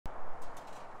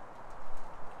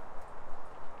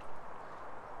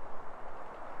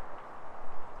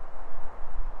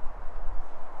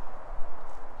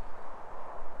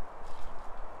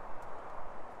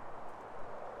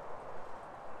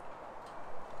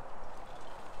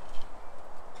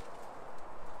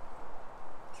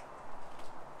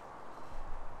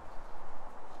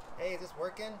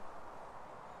working?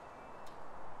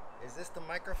 Is this the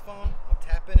microphone? I'm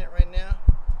tapping it right now.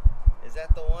 Is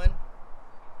that the one?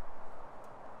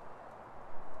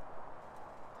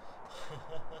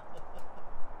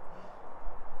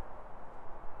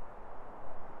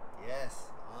 Yes.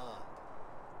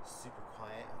 Super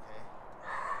quiet. Okay.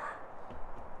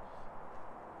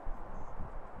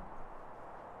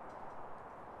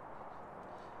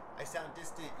 I sound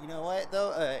distant. You know what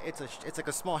though? It's like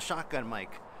a small shotgun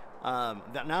mic. Now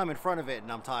I'm in front of it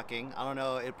and I'm talking. I don't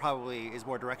know. It probably is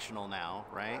more directional now,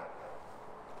 right?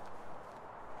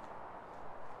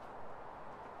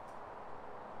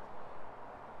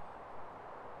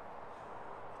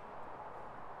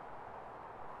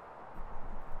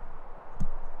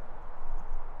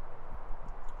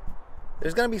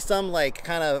 There's gonna be some like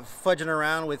kind of fudging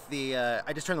around with the.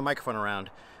 I just turned the microphone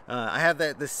around. I have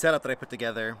this setup that I put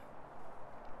together.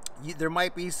 There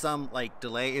might be some like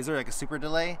delay. Is there like a super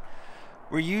delay?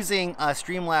 We're using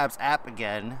Streamlabs app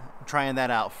again. I'm trying that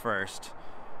out first,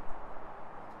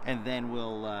 and then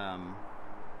we'll,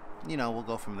 we'll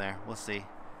go from there. We'll see.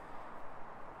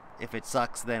 If it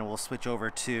sucks, then we'll switch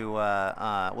over to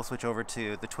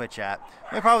the Twitch app.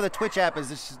 The problem with the Twitch app is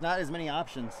there's just not as many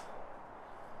options.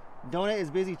 Donut is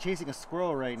busy chasing a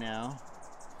squirrel right now.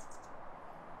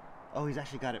 Oh, he's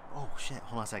actually got it. Oh shit!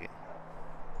 Hold on a second.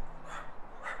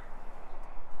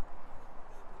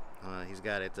 He's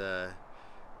got it. Let's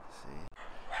see.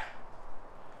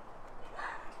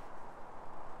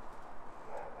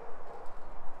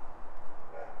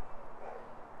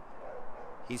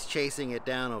 He's chasing it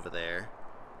down over there.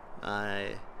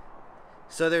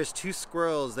 So there's two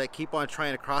squirrels that keep on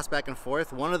trying to cross back and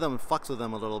forth. One of them fucks with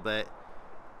them a little bit,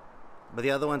 but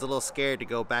the other one's a little scared to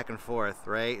go back and forth,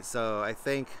 right? So I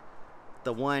think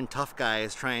the one tough guy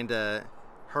is trying to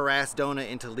harass Donut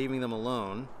into leaving them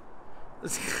alone.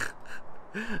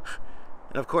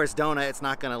 And of course Donut, it's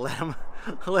not gonna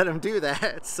let him do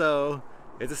that, so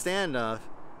it's a standoff.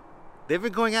 They've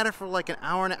been going at it for like an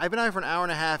hour and I've been out here for an hour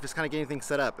and a half just kind of getting things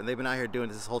set up, and they've been out here doing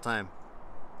this whole time.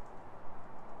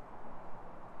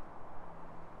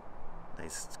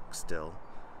 Nice, still,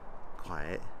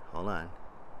 quiet. Hold on.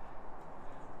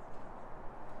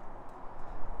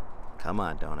 Come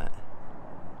on, Donut.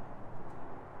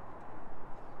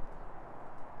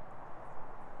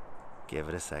 Give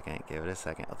it a second. Give it a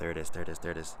second. Oh, there it is. There it is.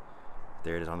 There it is.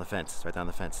 There it is on the fence. It's right down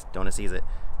the fence. Donut sees it.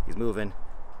 He's moving.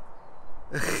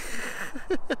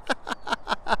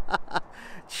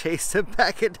 Chase him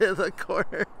back into the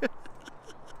corner.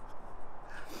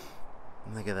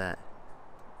 Look at that.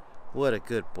 What a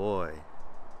good boy.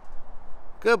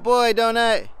 Good boy,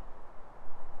 Donut.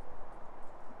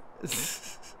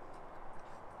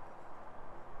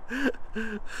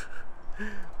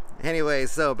 Anyway,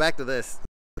 so back to this.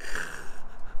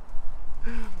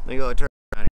 Let me go turn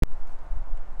around here.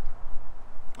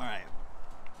 Alright.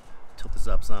 Tilt this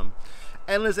up some.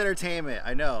 Endless entertainment,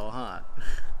 I know, huh?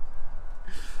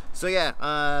 So yeah,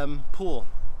 pool.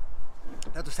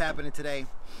 That's what's happening today.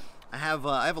 I have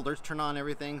alerts turned on and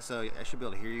everything, so I should be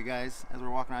able to hear you guys as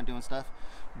we're walking around doing stuff.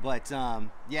 But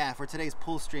yeah, for today's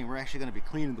pool stream, we're actually going to be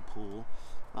cleaning the pool.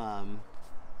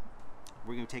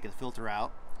 We're going to be taking the filter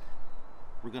out.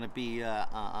 We're going to be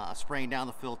spraying down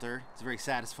the filter. It's very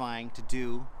satisfying to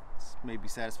do. It's maybe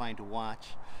satisfying to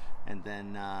watch. And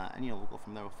then, we'll go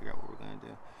from there. We'll figure out what we're going to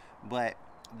do. But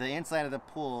the inside of the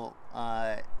pool,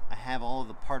 I have all of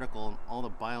the particle, all the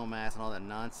biomass and all that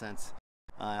nonsense.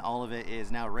 All of it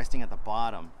is now resting at the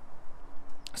bottom.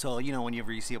 So,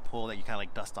 whenever you see a pool that you kind of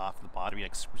like dust off the bottom, you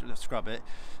like scrub it,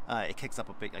 it kicks up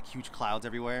a big, like huge clouds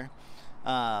everywhere.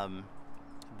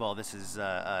 Well, this is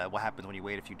what happens when you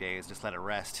wait a few days, just let it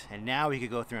rest. And now we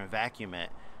could go through and vacuum it.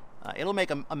 It'll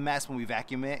make a mess when we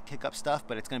vacuum it, kick up stuff,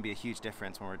 but it's going to be a huge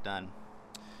difference when we're done.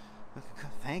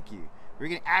 Thank you. We're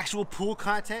getting actual pool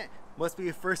content. Must be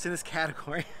a first in this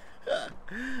category.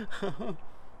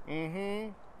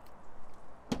 We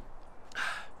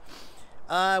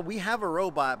have a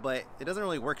robot, but it doesn't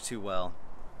really work too well.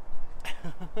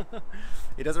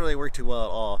 It doesn't really work too well at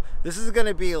all. This is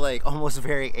gonna be like almost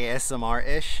very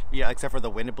ASMR-ish, yeah, except for the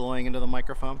wind blowing into the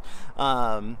microphone.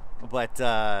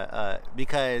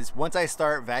 Because once I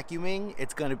start vacuuming,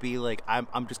 it's gonna be like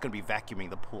I'm just gonna be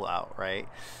vacuuming the pool out, right?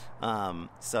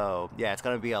 So yeah, it's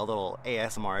gonna be a little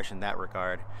ASMR-ish in that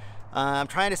regard. I'm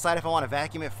trying to decide if I want to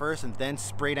vacuum it first and then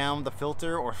spray down the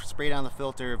filter, or spray down the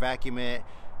filter, vacuum it,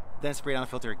 then spray down the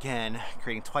filter again,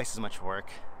 creating twice as much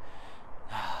work.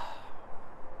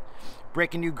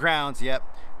 Breaking new grounds, yep.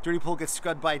 Dirty pool gets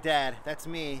scrubbed by dad. That's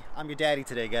me. I'm your daddy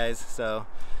today, guys. So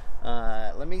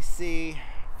let me see.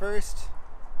 First,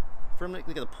 look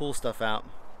at the pool stuff out.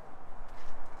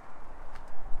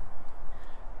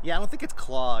 Yeah, I don't think it's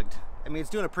clogged. I mean, it's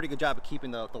doing a pretty good job of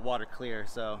keeping the water clear.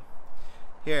 So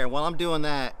here, while I'm doing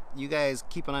that, you guys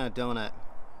keep an eye on Donut.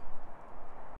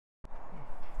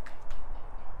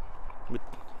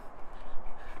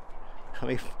 Let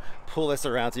me pull this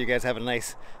around so you guys have a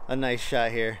nice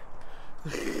shot here.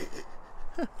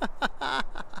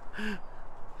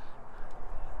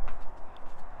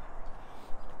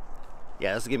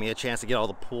 Yeah, this will give me a chance to get all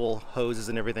the pool hoses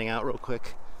and everything out real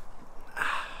quick.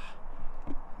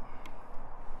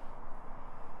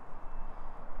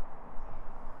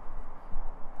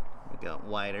 We go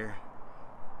wider.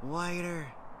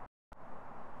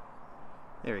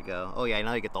 There we go. Oh yeah,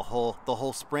 now you get the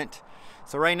whole sprint.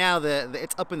 So right now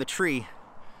it's up in the tree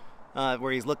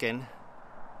where he's looking.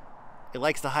 It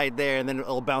likes to hide there, and then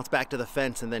it'll bounce back to the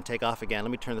fence and then take off again. Let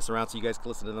me turn this around so you guys can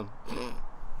listen to them.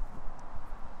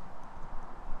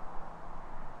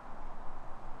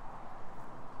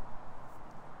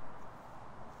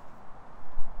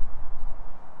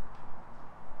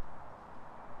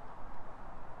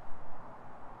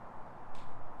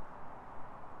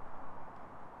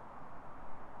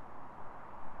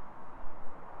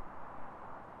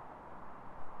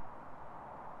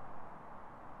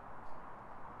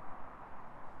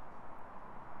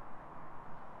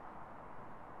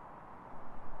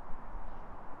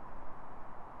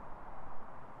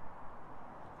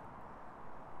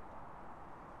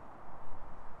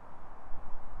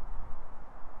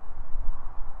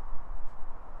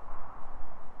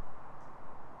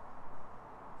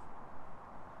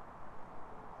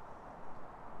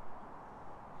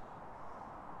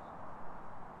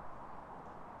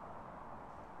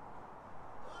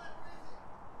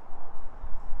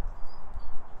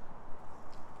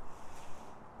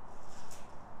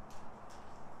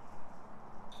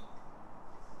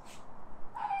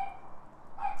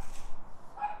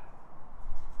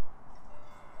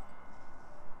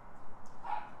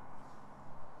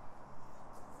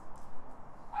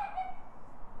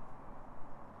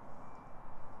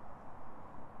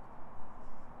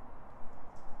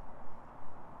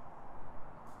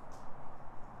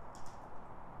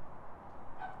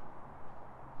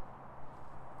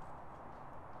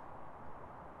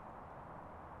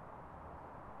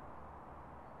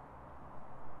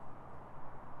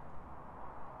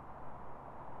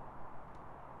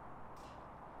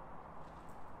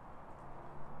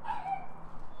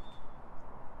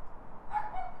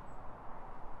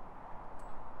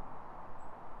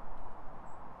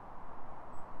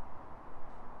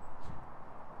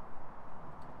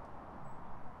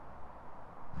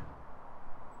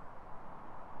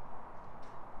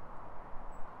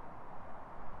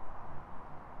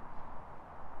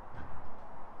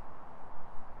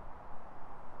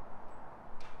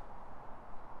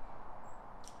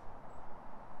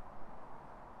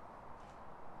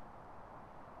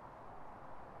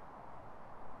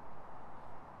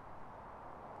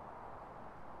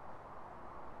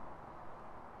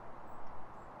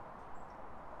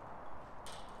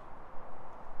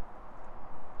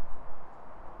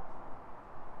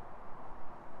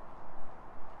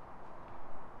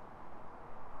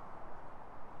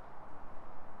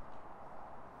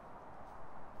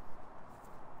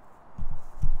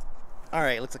 All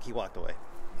right, looks like he walked away.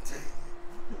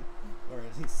 Or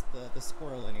at least the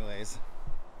squirrel anyways.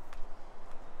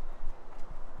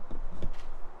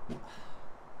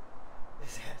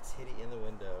 This hat's hitting in the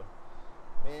window.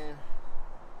 Man,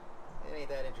 it ain't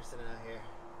that interesting out here.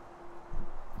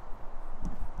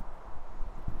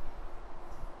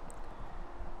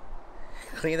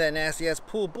 Clean that nasty ass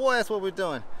pool. Boy, that's what we're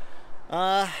doing.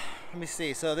 Let me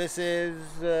see. So this is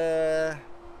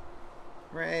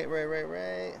right.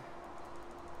 Okay.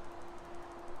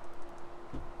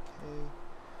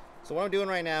 So what I'm doing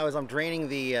right now is I'm draining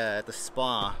the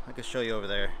spa. I can show you over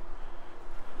there.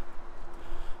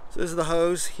 So this is the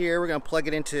hose here. We're gonna plug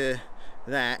it into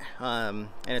that, and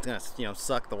it's gonna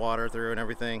suck the water through and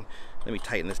everything. Let me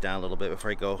tighten this down a little bit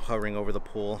before I go hovering over the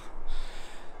pool.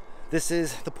 This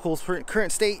is the pool's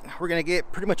current state. We're gonna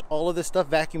get pretty much all of this stuff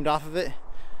vacuumed off of it.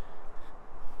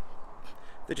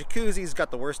 The jacuzzi's got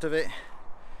the worst of it.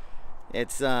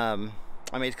 It's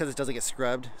I mean, it's because it doesn't get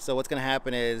scrubbed. So what's gonna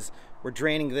happen is we're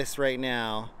draining this right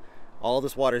now. All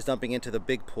this water is dumping into the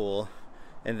big pool,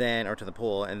 and then, or to the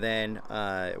pool, and then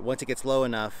once it gets low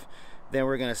enough, then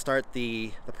we're gonna start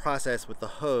the process with the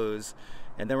hose,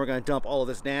 and then we're gonna dump all of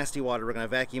this nasty water we're gonna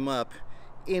vacuum up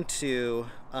into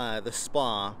the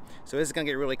spa. So this is gonna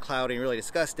get really cloudy and really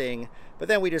disgusting, but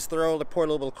then we just pour a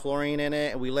little bit of chlorine in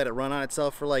it, and we let it run on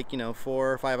itself for like 4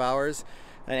 or 5 hours,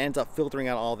 and it ends up filtering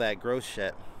out all that gross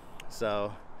shit.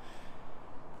 So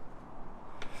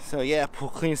yeah, pool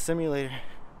clean simulator.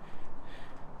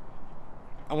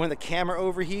 And when the camera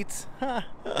overheats,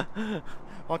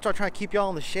 I'm trying to keep y'all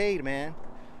in the shade, man.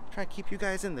 I'm trying to keep you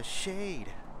guys in the shade.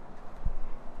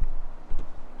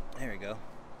 There we go.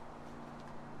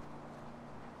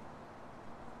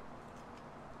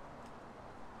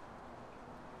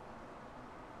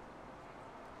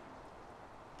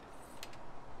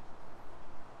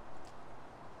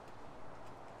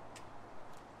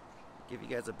 Give you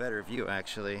guys a better view,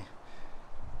 actually.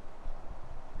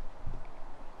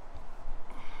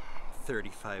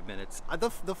 35 minutes.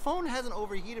 The phone hasn't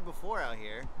overheated before out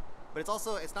here, but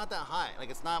it's not that hot. Like,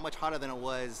 it's not much hotter than it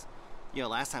was, you know,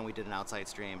 last time we did an outside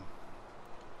stream.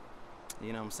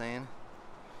 You know what I'm saying?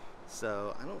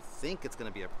 So I don't think it's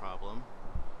gonna be a problem.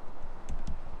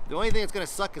 The only thing that's gonna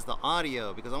suck is the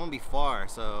audio, because I'm gonna be far,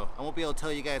 so I won't be able to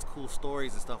tell you guys cool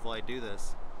stories and stuff while I do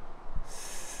this.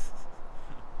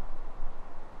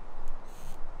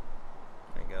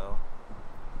 There you go.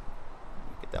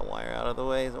 Get that wire out of the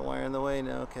way. Is the wire in the way?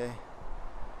 No, okay.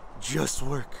 Just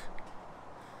work.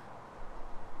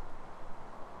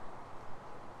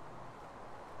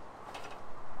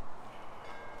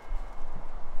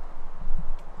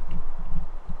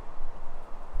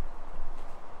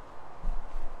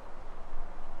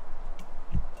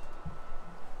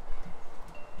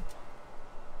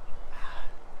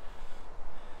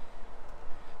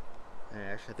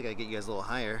 Actually, I think I get you guys a little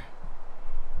higher.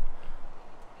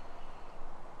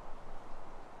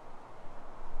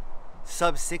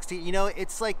 Sub 60. You know,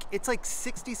 it's like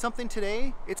 60 something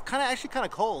today. It's actually kind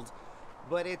of cold,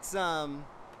 but it's and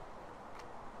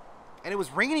it was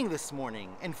raining this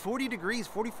morning, and 40 degrees,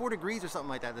 44 degrees or something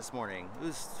like that this morning. It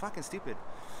was fucking stupid.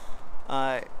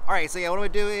 All right, so yeah, what I'm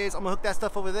gonna do is I'm gonna hook that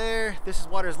stuff over there. This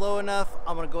water's low enough.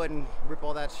 I'm gonna go ahead and rip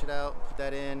all that shit out, put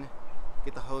that in,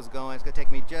 get the hose going. It's gonna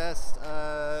take me just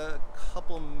a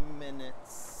couple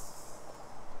minutes.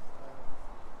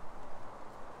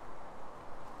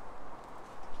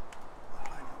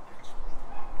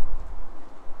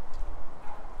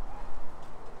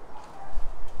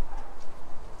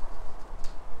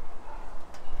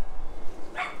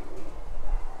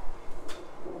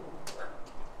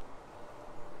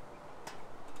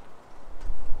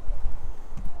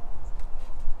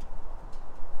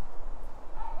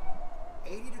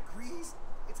 80 degrees?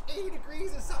 It's 80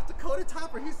 degrees in South Dakota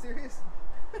top? Are you serious?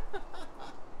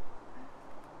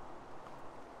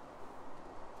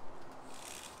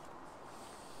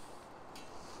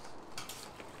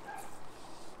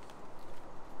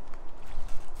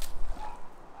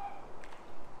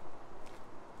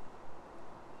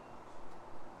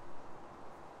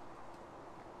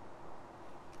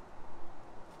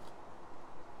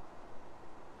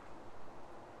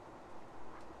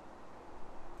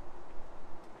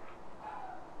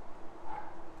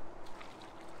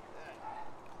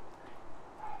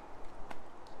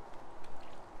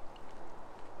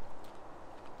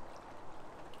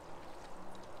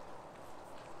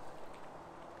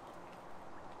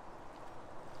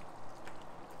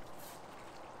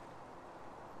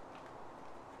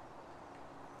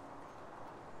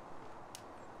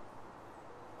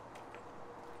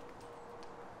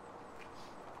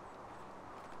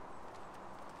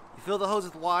 Fill the hose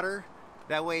with water.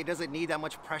 That way it doesn't need that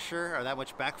much pressure or that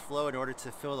much backflow in order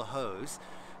to fill the hose.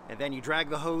 And then you drag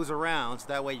the hose around, so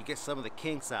that way you get some of the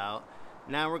kinks out.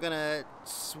 Now we're gonna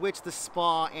switch the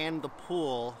spa and the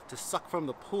pool to suck from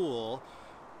the pool,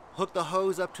 hook the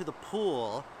hose up to the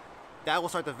pool. That will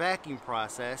start the vacuum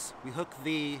process. We hook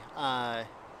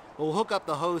we'll hook up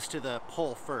the hose to the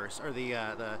pole first, or the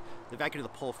vacuum to the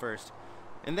pole first.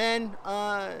 And then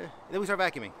we start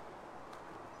vacuuming.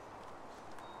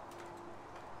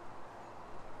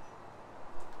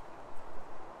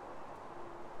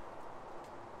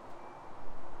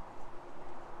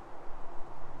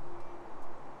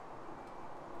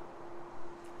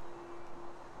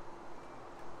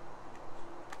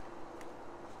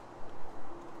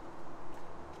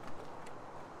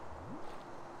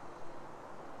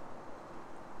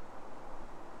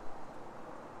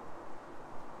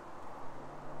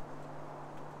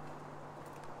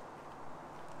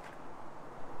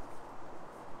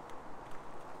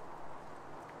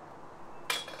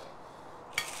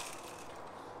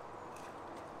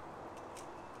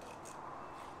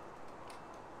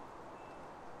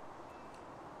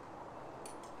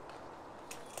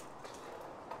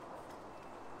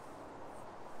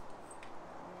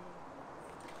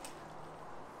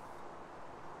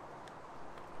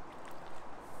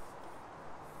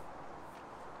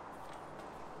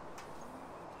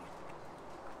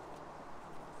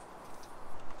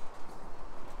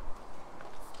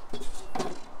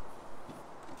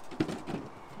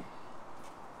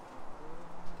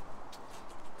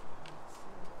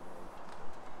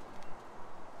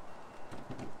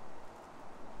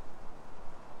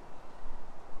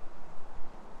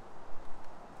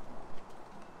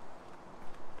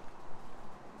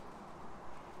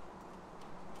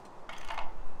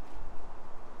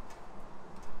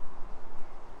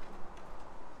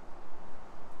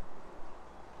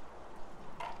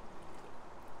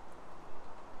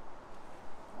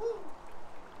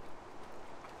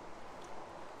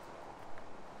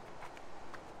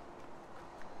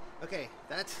 Okay,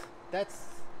 that's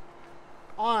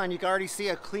on. You can already see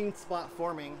a clean spot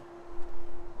forming.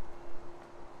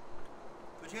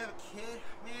 But you have a kid,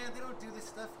 man, they don't do this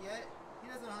stuff yet. He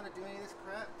doesn't know how to do any of this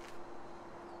crap.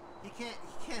 He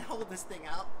can't hold this thing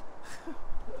out.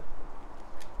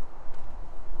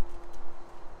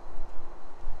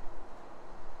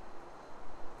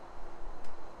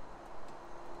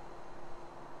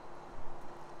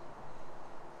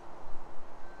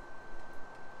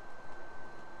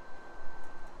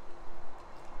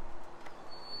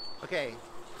 Okay.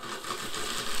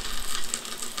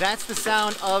 That's the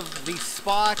sound of the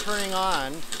spa turning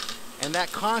on, and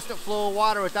that constant flow of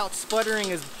water without sputtering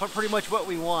is pretty much what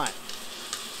we want.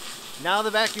 Now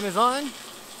the vacuum is on,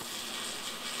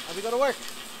 and we go to work.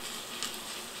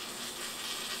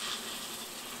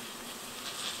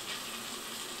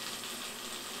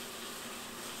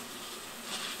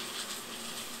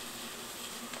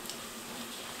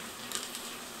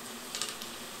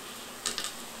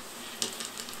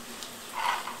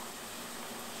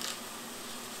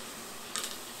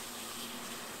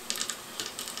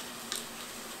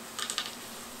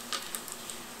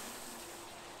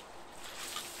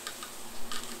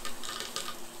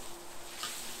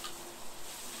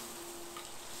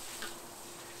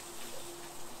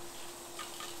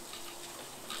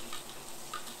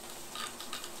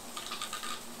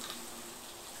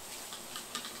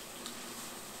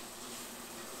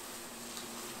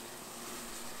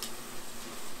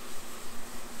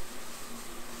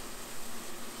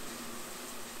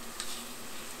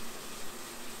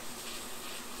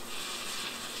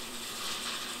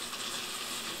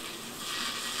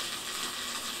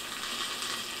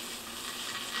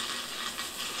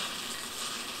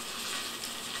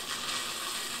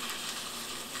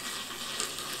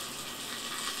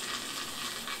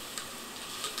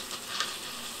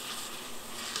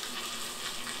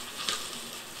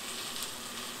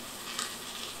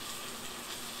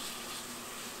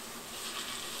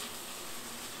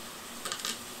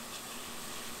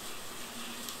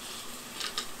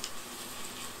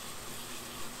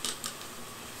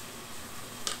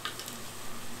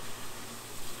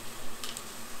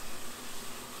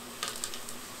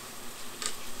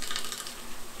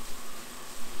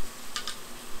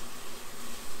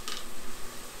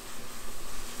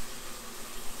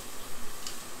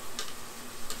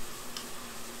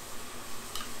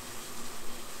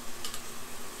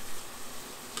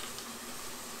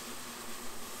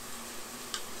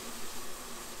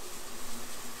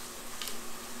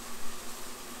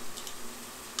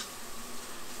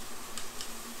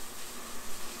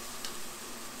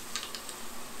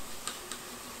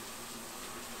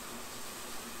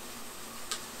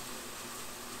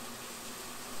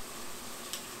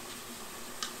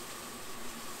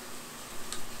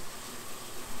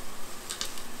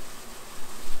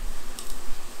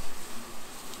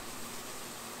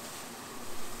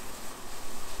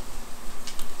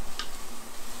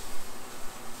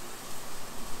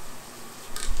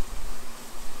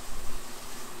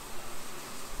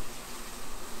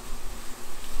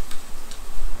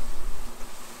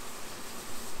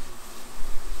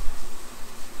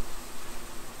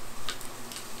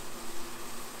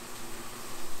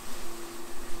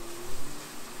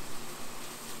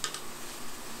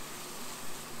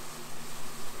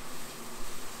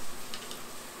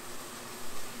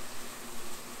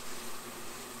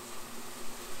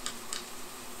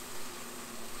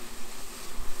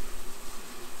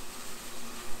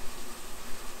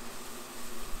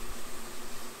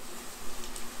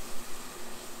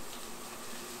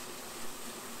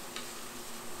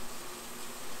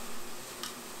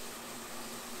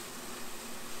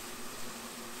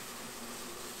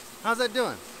 How's that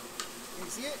doing? Can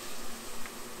you see it?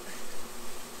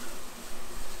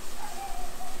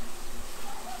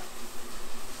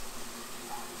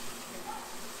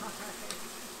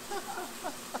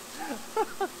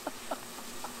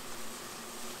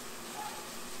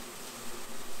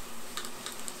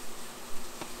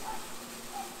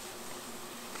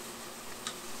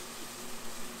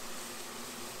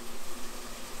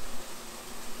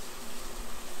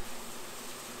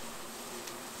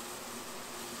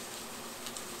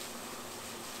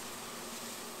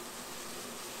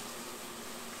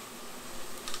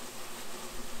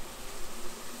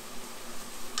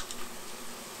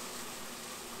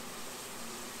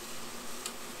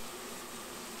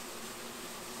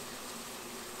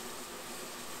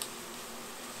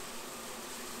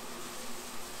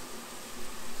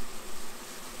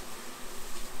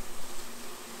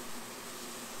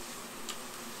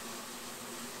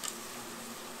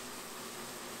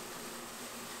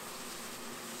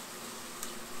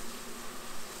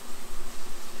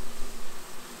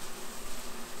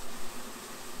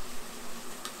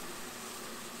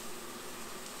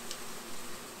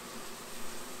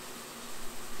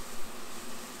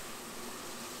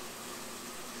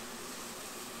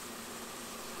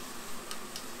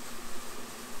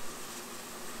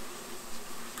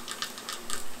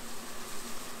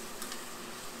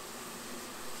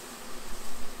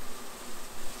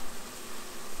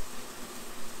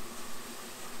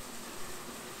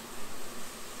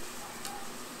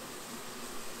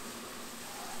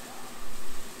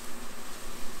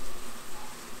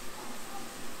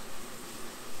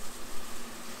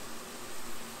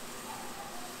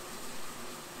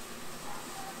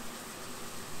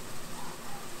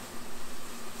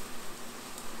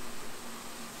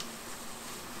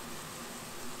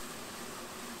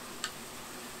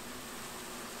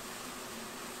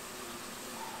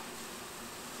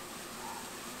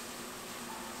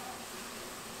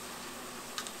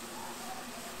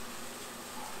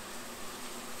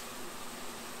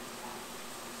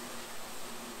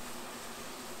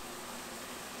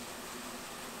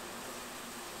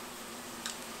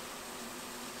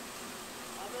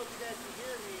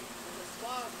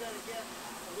 get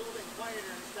a little bit quieter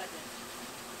in a second.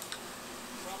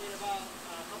 Probably in about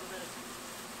a couple minutes.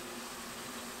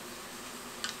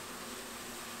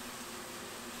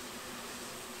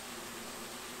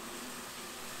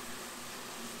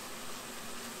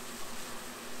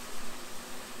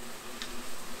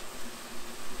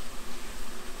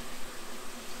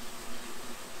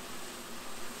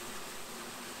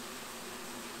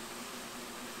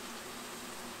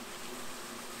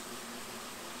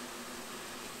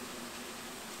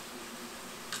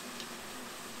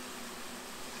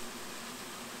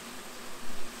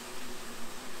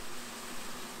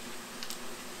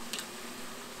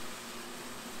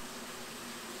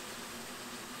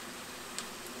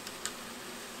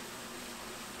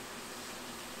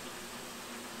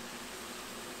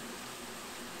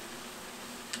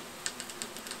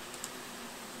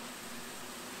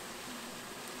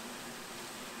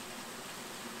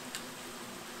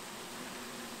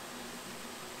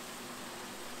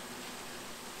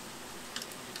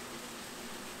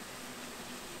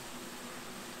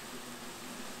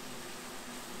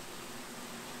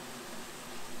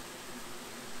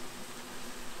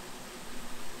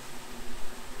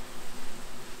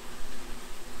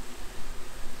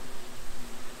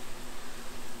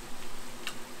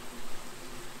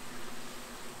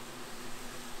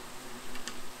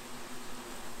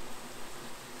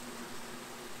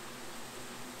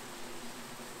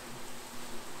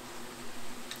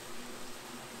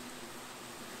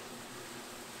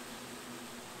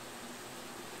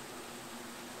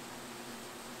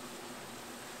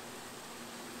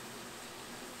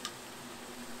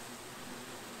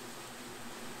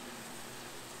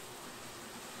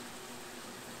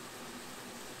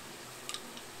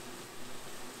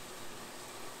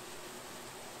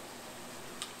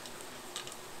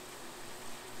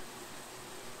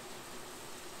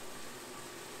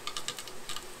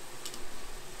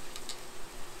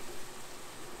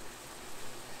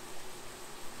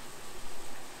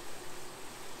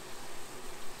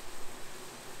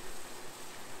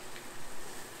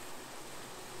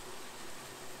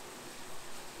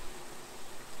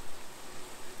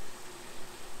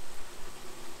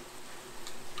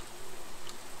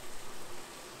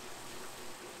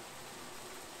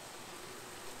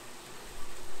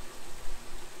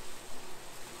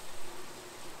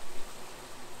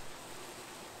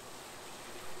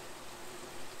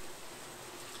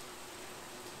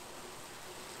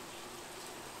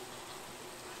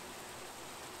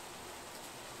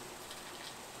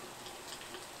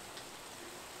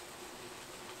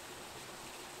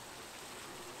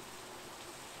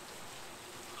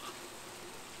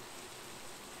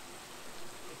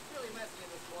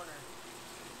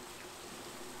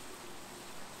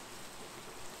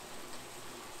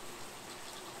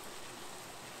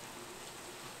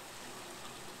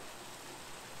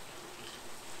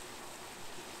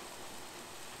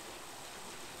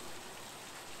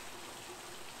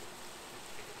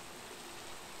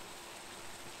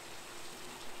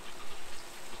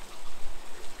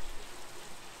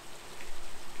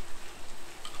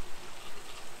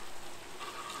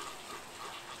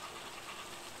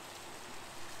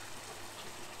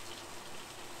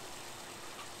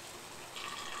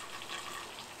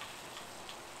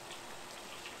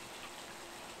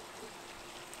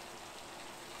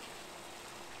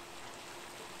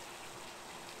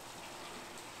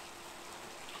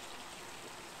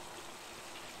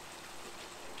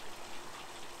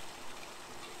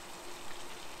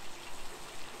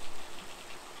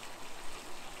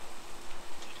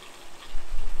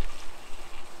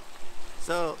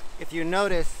 So if you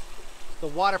notice, the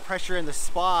water pressure in the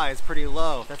spa is pretty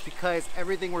low. That's because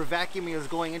everything we're vacuuming is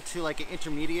going into like an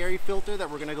intermediary filter that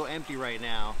we're gonna go empty right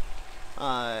now.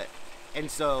 And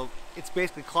so it's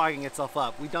basically clogging itself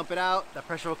up. We dump it out, that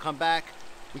pressure will come back.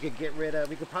 We could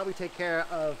probably take care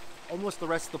of almost the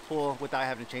rest of the pool without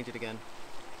having to change it again.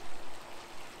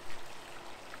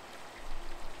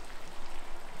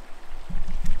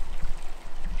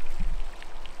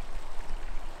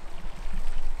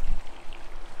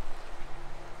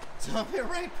 So I'll be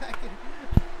right back in.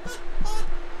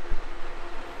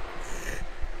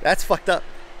 That's fucked up.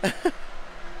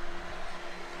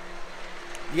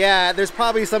 Yeah, there's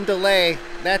probably some delay.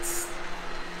 That's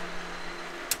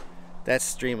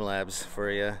Streamlabs for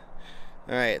you.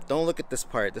 All right, don't look at this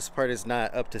part. This part is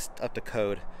not up to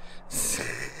code.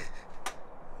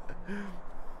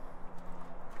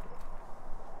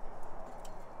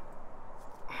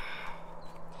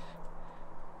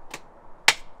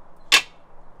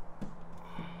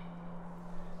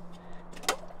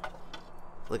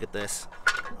 Look at this.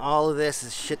 All of this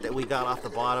is shit that we got off the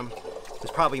bottom.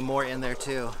 There's probably more in there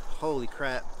too. Holy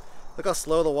crap. Look how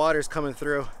slow the water's coming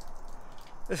through.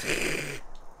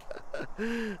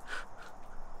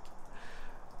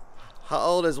 How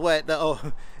old is what?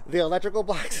 Oh, the electrical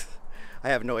box? I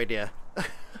have no idea.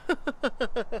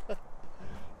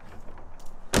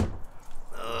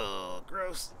 Oh,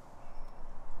 gross.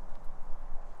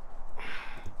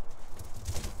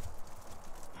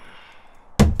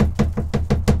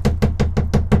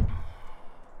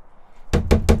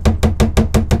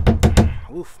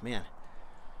 Oof, man.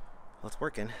 Well, it's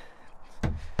working.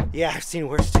 Yeah, I've seen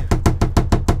worse too.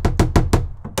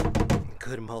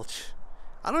 Good mulch.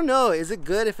 I don't know, is it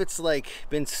good if it's like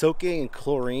been soaking in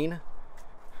chlorine?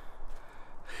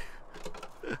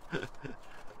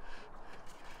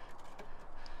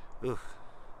 Ooh,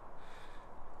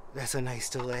 that's a nice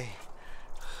delay.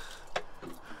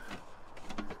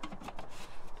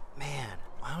 Man,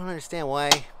 I don't understand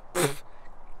why.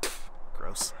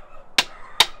 Gross.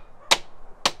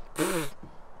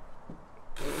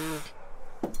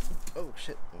 Oh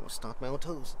shit, almost stomped my own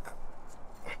toes.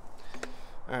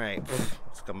 Alright,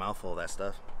 it's like a mouthful of that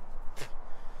stuff.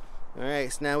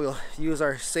 Alright, so now we'll use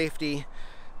our safety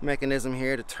mechanism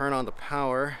here to turn on the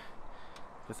power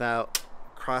without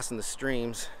crossing the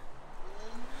streams.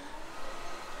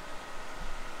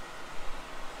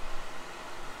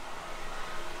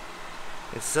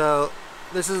 And so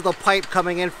this is the pipe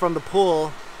coming in from the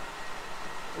pool.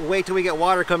 We'll wait till we get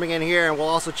water coming in here, and we'll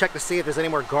also check to see if there's any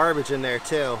more garbage in there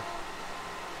too.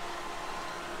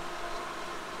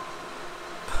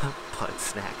 Bud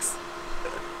snacks.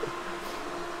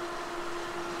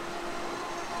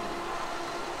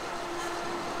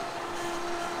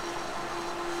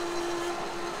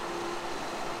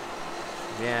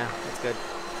 Yeah, that's good.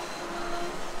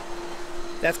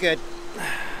 That's good.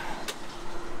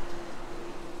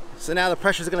 So now the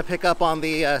pressure is going to pick up on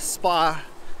the spa,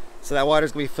 so that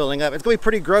water's going to be filling up. It's going to be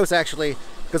pretty gross actually,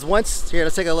 because once, here,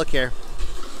 let's take a look here.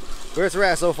 Where's we're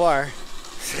at so far?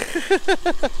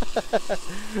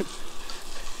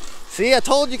 See, I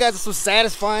told you guys this was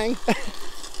satisfying.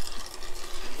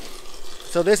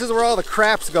 So this is where all the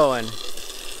crap's going.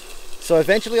 So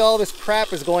eventually all this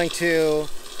crap is going to,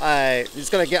 it's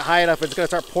going to get high enough, it's going to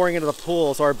start pouring into the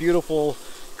pool. So our beautiful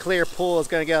clear pool is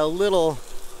going to get a little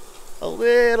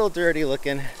dirty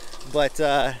looking. But,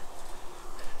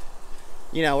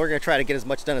 you know, we're going to try to get as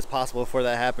much done as possible before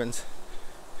that happens.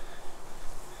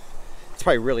 It's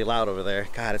probably really loud over there.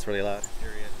 God, it's really loud.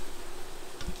 Period.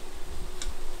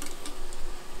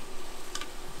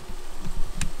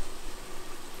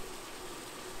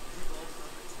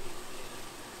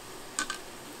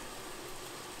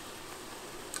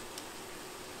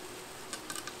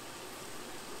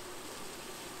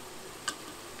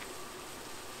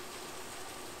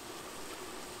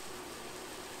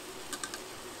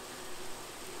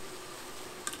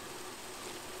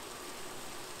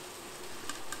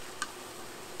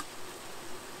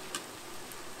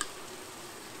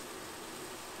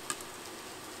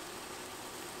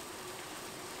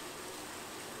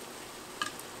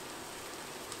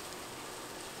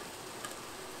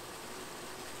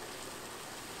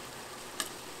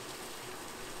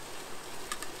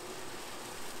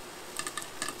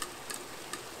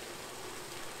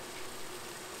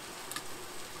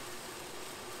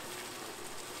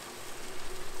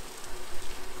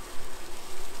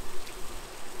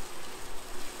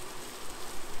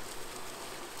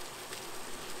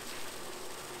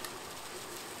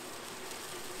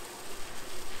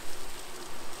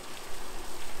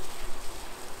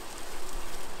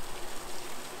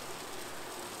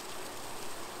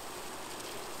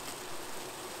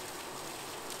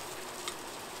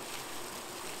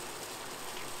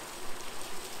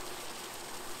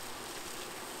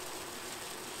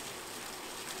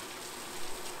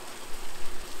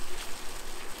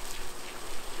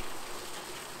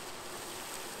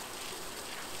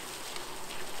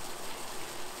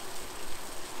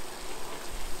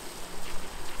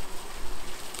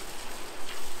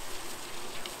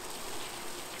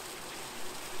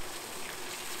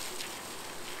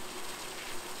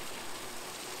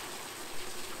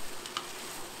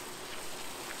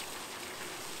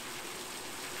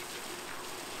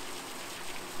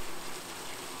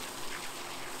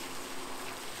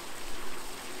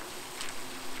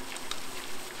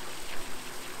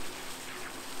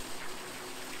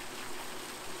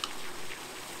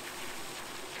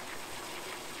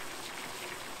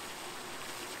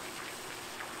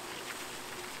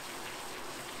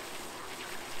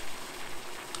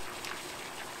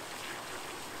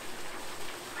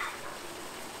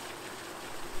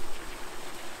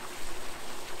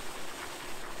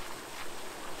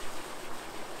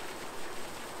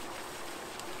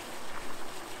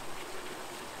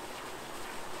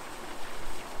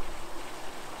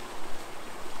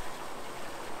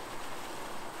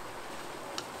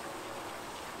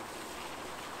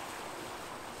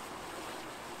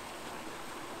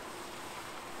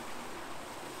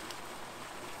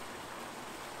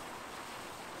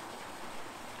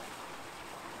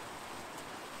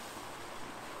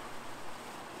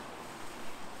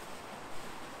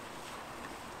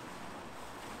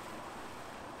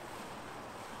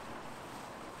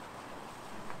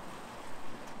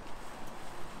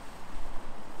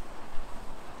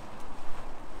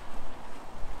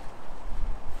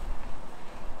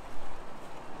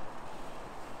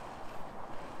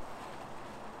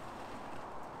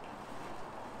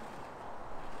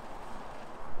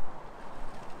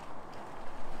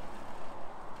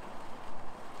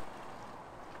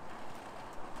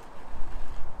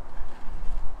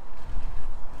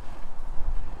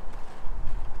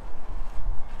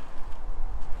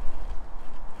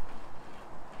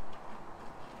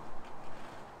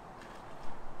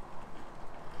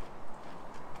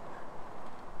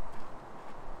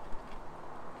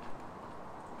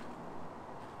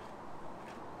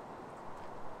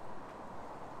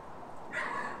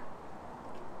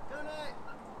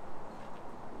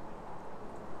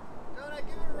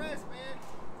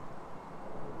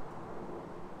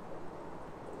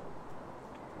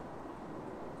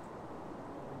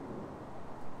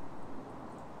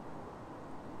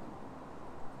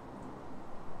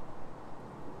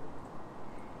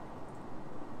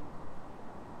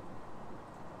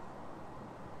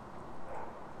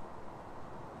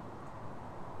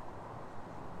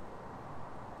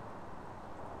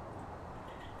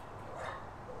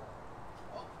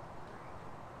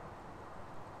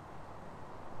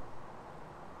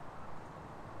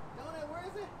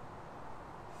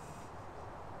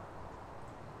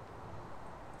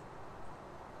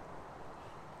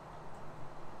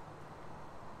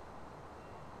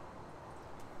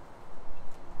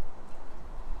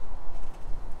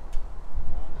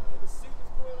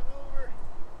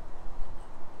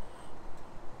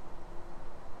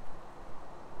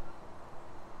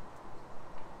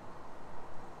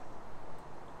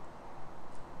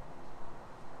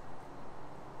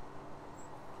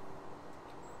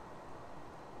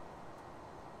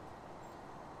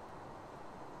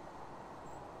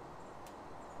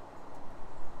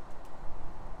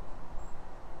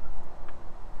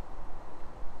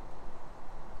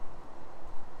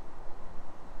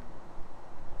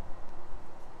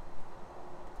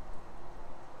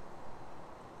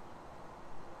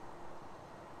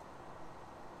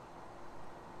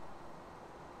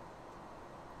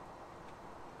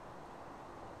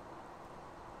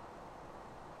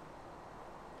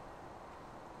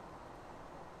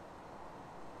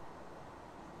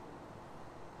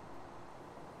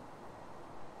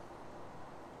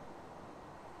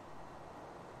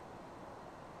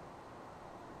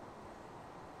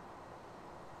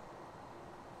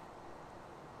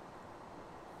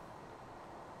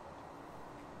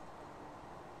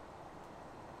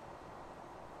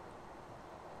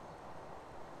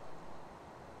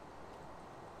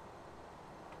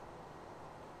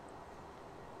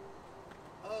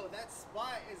 that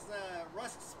spot is a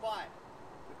rust spot.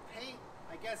 The paint,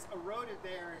 I guess, eroded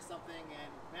there or something,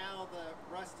 and now the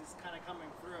rust is kind of coming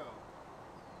through.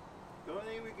 The only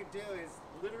thing we could do is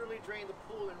literally drain the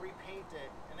pool and repaint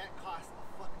it, and that costs a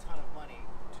fuck ton of money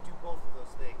to do both of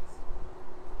those things.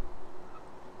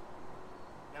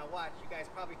 Now watch, you guys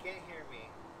probably can't hear me.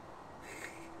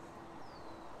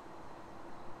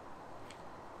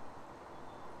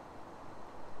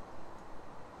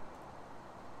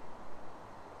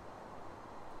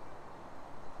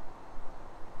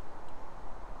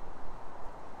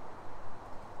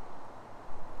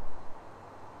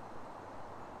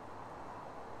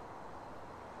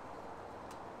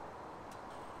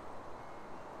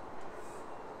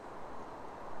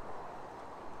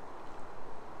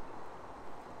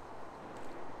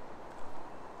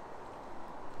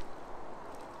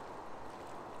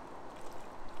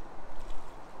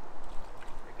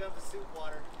 Of the soup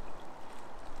water.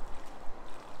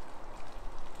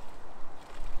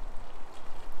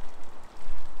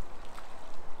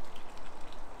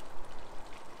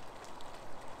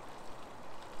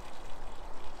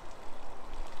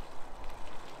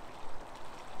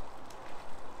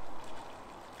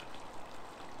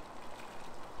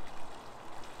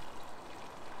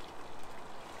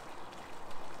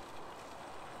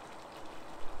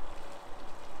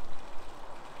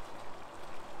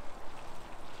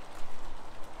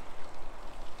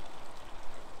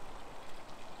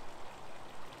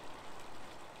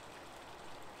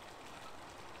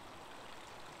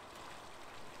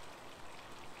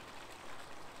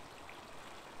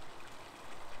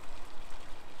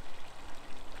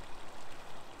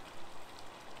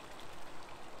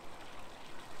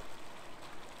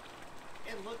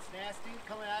 It looks nasty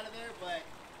coming out of there, but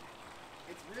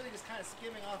it's really just kind of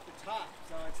skimming off the top,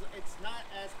 so it's not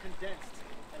as condensed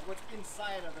as what's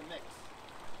inside of the mix.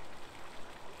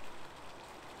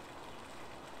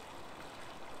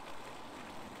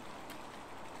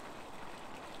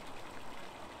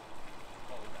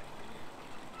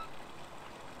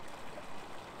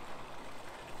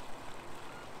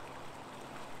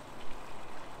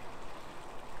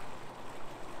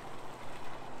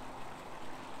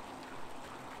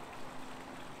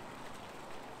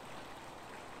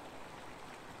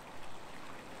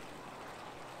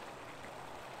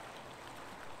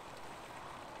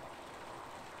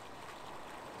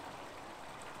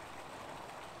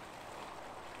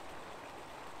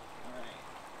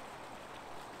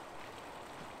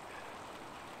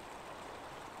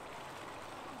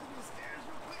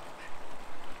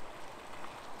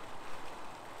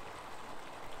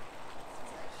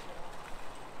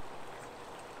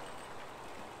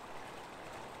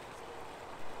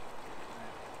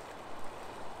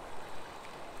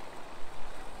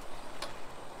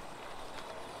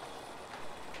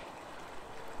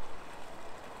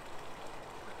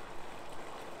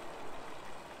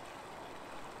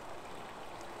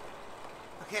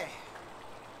 Okay,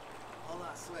 all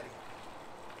not sweaty.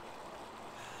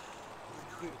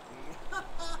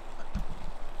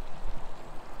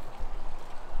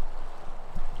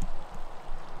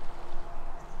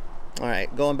 All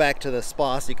right, going back to the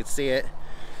spa so you can see it.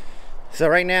 So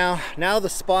right now the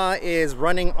spa is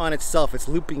running on itself. It's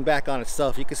looping back on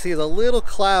itself. You can see there's a little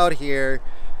cloud here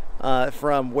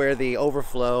from where the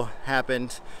overflow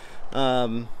happened.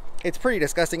 It's pretty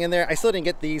disgusting in there. I still didn't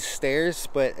get these stairs,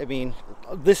 but I mean,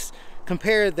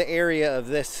 compare the area of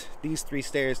these 3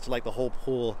 stairs to like the whole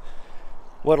pool.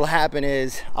 What'll happen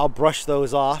is I'll brush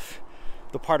those off.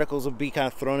 The particles will be kind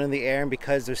of thrown in the air, and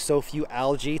because there's so few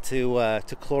algae to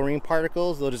chlorine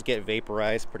particles, they'll just get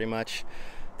vaporized pretty much.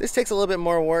 This takes a little bit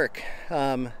more work.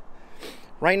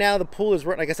 Right now the pool is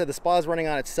running, like I said, the spa is running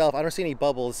on itself. I don't see any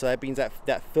bubbles, so that means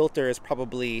that filter is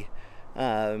probably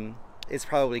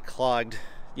clogged.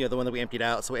 You know, the one that we emptied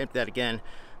out, so we emptied that again.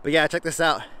 But yeah, check this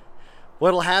out.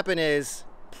 What'll happen is,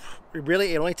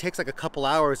 it only takes like a couple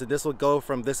hours, and this will go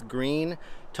from this green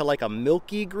to like a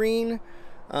milky green,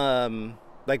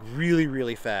 like really,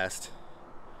 really fast.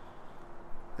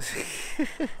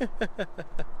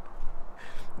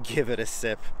 Give it a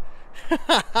sip.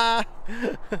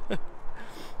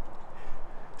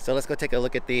 So let's go take a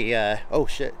look at the, oh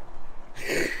shit.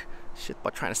 Shit,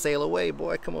 about trying to sail away,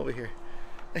 boy, come over here.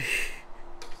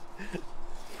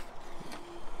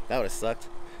 That would have sucked.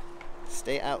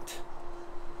 Stay out.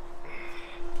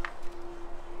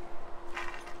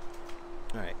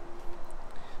 All right.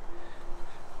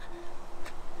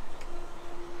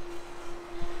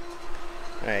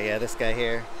 All right, yeah, this guy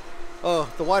here.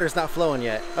 Oh, the water's not flowing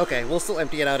yet. Okay, we'll still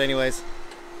empty it out anyways.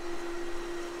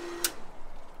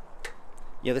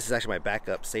 Yeah, this is actually my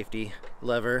backup safety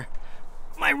lever.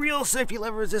 My real safety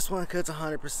lever is this one because it's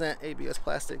 100% ABS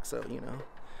plastic, so you know,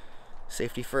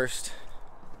 safety first.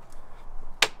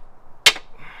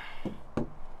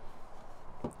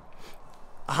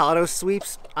 Auto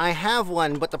sweeps, I have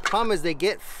one, but the problem is they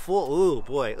get full. Ooh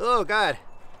boy, oh god,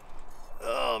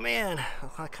 oh man,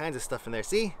 all kinds of stuff in there.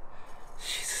 See,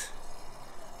 jeez.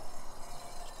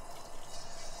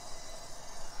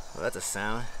 Oh, that's a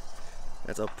sound.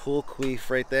 That's a pool queef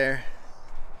right there.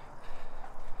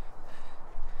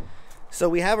 So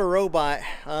we have a robot,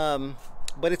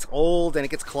 but it's old and it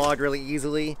gets clogged really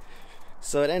easily.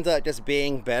 So it ends up just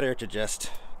being better to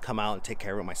just come out and take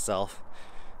care of it myself,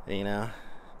 you know.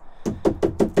 All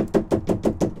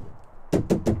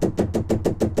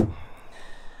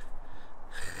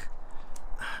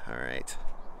right.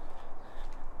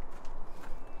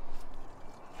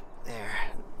 There.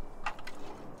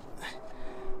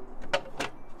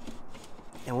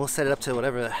 And we'll set it up to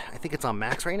whatever, I think it's on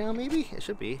max right now, maybe? It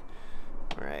should be.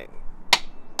 All right.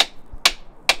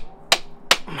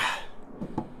 Let's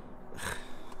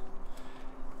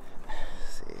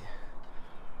see.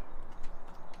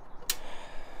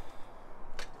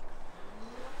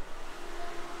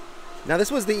 Now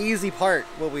this was the easy part,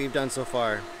 what we've done so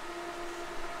far.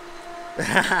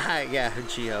 Yeah,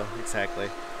 Geo, exactly.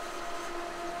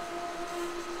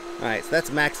 All right, so that's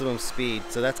maximum speed,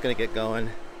 so that's gonna get going.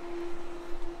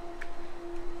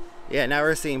 Yeah, now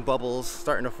we're seeing bubbles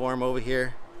starting to form over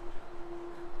here.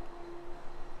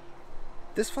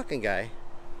 This fucking guy.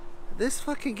 This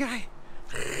fucking guy.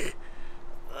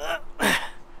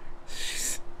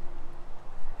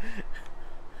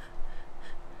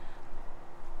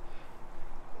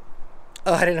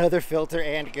 Oh, I didn't know they're filter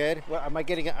and good. What, am I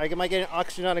getting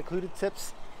oxygen not included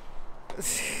tips?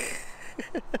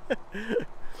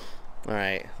 All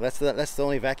right, that's the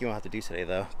only vacuum I'll have to do today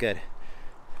though. Good.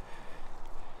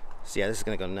 So yeah, this is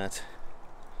gonna go nuts.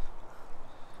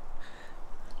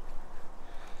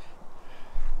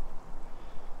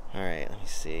 All right, let me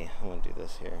see. I want to do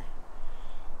this here.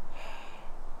 I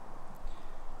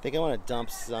think I want to dump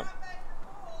some.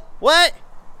 What?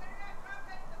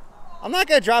 I'm not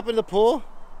gonna drop in the pool.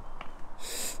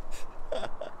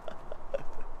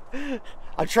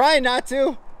 I'm trying not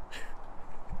to.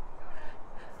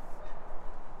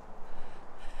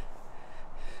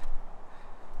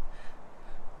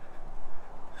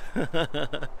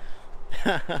 I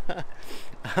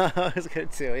was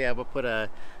good too. Yeah, we'll put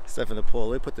stuff in the pool.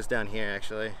 Let me put this down here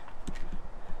actually.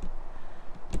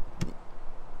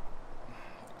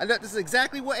 I know this is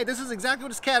exactly what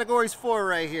this category is for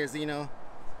right here, so you know.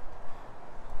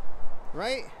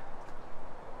 Right?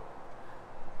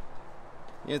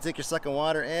 You take your sucking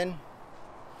water in.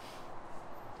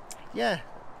 Yeah,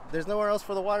 there's nowhere else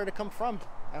for the water to come from,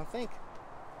 I don't think.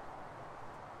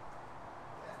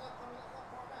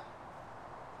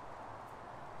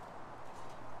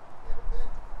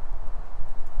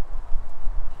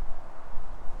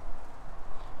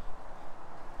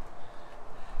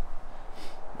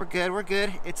 We're good, we're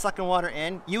good. It's sucking water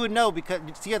in. You would know because,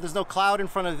 see, yeah, there's no cloud in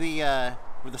front of the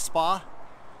spa.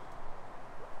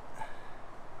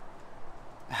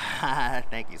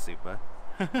 Thank you, Supa.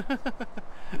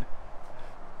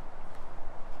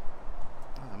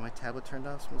 Oh, my tablet turned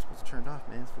off. It's supposed to turn off,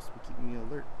 man. It's supposed to be keeping me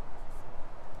alert.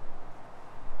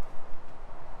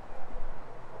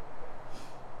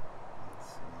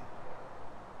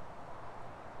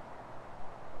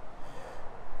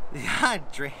 Yeah,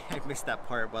 I missed that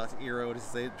part about Eero to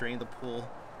say drain the pool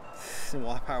and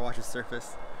power wash the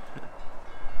surface.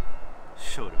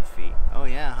 Showed him feet. Oh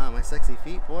yeah, huh? My sexy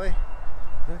feet, boy.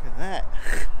 Look at that.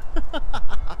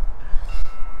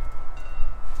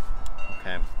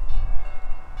 Okay.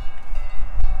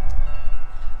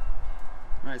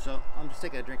 Alright, so I'm just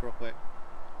taking a drink real quick.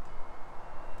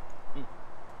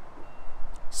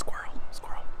 Squirrel,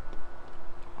 squirrel.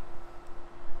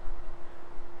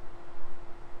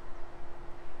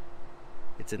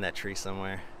 It's in that tree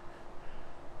somewhere.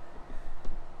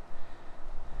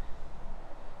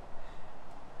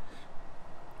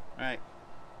 All right.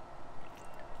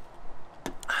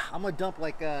 I'm gonna dump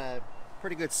like a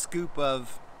pretty good scoop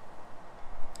of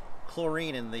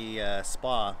chlorine in the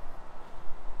spa.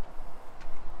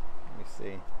 Let me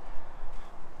see.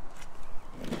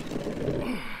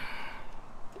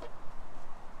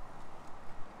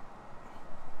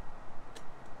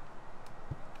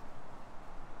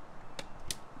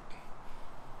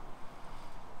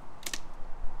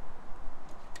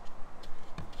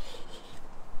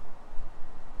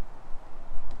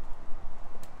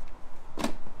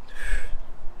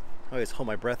 I always hold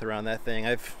my breath around that thing.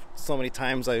 So many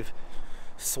times I've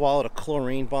swallowed a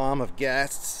chlorine bomb of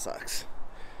gas. It sucks.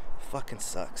 Fucking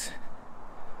sucks.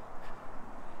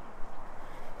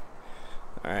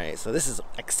 All right, so this is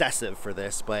excessive for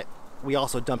this, but we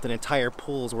also dumped an entire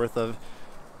pool's worth of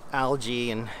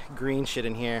algae and green shit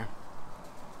in here.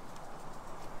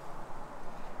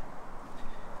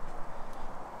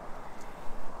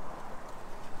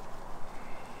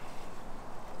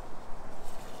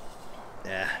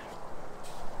 Yeah.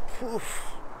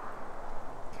 Oof.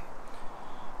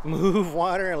 Move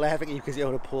water and laugh at you because you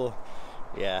own a pool.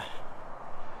 Yeah.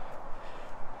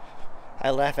 I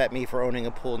laugh at me for owning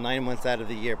a pool 9 months out of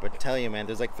the year, but tell you, man,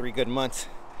 there's like 3 good months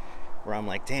where I'm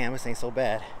like, damn, this ain't so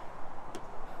bad.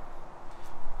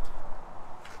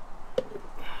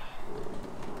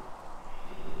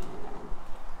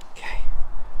 Okay.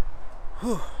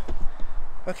 Whew.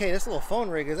 Okay, this little phone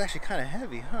rig is actually kind of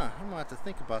heavy, huh? I'm gonna have to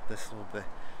think about this a little bit.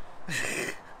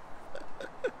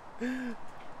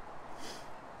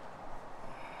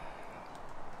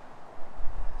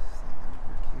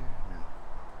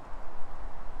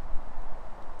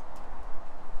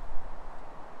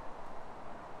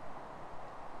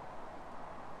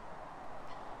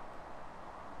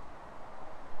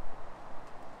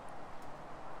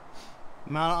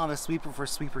 Mount it on the sweeper for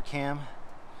sweeper cam.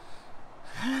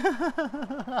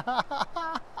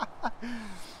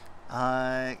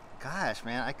 Gosh,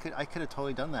 man, I could have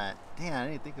totally done that. Damn, I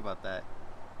didn't think about that.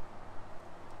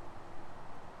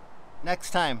 Next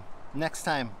time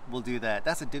we'll do that.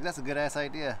 That's a good ass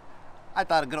idea. I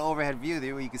thought a good overhead view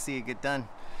there where you can see it get done.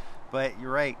 But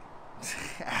you're right.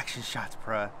 Action shots,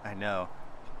 bruh. I know.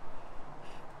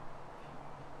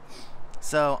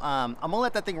 So I'm gonna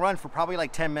let that thing run for probably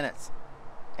like 10 minutes.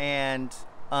 And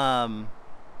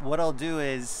what I'll do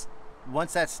is,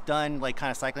 once that's done, like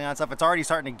kind of cycling on stuff, it's already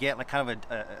starting to get like kind of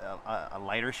a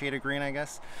lighter shade of green, I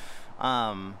guess.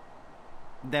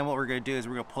 Then what we're gonna do is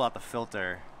we're gonna pull out the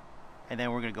filter, and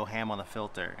then we're gonna go ham on the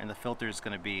filter, and the filter is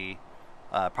gonna be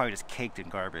probably just caked in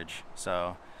garbage.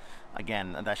 So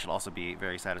again, that should also be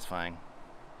very satisfying.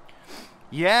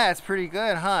 Yeah, it's pretty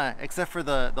good, huh? Except for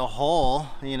the hole,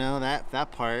 you know,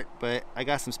 that part. But I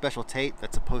got some special tape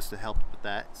that's supposed to help with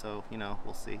that, so you know,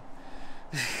 we'll see.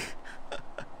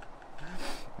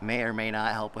 May or may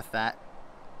not help with that.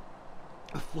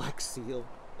 A Flex Seal.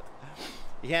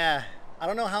 Yeah, I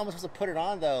don't know how I'm supposed to put it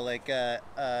on though. Like,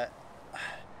 I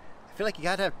feel like you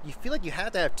have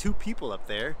to have 2 people up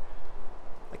there.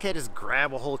 I can't just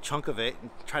grab a whole chunk of it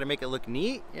and try to make it look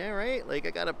neat. Yeah, right. Like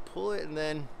I gotta pull it and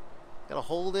then gotta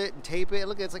hold it and tape it.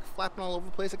 Look, it's like flapping all over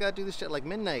the place. I gotta do this shit at like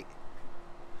midnight.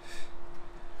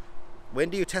 When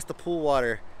do you test the pool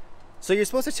water? So you're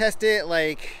supposed to test it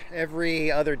like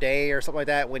every other day or something like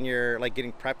that when you're like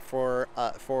getting prepped for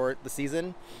the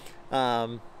season.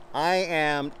 I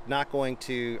am not going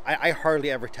to. I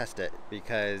hardly ever test it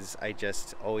because I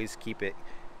just always keep it.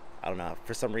 I don't know.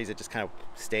 For some reason, it just kind of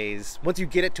stays. Once you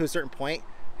get it to a certain point,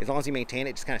 as long as you maintain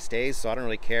it, it just kind of stays. So I don't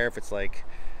really care if it's like,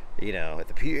 you know, if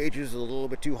the pH is a little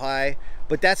bit too high.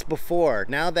 But that's before.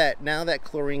 Now that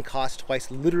chlorine costs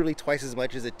literally twice as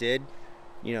much as it did,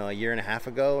 you know, a year and a half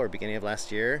ago or beginning of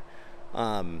last year.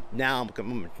 Now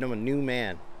I'm a new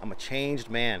man. I'm a changed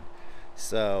man.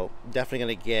 So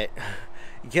definitely gonna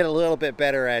get a little bit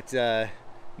better at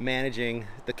managing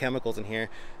the chemicals in here.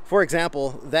 For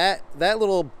example, that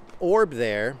little orb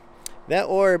there, that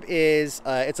orb is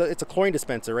it's a chlorine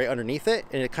dispenser right underneath it,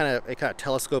 and it kind of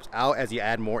telescopes out as you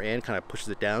add more in, kind of pushes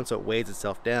it down, so it weighs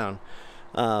itself down.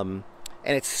 And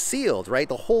it's sealed, right?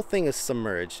 The whole thing is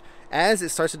submerged. As it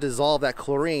starts to dissolve that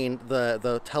chlorine,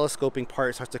 the telescoping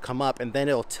part starts to come up, and then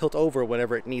it'll tilt over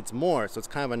whenever it needs more. So it's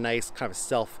kind of a nice kind of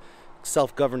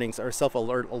self-governing or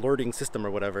self-alerting system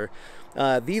or whatever.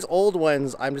 These old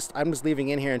ones, I'm just leaving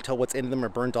in here until what's in them are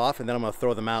burned off, and then I'm gonna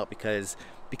throw them out because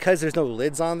there's no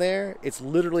lids on there. It's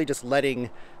literally just letting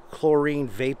chlorine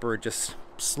vapor just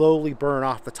slowly burn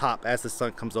off the top as the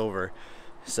sun comes over.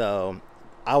 So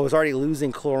I was already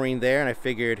losing chlorine there, and I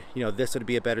figured, you know, this would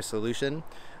be a better solution.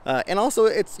 And also,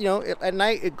 it's, you know, at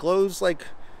night it glows like,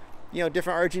 you know,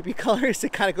 different RGB colors.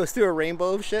 It kind of goes through a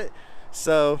rainbow of shit.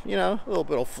 So, you know, a little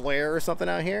bit of flare or something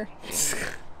out here.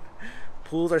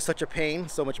 Pools are such a pain,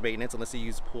 so much maintenance. Unless you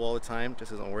use the pool all the time,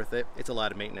 just isn't worth it. It's a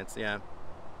lot of maintenance, yeah.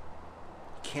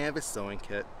 Canvas sewing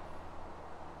kit.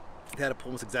 They had a pool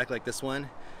almost exactly like this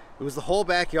one. It was the whole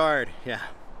backyard, yeah.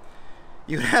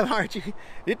 You would have RGB.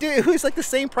 It was like the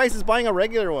same price as buying a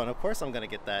regular one. Of course I'm gonna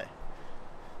get that.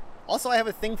 Also, I have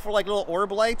a thing for like little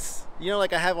orb lights. You know,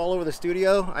 like I have all over the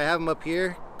studio. I have them up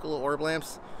here, little orb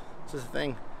lamps. It's just a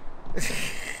thing.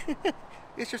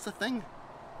 It's just a thing.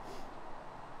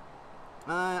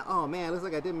 Oh man, it looks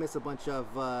like I did miss a bunch of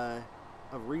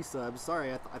resubs.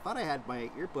 Sorry, I thought I had my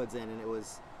earbuds in and it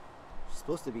was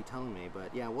supposed to be telling me,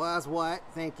 but yeah, was what?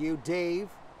 Thank you, Dave.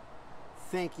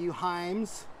 Thank you,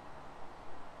 Himes.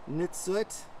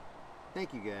 Nitsut.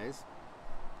 Thank you, guys.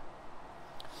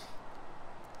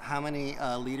 How many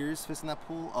liters fits in that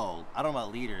pool? Oh, I don't know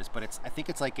about liters, but I think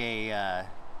it's like a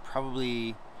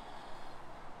probably.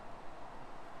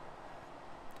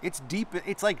 It's deep.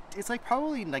 It's like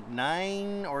probably like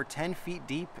 9 or 10 feet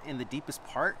deep in the deepest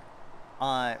part.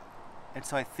 And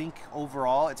so I think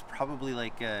overall it's probably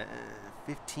like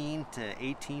 15 to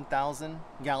 18,000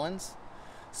 gallons.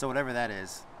 So whatever that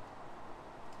is.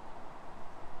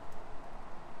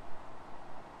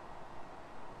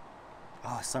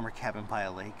 Oh, summer cabin by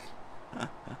a lake.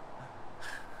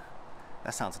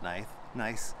 That sounds nice.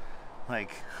 Nice.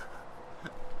 Like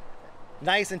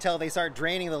nice until they start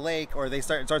draining the lake, or it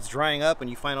starts drying up and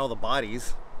you find all the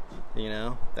bodies. You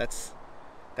know, that's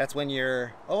when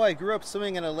you're, oh, I grew up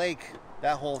swimming in a lake.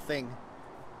 That whole thing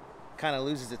kind of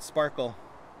loses its sparkle.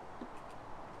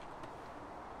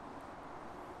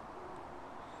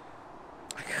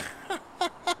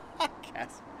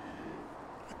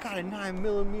 I got a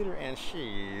 9mm and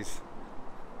she's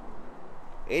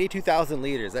 82,000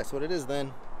 liters. That's what it is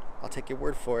then. I'll take your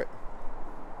word for it.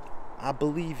 I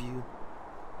believe you.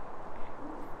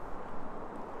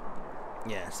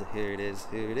 Yeah, so here it is.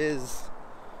 Here it is.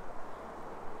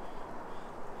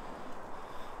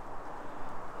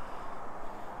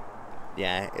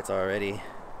 Yeah, it's already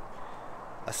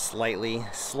a slightly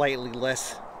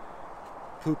less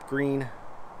poop green.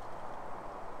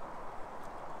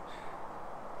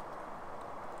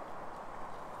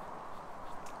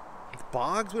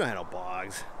 Bogs? We don't have no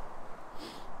bogs.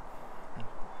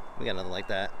 We got nothing like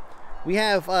that. We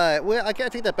have, well, I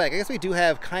can't take that back. I guess we do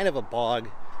have kind of a bog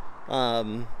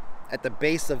at the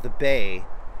base of the bay.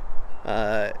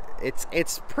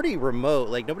 It's pretty remote.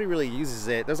 Like, nobody really uses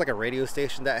it. There's like a radio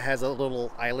station that has a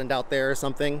little island out there or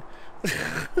something.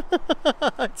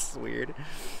 It's weird.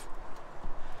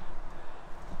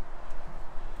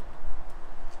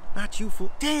 Not you,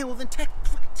 fool. Damn, well then tag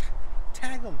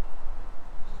them.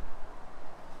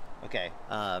 Okay,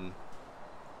 I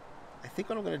think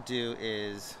what I'm gonna do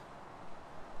is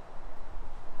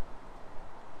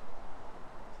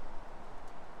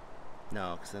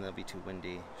no, because then it'll be too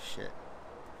windy. Shit,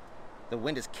 the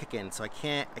wind is kicking, so I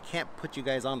can't put you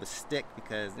guys on the stick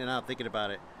because you're not thinking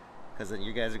about it, because then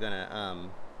you guys are gonna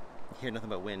hear nothing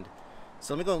but wind.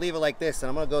 So I'm gonna leave it like this, and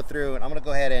I'm gonna go through and I'm gonna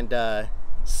go ahead and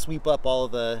sweep up all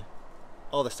the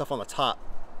stuff on the top.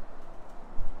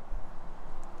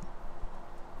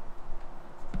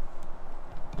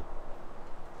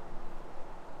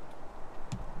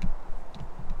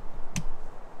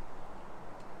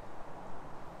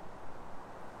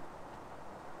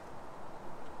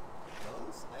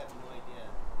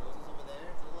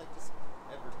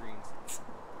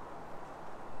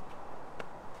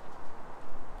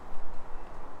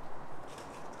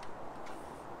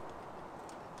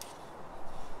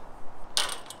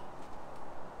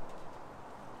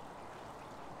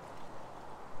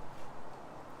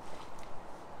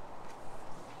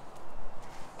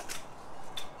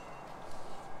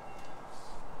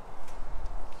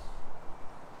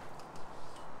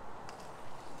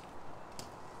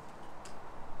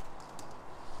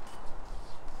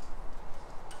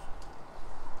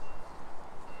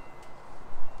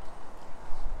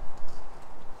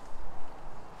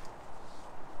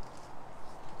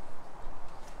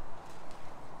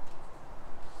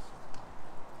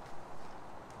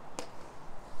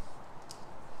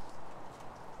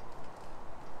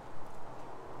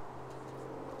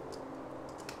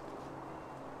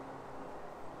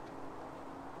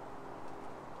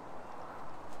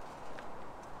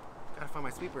 Gotta find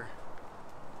my sweeper.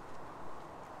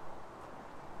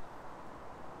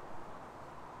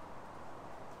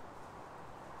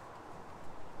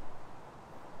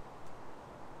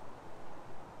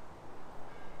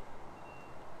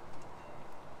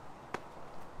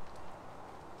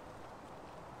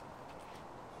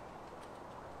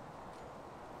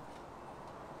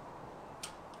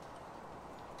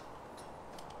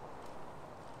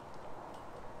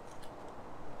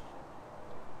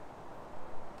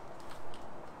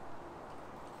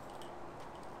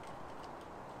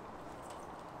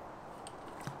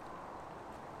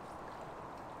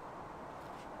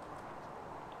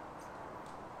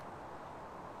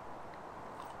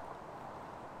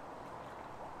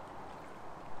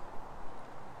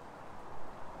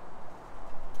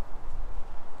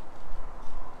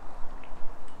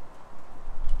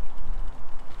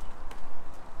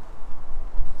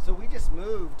 So we just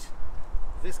moved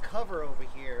this cover over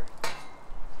here,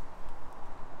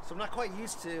 so I'm not quite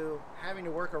used to having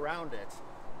to work around it,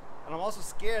 and I'm also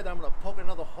scared that I'm going to poke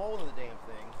another hole in the damn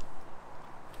thing.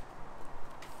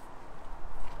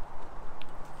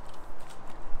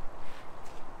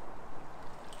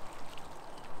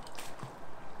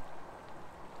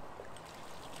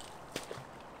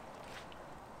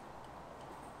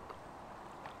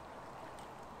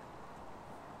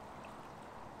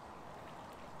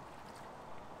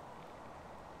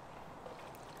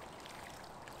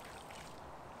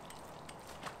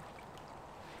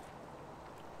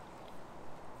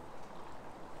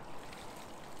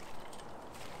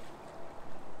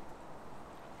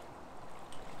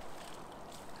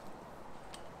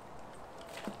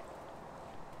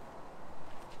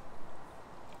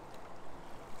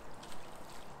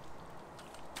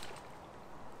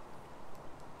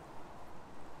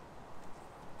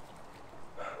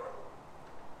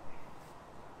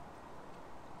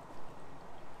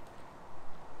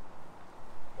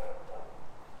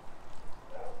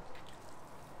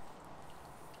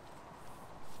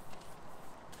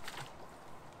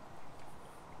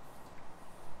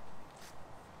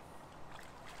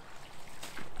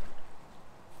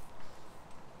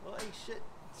 shit.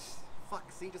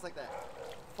 Fuck, see, just like that.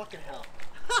 Fucking hell.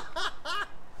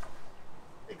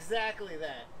 Exactly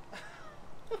that.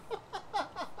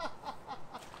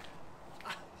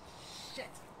 Shit.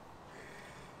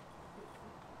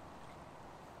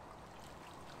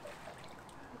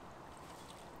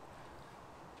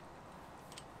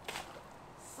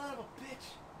 Son of a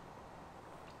bitch.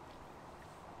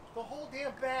 The whole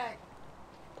damn bag.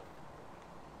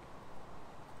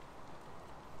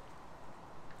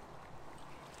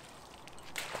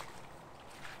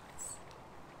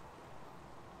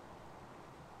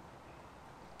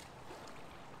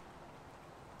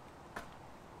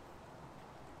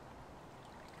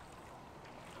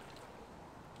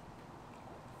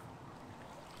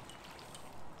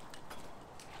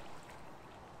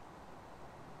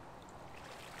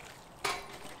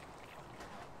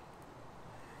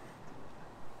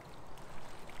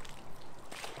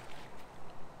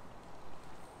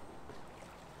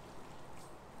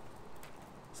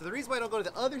 So the reason why I don't go to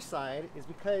the other side is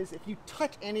because if you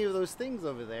touch any of those things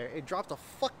over there, it drops a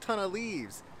fuck ton of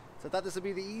leaves. So I thought this would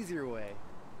be the easier way.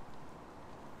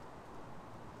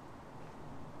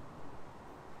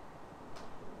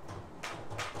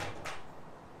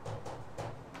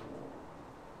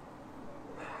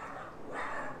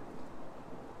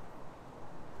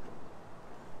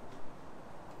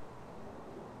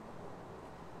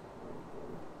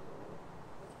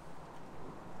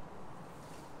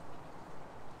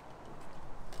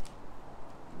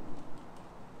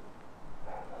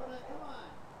 Come on.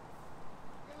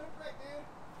 Give it a break, dude.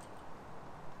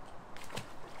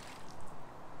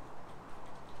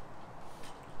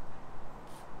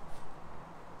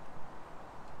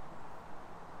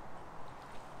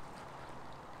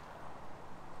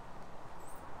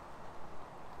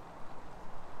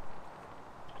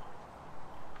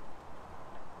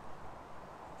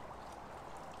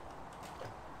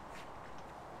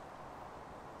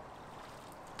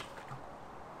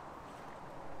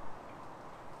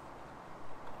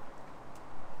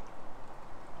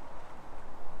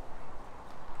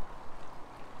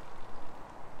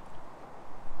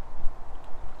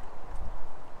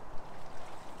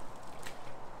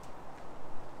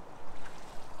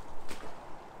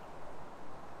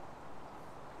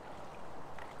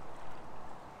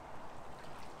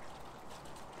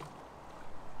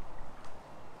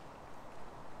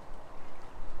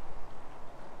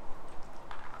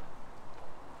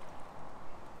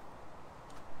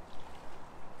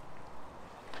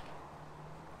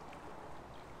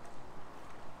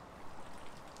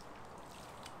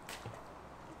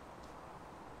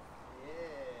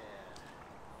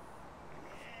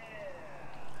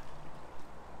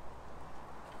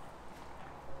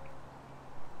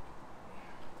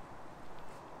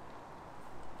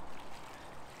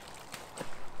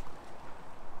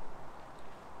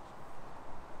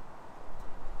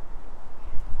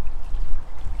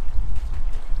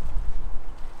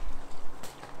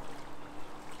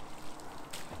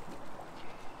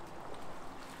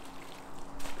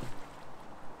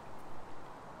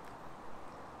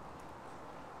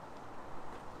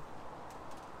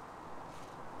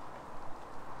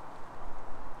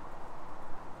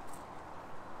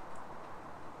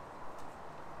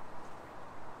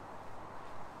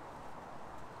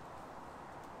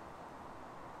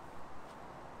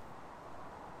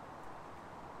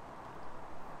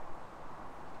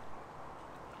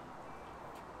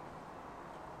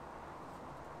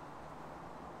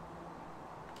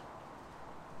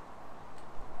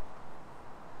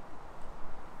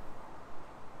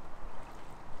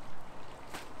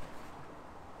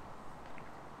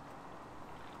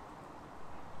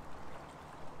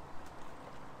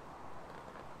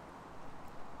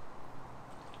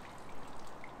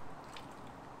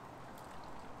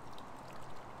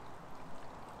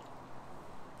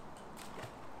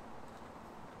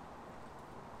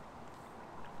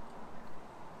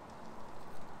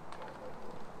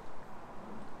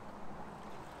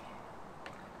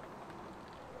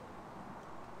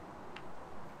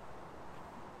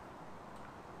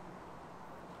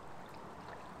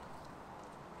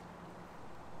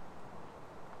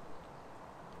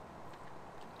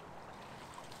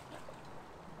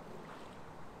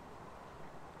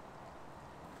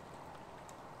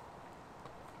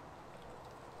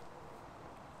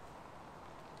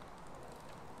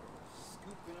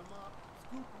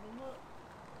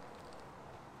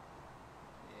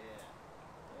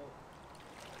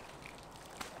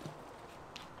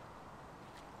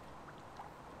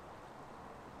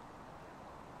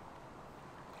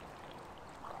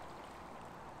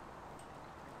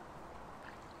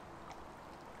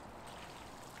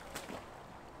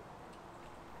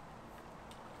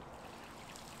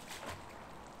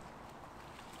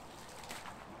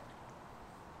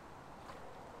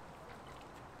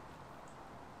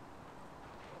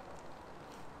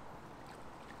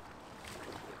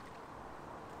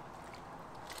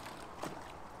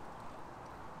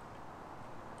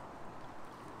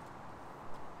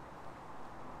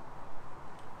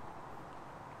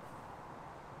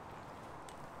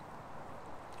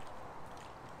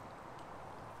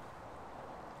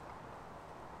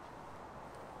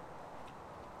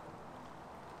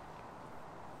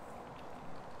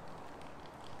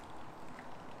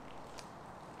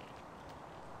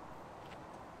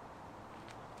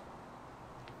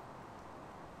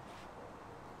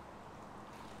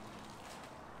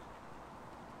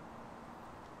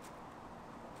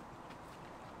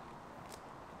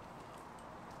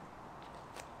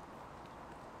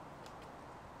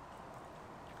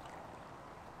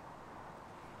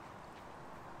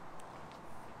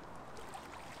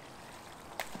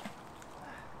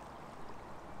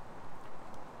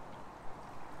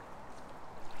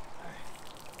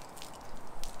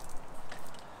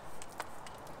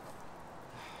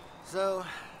 So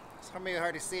it's maybe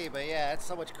hard to see, but yeah, it's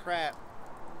so much crap.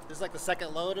 This is like the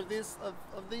second load of these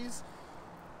of these.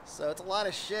 So it's a lot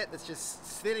of shit that's just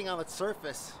sitting on the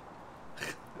surface.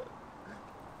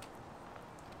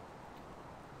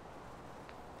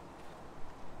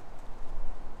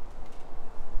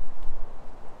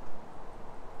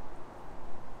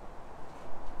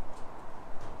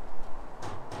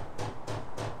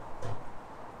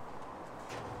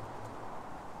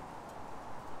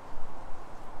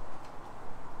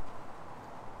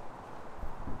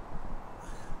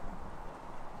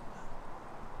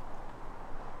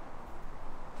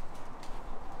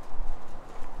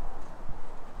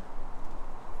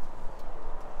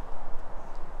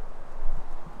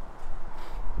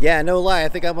 Yeah, no lie. I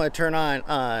think I'm gonna turn on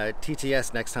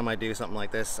TTS next time I do something like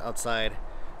this outside.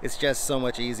 It's just so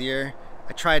much easier.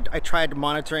 I tried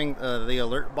monitoring the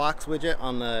alert box widget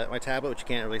on my tablet, which you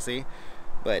can't really see,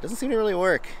 but it doesn't seem to really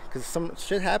work because some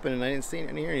shit happened and I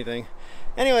didn't hear anything.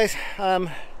 Anyways, so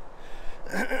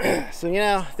you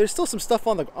know, there's still some stuff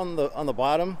on the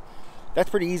bottom. That's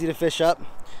pretty easy to fish up.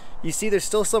 You see, there's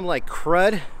still some like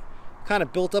crud kind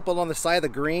of built up along the side of the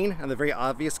green, on the very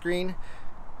obvious green.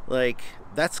 Like,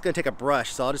 that's gonna take a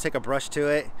brush, so I'll just take a brush to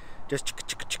it, just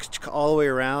all the way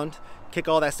around, kick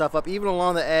all that stuff up, even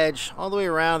along the edge, all the way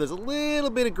around. There's a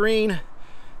little bit of green,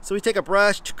 so we take a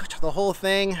brush, the whole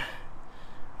thing,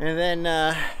 and then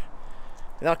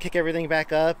I'll kick everything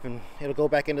back up, and it'll go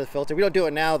back into the filter. We don't do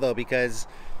it now though, because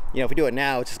you know, if we do it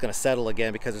now, it's just gonna settle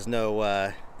again because there's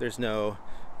no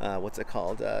what's it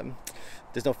called?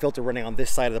 There's no filter running on this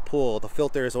side of the pool. The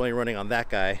filter is only running on that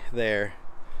guy there.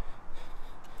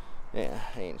 Yeah,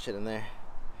 ain't shit in there.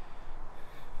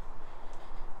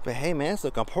 But hey man, it's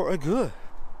looking pretty good.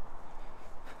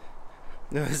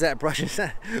 No, is that brush? Is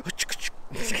that?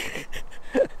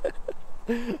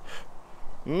 Yeah,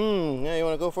 you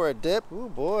wanna go for a dip? Ooh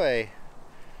boy.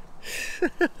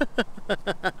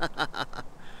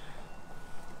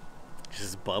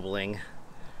 Just bubbling.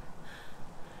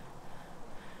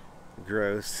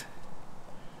 Gross.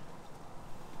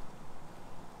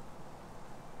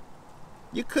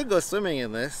 You could go swimming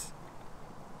in this.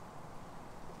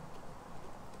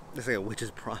 It's like a witch's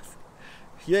broth.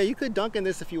 Yeah, you could dunk in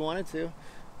this if you wanted to.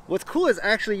 What's cool is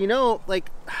actually, you know,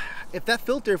 like, if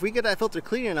we get that filter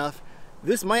clean enough,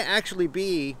 this might actually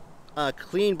be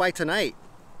clean by tonight.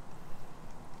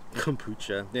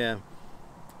 Kombucha, yeah.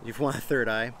 If you want a third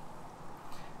eye.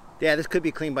 Yeah, this could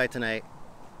be clean by tonight.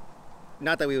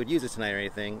 Not that we would use it tonight or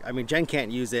anything. I mean, Jen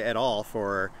can't use it at all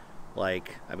for,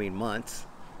 like, I mean, months.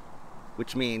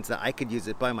 Which means that I could use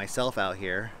it by myself out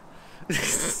here.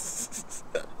 With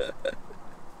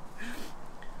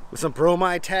some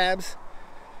bromide tabs.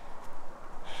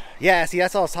 Yeah, see,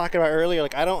 that's what I was talking about earlier.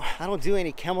 Like, I don't do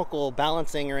any chemical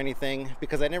balancing or anything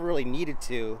because I never really needed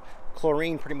to.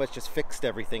 Chlorine pretty much just fixed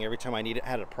everything every time I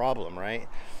had a problem, right?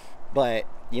 But,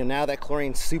 you know, now that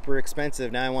chlorine's super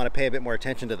expensive, now I want to pay a bit more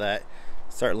attention to that.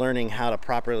 Start learning how to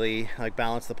properly, like,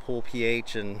 balance the pool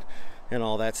pH and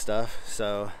all that stuff.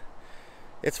 So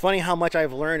it's funny how much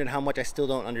I've learned and how much I still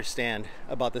don't understand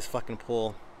about this fucking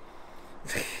pool.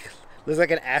 Looks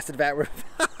like an acid vat where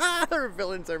our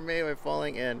villains are made by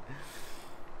falling in.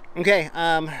 Okay,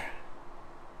 I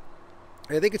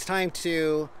think it's time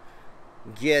to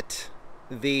get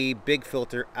the big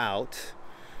filter out.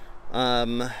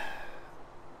 I'm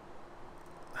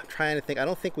trying to think. I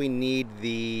don't think we need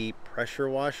the pressure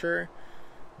washer,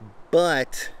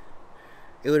 but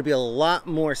it would be a lot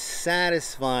more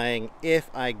satisfying if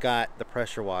I got the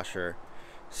pressure washer.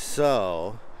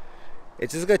 So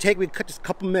it's just gonna take me just a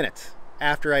couple minutes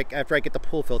after I get the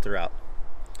pool filter out.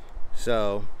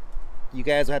 So you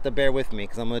guys will have to bear with me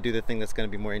because I'm gonna do the thing that's gonna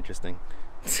be more interesting.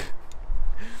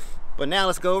 But now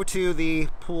let's go to the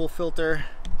pool filter.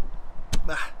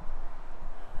 Let's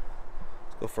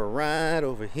go for a ride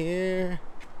over here.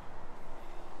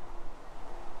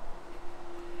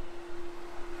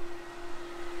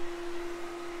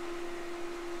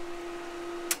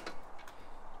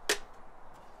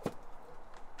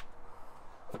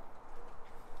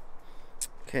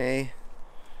 Okay,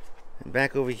 and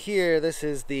back over here, this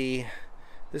is the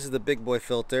big boy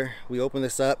filter. We open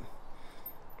this up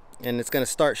and it's going to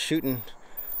start shooting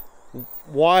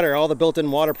water. All the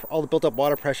built-in water, all the built-up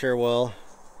water pressure will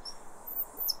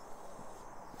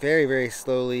very, very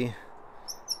slowly.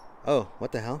 Oh,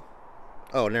 what the hell?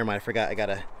 Oh, never mind, I forgot.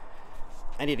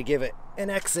 I need to give it an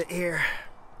exit here.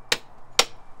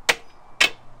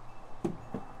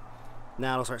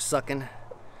 Now it'll start sucking,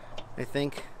 I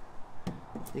think.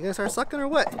 You gonna start sucking or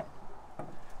what?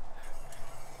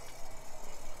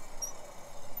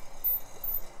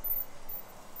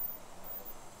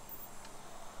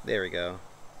 There we go.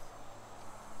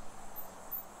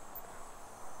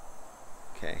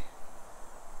 Okay.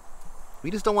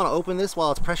 We just don't want to open this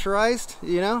while it's pressurized,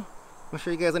 you know? I'm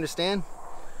sure you guys understand.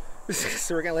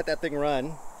 So we're gonna let that thing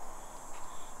run.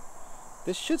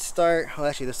 This should start. Oh,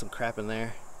 actually, there's some crap in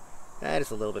there.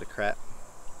 Just a little bit of crap.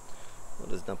 We'll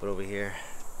just dump it over here.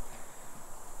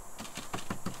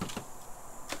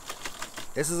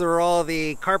 This is where all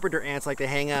the carpenter ants like to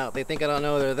hang out. They think I don't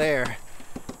know they're there,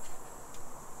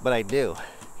 but I do.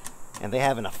 And they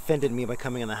haven't offended me by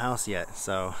coming in the house yet,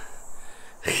 so.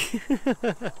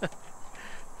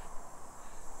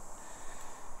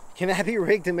 Can that be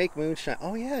rigged to make moonshine?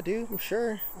 Oh yeah, dude, I'm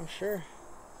sure. I'm sure.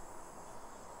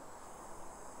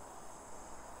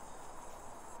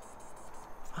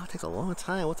 Oh, it takes a long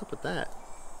time. What's up with that?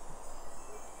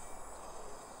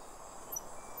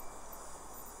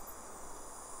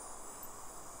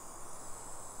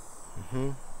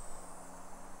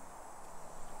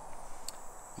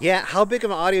 Yeah, how big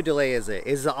of an audio delay is it?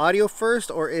 Is the audio first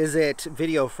or is it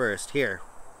video first? Here.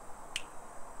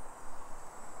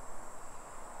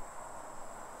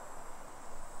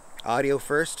 Audio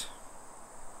first.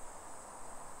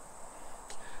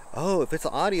 Oh, if it's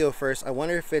audio first, I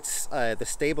wonder if it's the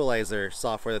stabilizer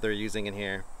software that they're using in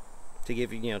here to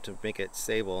give you, to make it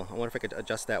stable. I wonder if I could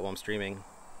adjust that while I'm streaming.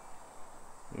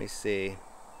 Let me see.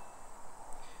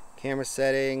 Camera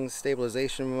settings,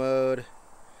 stabilization mode,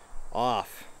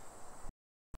 off.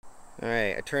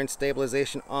 Alright, I turned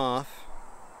stabilization off.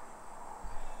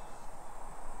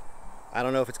 I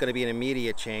don't know if it's going to be an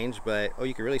immediate change, but oh,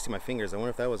 you can really see my fingers. I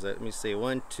wonder if that was it. Let me see.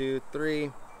 1, 2,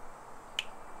 3.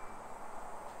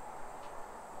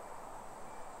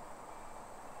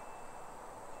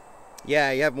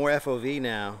 Yeah, you have more FOV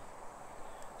now.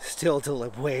 Still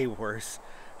delayed. Way worse.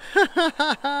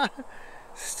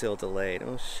 Still delayed.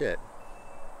 Oh shit.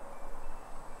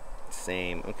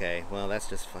 Same. Okay, well that's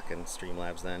just fucking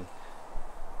Streamlabs then.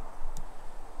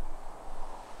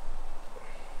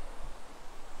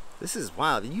 This is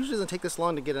wild. It usually doesn't take this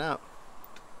long to get it out.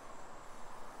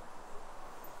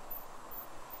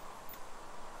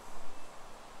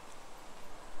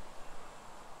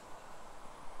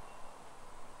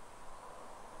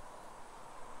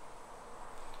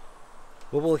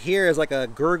 What we'll hear is like a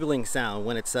gurgling sound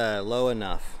when it's low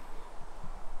enough.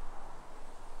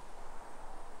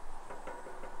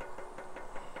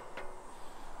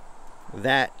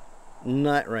 That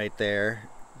nut right there,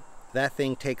 that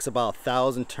thing takes about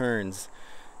 1,000 turns,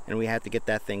 and we have to get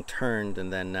that thing turned,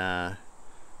 and then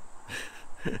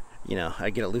you know, I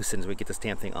get it loosened so we get this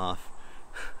damn thing off.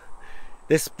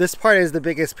 This part is the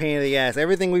biggest pain in the ass.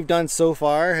 Everything we've done so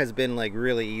far has been like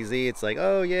really easy. It's like,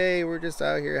 oh yay, we're just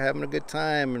out here having a good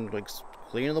time and like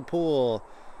cleaning the pool.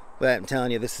 But I'm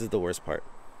telling you, this is the worst part.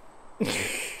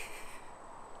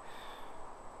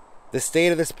 The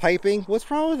state of this piping,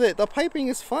 what's wrong with it? The piping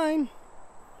is fine.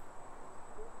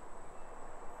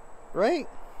 Right?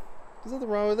 There's nothing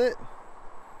wrong with it.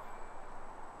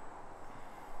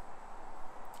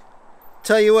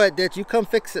 Tell you what, Ditch, you come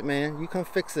fix it, man. You come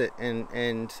fix it,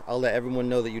 and I'll let everyone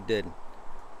know that you did.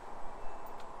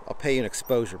 I'll pay you an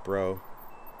exposure, bro.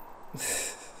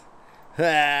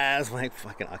 That's my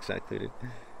fucking oxide included.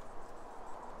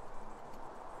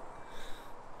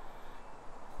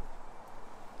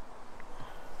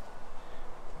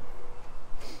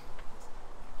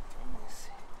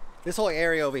 This whole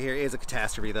area over here is a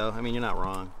catastrophe, though. I mean, you're not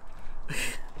wrong.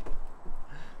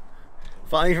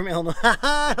 Fony from Illinois.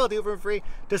 I'll do it for free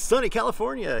to sunny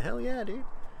California. Hell yeah, dude.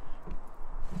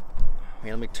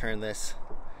 Here, let me turn this.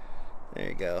 There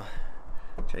you go.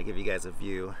 Try to give you guys a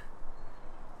view.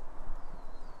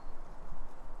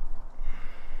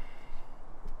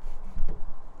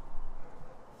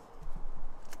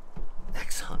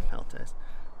 Exxon Meltest.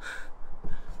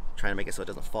 Trying to make it so it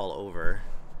doesn't fall over.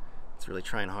 It's really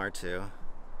trying hard to.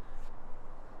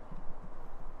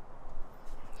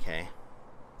 Okay.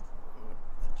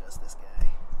 Adjust this guy.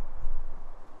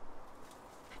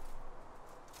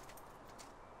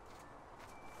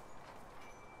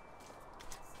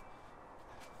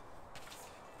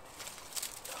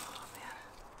 Oh man.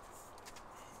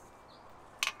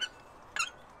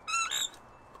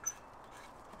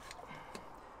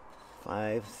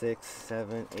 5, 6,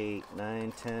 7, 8,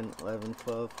 9, 10, 11,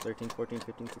 12, 13, 14,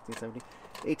 15, 16, 17,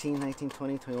 18, 19,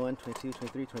 20, 21, 22,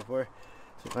 23, 24,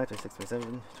 25, 26,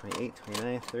 27, 28,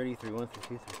 29, 30, 31,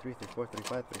 32, 33, 34,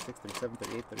 35, 36, 37,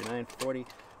 38, 39, 40,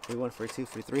 41, 42,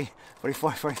 43,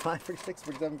 44, 45, 46,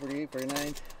 47, 48,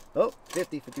 49, oh,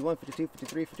 50, 51, 52,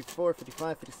 53, 54,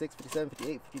 55, 56, 57,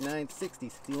 58, 59, 60,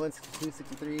 61, 62,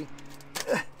 63,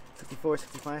 64,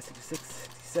 65, 66,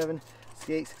 67,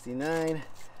 68, 69,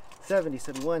 70,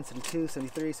 71, 72,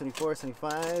 73, 74,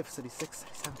 75, 76,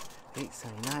 77, 8,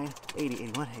 79, 80,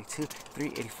 81, 82, 83,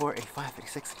 84, 85,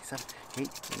 86, 87,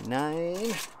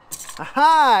 89.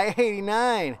 Aha!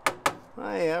 89!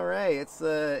 Hey, alright. It's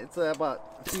about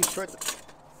a few shorter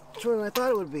than I thought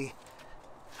it would be.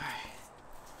 Alright.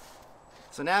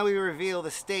 So now we reveal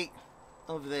the state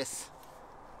of this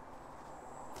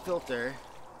filter.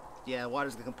 Yeah,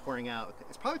 water's gonna come pouring out.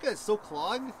 It's probably because it's so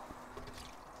clogged.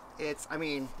 I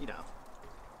mean, you know,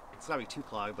 it's not really too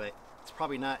clogged, but it's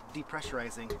probably not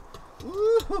depressurizing.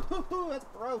 Ooh, that's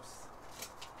gross.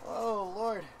 Oh,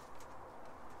 Lord.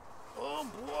 Oh,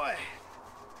 boy.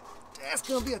 That's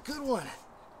gonna be a good one.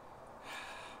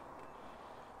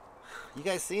 You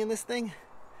guys seeing this thing?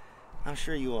 I'm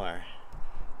sure you are.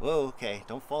 Whoa, okay,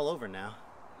 don't fall over now.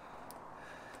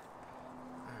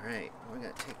 All right, we're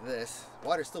gonna take this.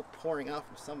 Water's still pouring out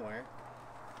from somewhere.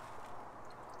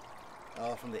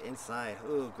 Oh, from the inside.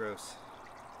 Ooh, gross.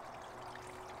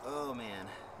 Oh man,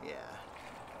 yeah.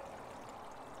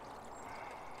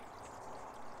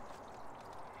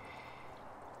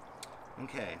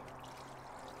 Okay.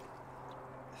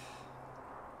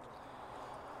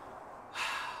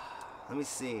 Let me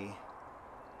see.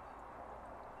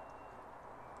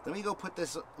 Let me go put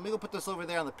this over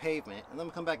there on the pavement, and then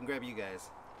we'll come back and grab you guys.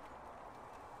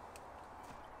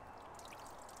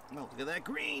 Oh, look at that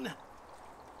green.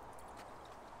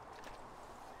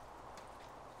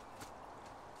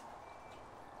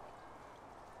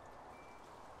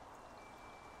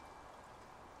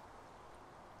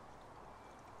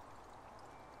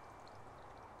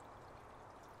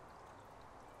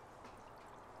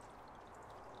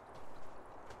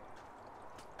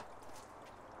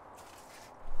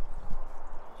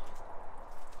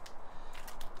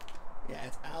 Yeah,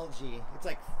 it's algae.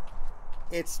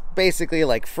 It's basically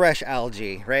like fresh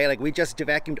algae, right? Like we just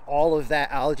vacuumed all of that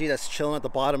algae that's chilling at the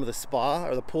bottom of the spa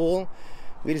or the pool.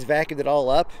 We just vacuumed it all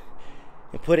up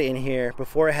and put it in here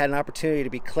before it had an opportunity to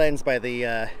be cleansed by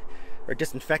the, or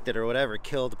disinfected or whatever,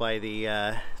 killed by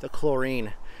the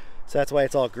chlorine. So that's why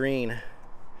it's all green.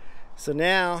 So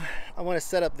now I want to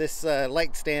set up this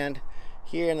light stand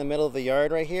here in the middle of the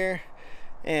yard right here,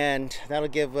 and that'll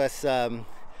give us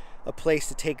a place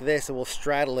to take this, and we'll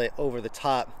straddle it over the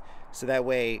top, so that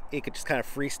way it could just kind of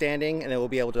freestanding, and then we'll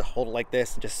be able to hold it like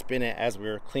this and just spin it as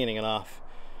we're cleaning it off.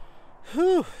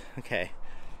 Whew, okay.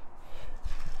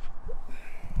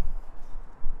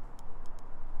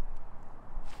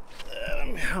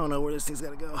 I don't know where this thing's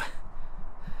gotta go.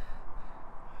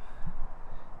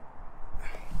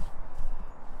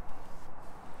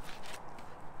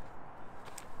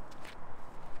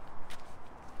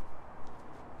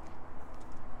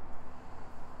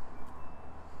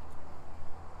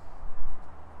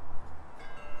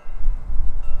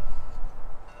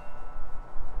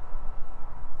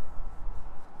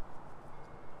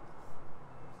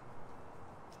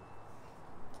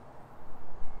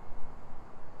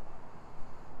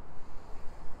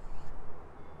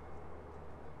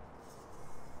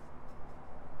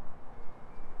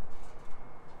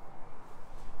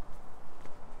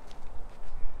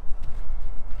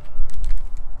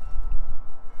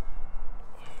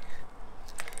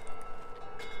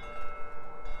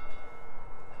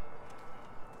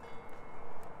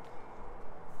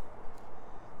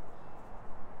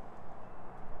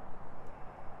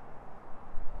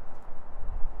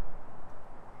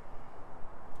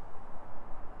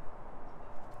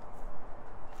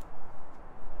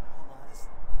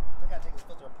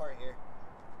 Apart here.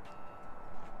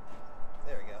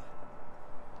 There we go.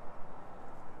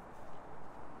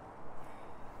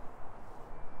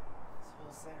 This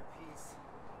whole centerpiece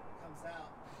comes out.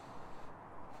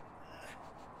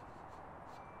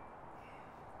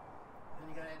 Then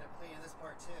you gotta end up cleaning this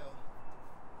part too.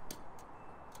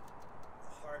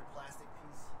 It's a hard plastic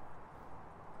piece.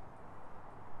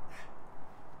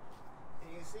 Can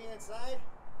you see inside?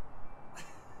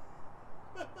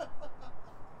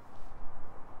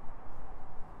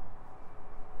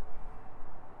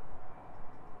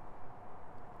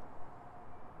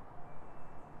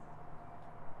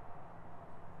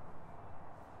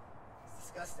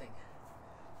 Disgusting.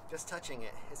 Just touching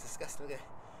it is disgusting. Okay.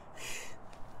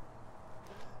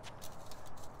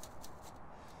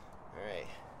 All right.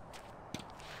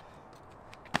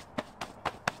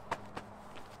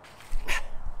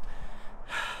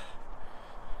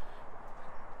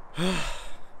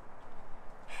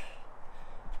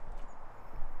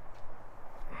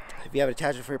 If you have an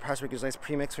attachment for your power breaker, nice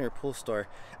premix from your pool store.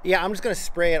 Yeah, I'm just gonna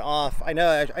spray it off. I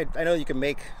know you can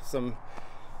make some.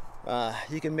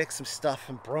 You can mix some stuff,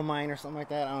 some bromine or something like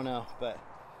that. I don't know, but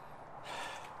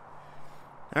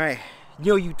all right.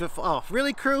 Yo, you oh,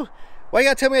 really, crew? Why you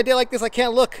gotta tell me a day like this? I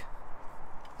can't look.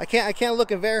 I can't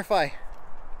look and verify.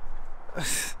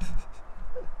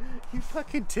 You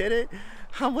fucking did it?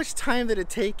 How much time did it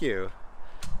take you?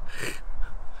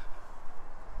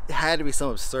 It had to be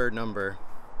some absurd number.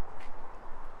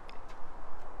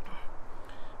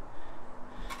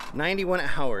 91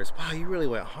 hours. Wow, you really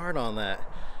went hard on that.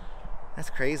 That's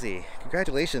crazy.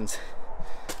 Congratulations.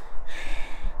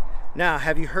 Now,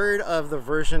 have you heard of the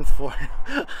version for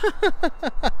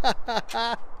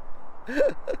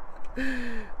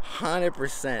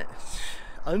 100%.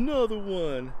 Another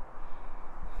one.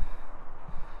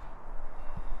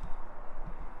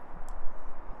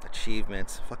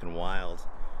 Achievements. Fucking wild.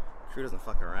 Crew doesn't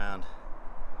fuck around.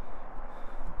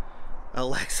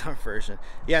 Alexa version.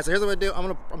 Yeah, so here's what I'm gonna do.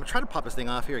 I'm gonna try to pop this thing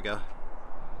off. Here we go.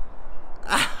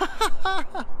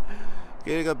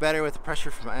 Gonna go better with the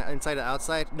pressure from inside to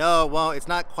outside. No, well, it's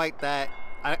not quite that.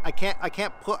 I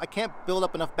can't build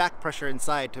up enough back pressure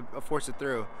inside to force it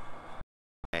through.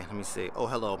 Okay, let me see. Oh,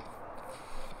 hello.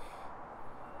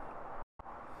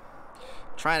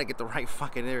 Trying to get the right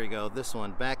fucking. There we go. This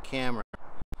one, back camera.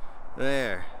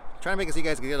 There. Trying to make it so you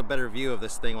guys can get a better view of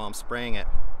this thing while I'm spraying it.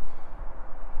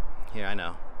 Here, I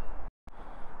know.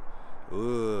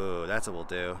 Ooh, that's what we'll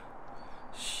do.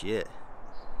 Shit.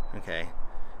 Okay.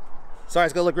 Sorry,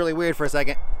 it's gonna look really weird for a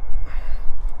second.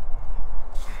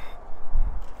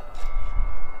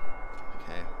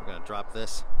 Okay, we're gonna drop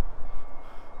this.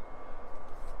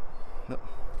 Nope.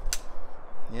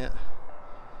 Yeah.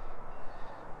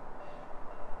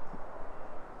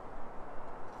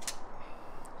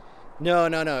 No.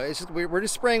 It's just we're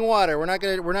just spraying water. We're not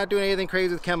doing anything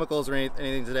crazy with chemicals or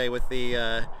anything today with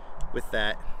the with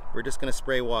that. We're just gonna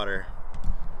spray water.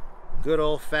 Good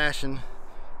old-fashioned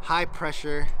high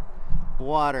pressure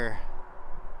water.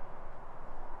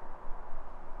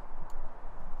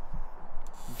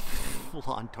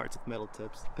 Lawn darts with metal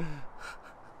tips. Oh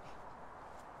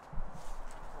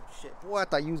shit! Boy, I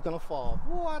thought you was gonna fall.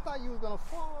 Boy, I thought you was gonna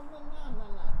fall. No.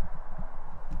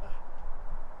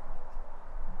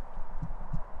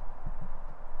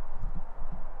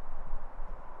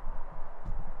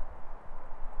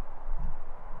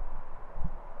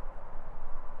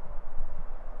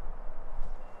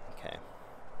 Okay.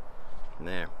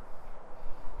 There.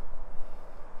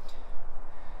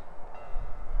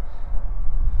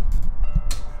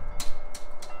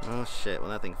 Oh shit, well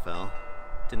that thing fell.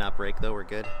 Did not break though, we're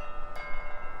good.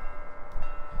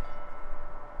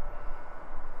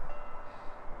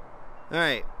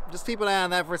 Alright, just keep an eye on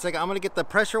that for a second. I'm gonna get the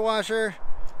pressure washer.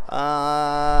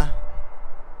 And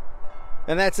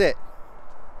that's it.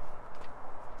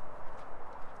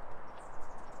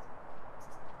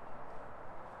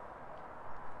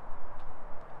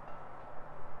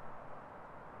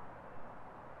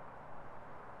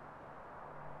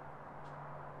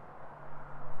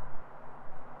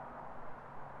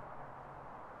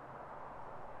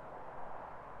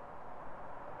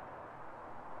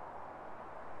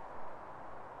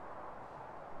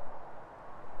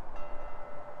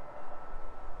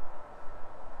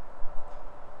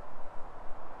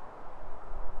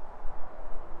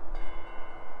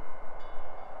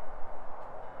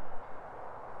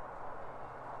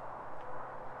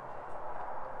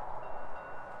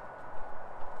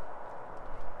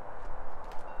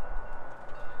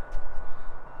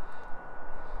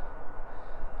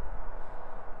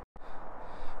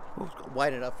 We'll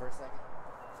widen it up for a second.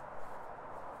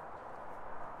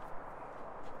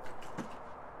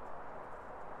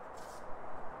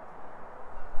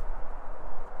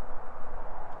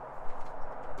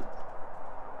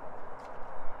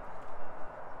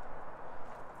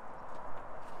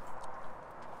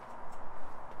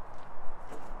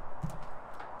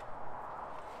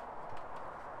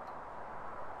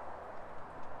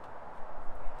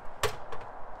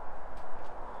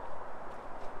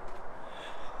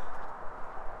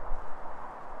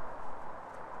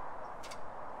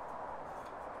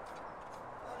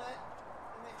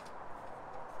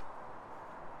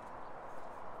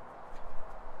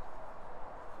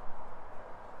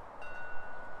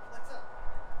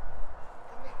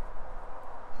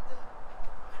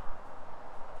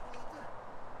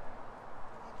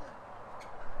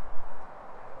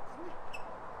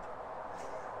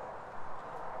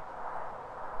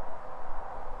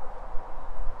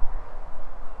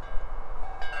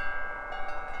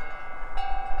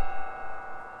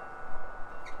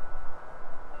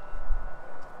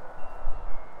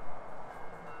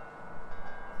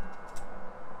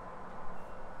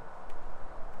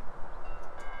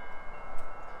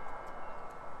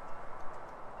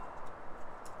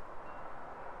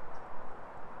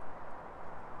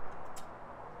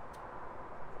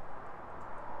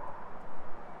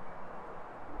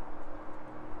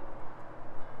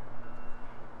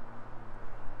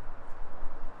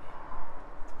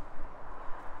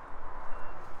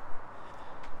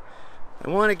 I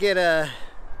want to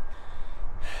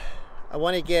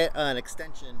get an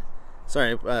extension.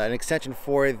 Sorry, an extension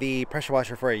for the pressure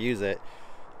washer before I use it.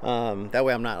 That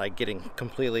way I'm not like getting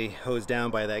completely hosed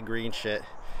down by that green shit.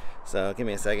 So give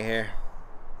me a second here.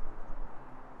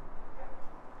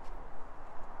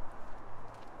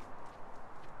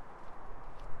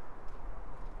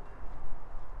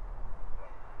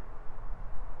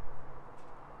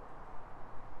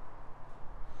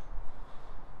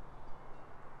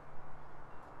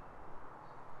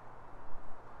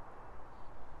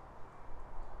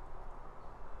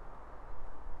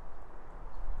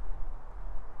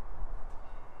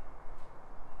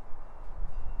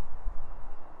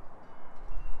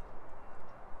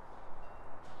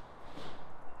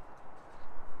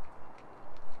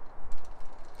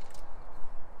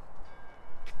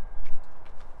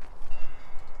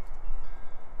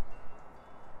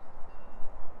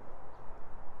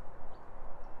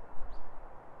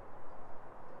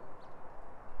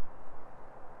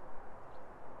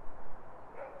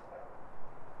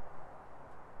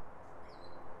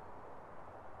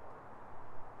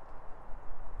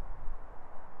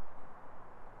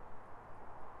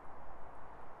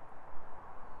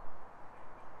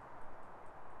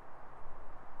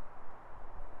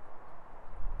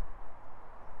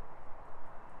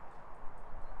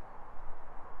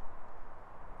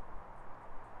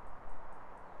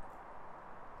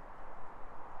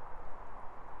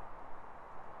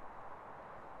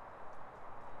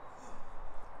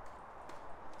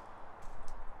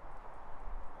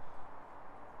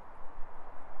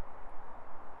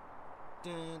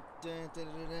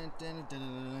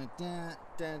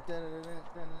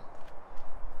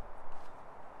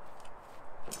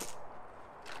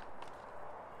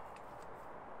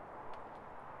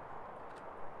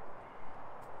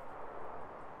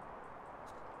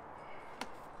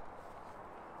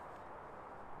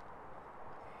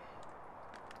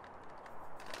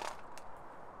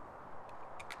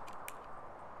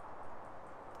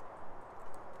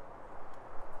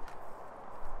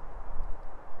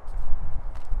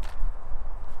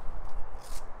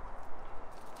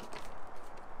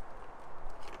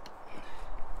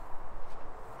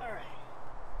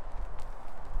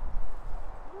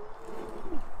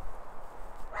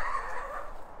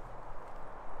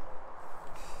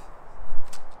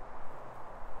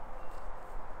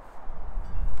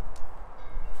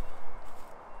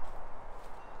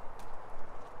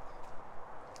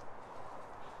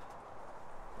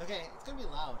 Okay, it's gonna be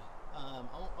loud.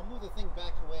 I'll move the thing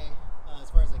back away as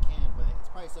far as I can, but it's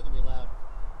probably still gonna be loud.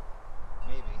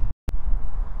 Maybe.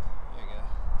 There you go.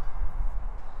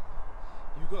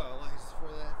 You got a license for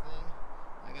that thing?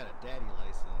 I got a daddy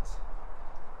license.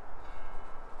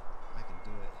 I can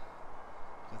do it.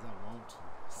 Because I won't.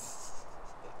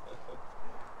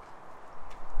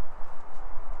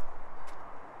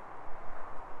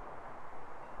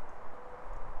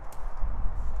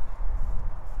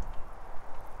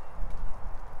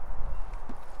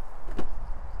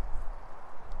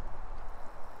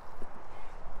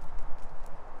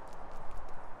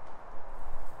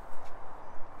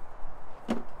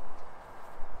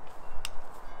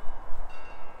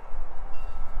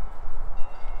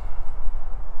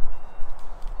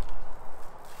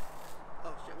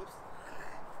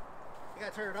 I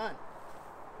gotta turn it on.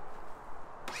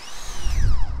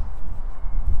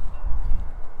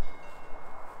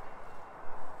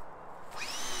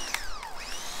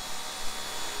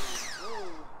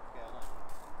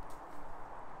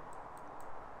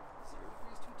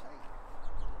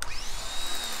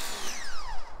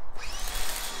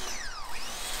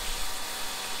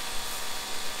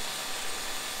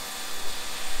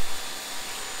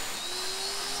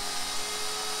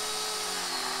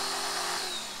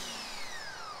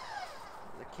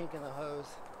 Kink in the hose.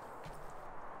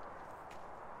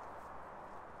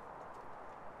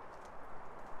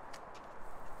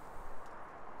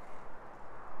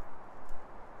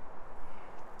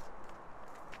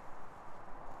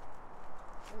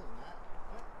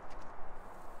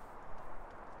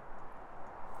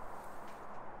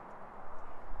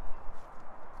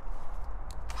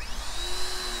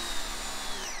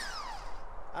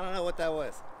 I don't know what that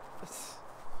was.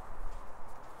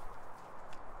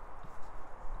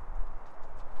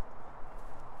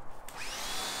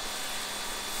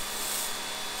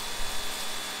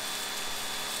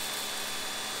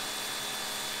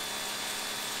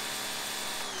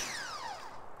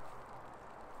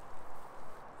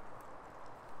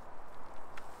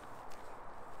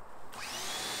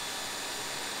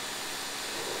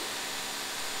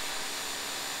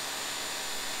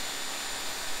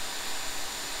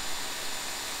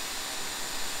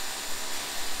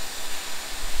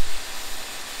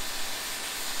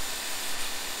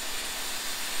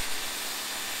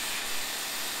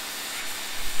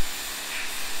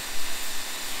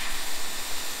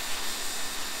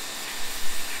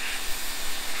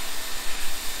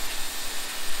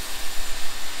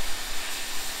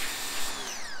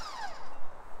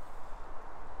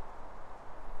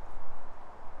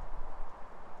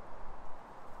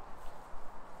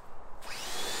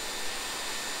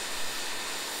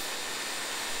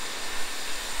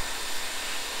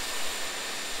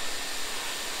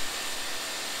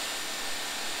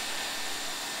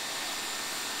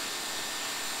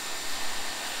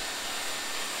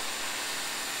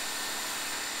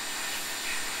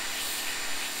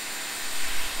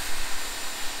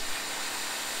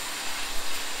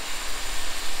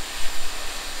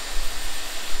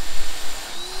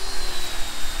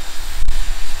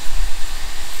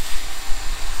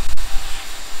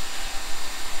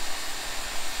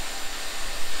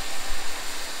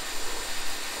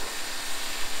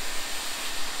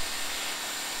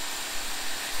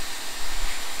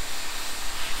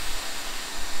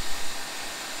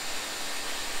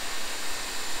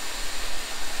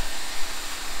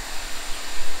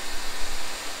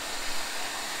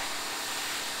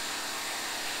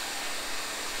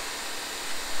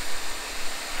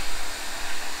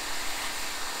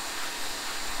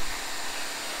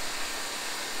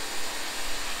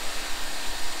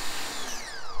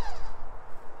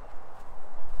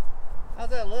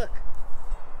 that look?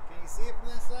 Can you see it from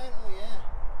that side? Oh yeah.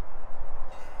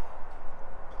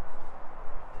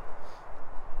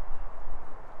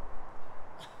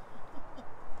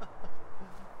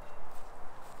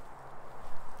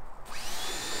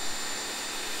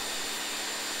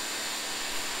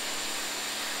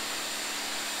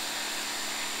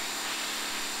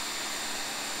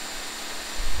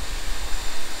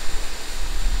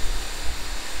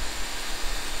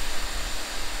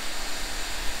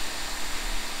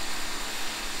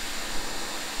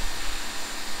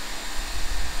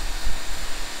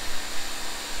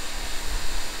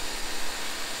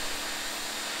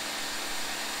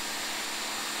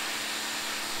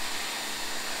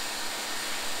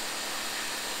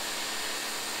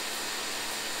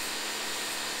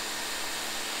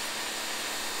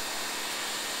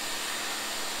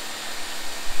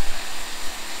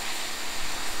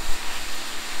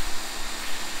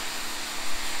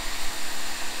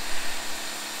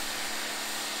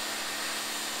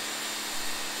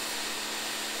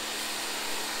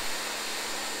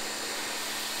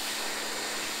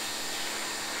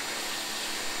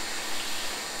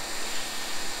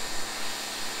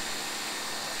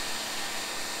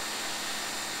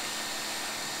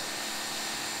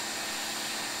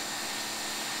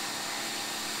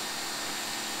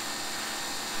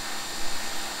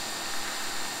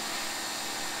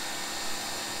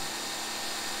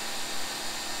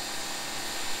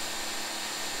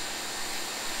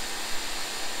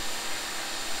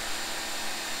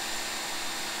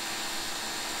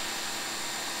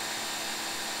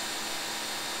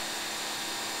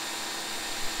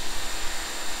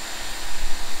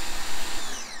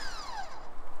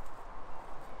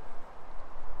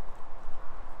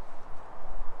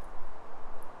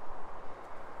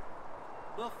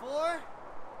 Before,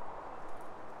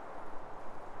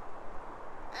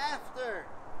 after.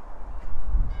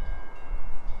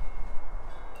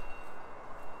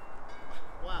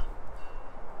 Wow.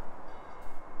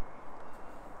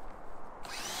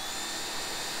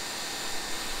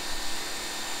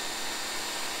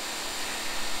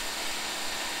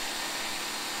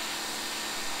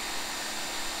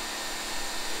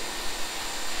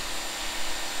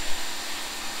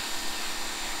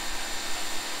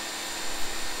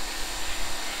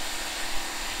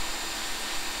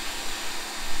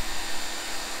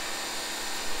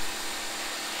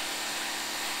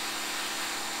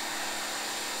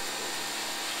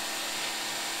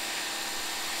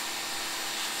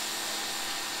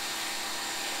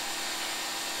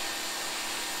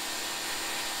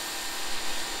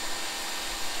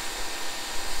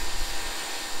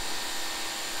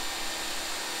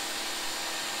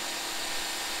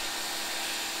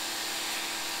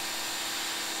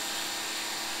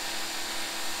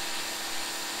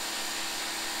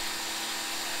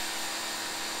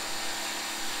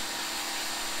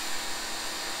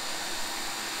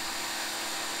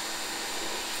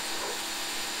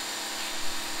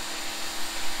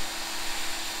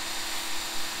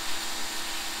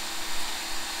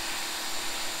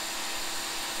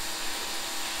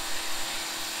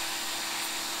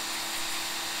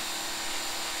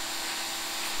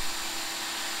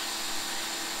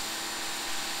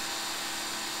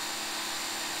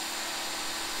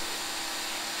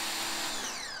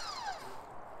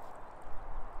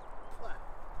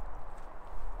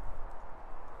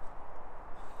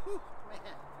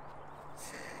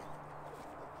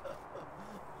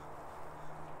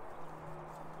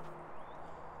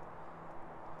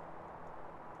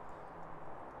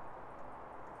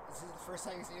 This is the first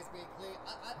time you see this being clean.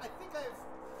 I think I've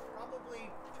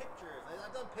probably pictures.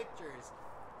 I've done pictures.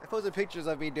 I posted pictures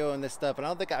of me doing this stuff, and I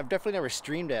don't think I've definitely never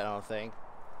streamed it. I don't think.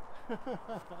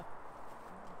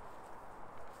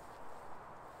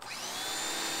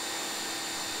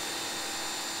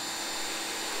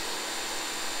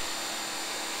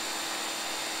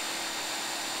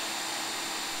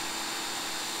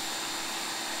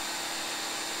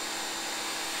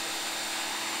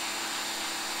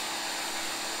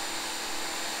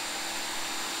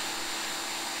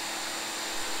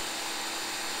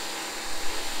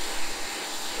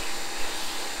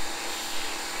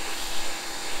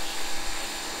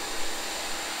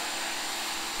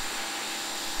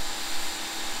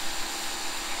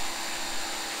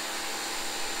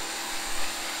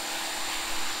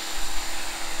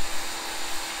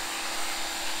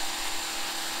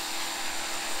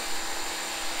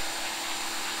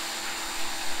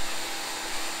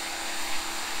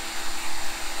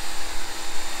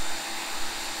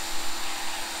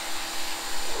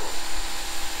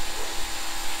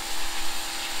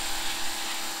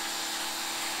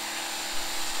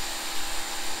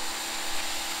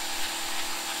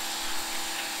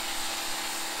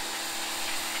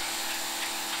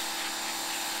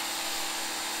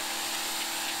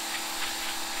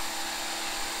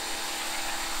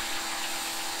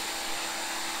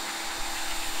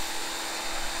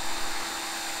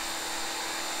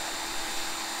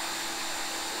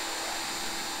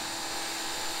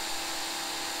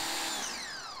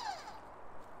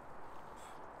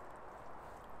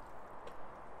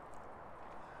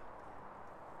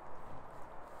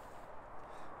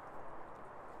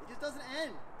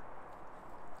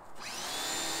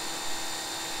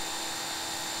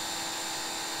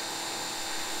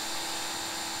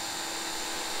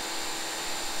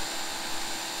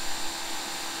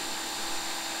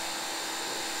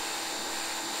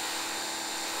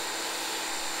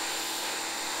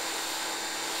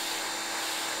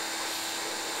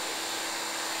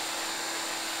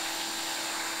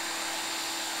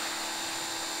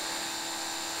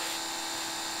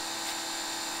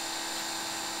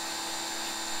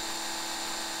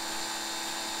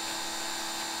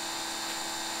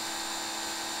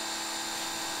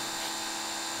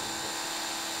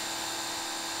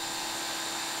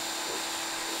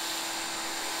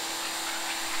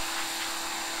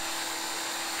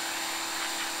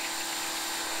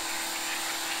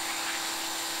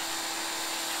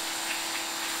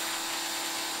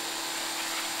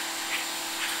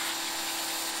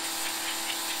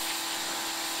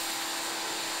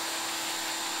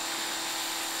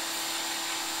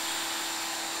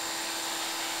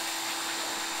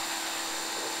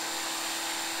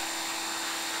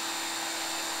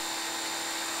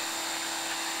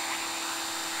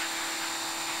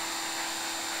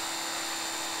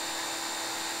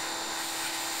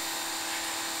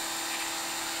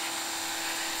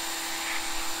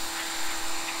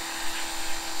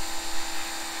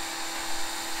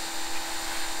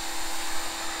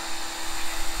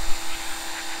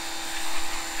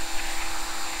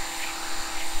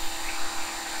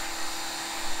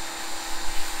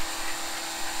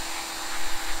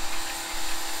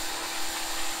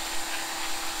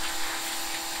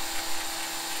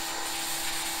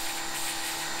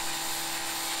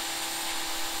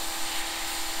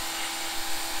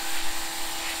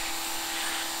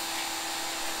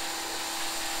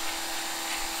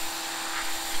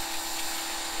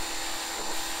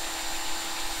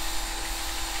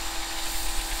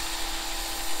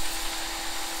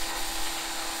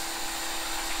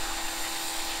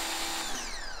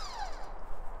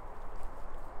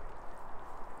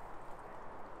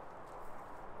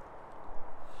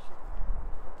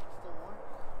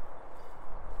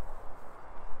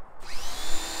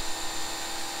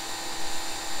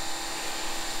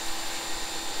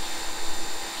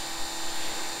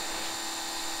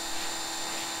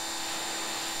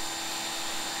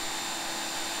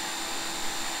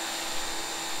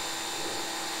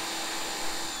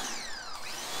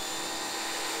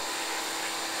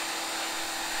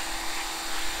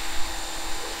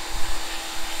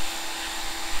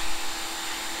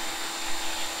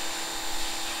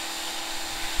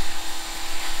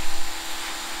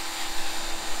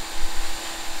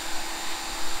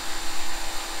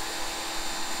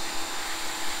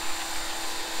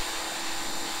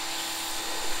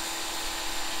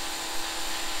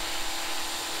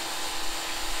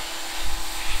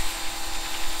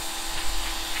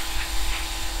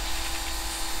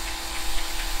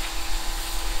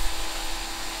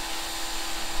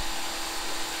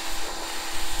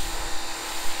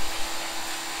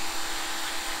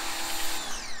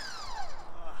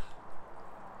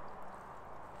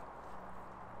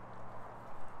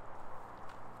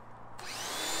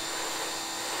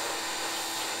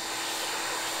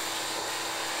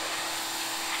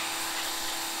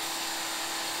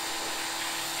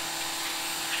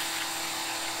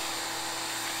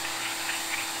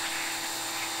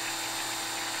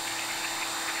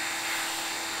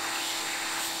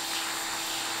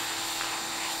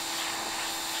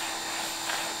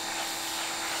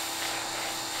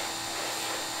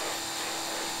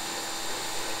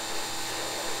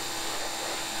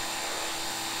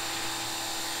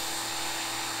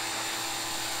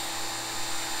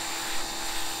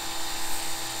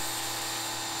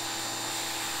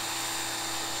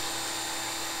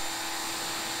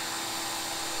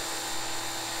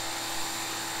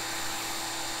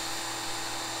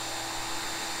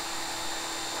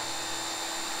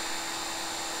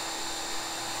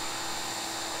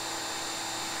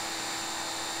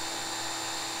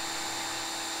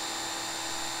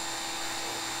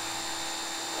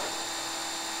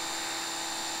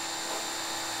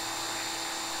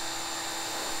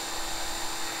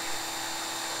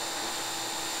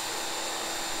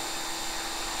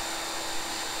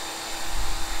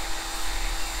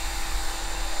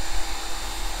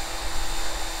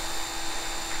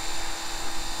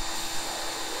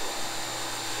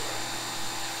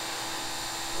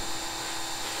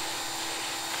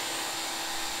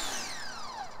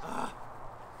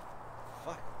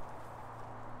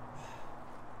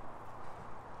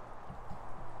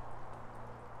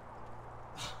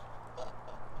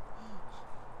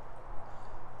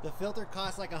 The filter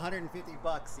costs like 150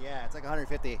 bucks. Yeah, it's like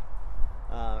 150.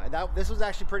 And this was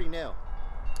actually pretty new.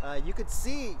 You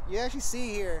actually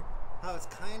see here how it's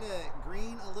kind of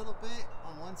green a little bit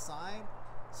on one side.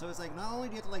 So it's like not only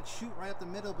do you have to like shoot right up the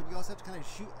middle, but you also have to kind of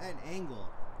shoot at an angle.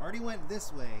 I already went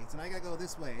this way, so now I gotta go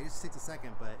this way. It just takes a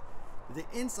second, but the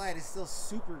inside is still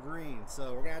super green.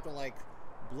 So we're gonna have to like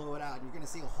blow it out, and you're gonna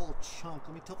see a whole chunk.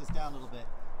 Let me tilt this down a little bit,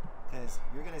 because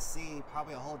you're gonna see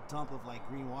probably a whole dump of like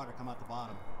green water come out the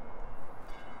bottom.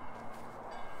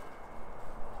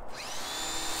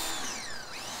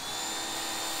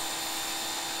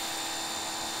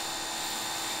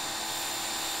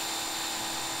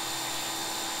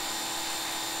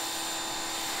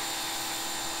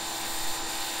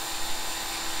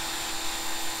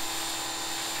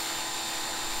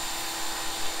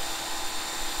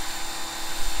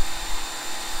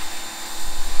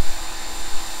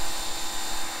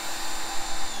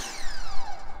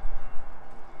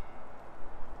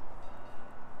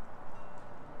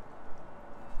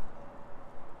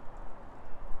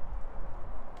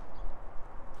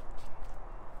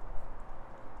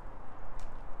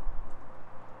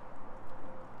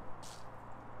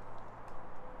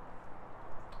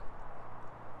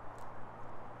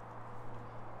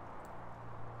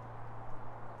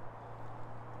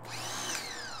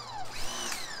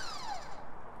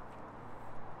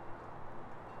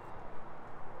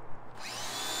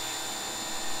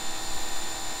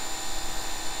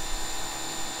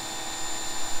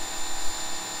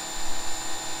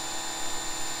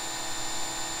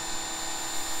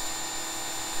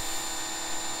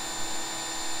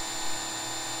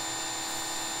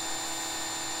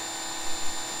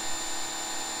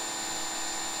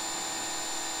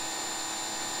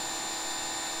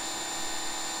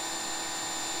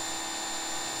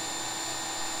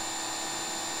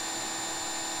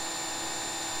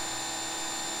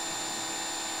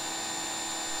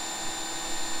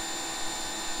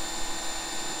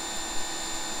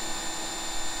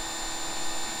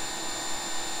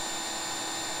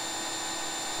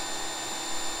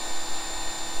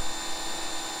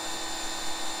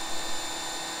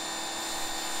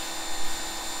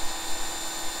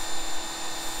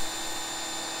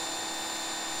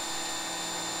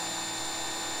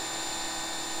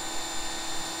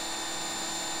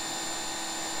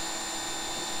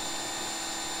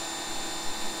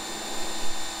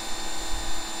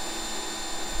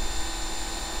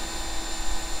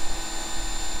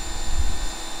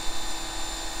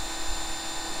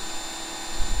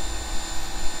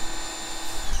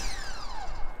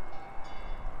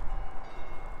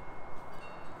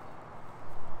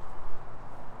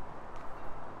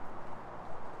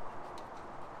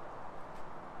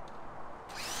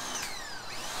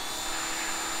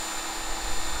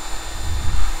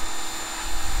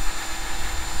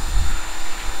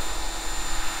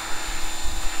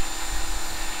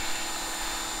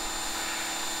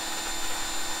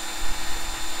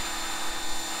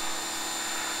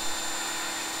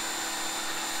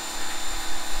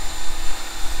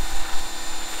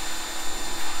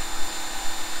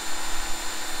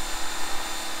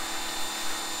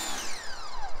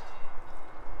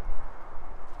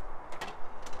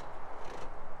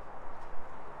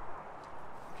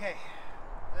 Okay,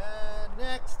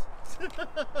 next.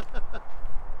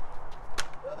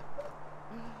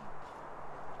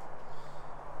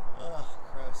 Oh,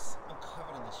 gross. I'm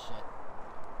covered in this shit.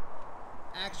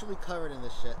 Actually covered in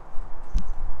this shit.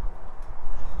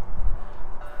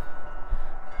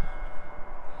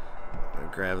 I'm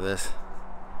gonna grab this.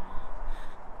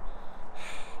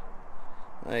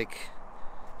 Like,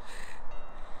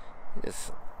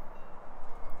 it's,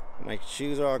 my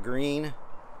shoes are all green.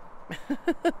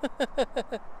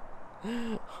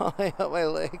 All the way up my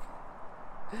leg.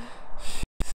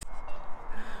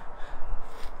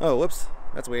 Oh, whoops.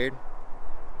 That's weird.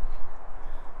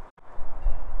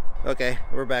 Okay,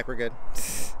 we're back. We're good.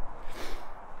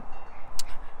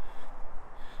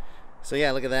 So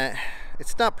yeah, look at that.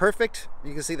 It's not perfect.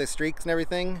 You can see the streaks and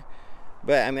everything.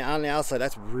 But I mean, on the outside,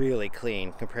 that's really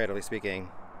clean, comparatively speaking.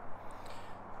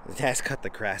 That's cut the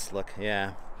grass look.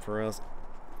 Yeah, for real. So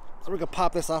we're gonna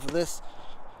pop this off of this.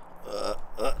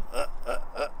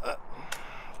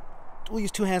 We'll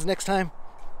use two hands next time.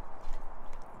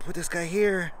 Put this guy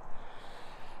here.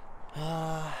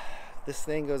 This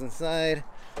thing goes inside.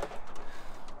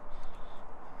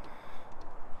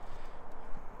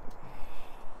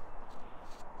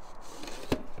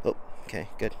 Oh, okay,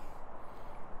 good.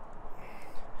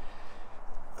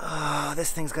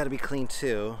 This thing's got to be clean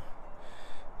too.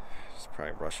 Just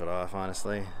probably brush it off,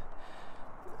 honestly.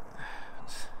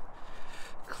 Just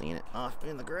clean it off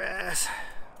in the grass.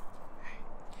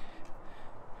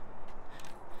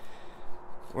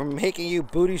 We're making you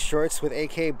booty shorts with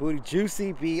AK booty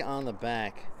juicy B on the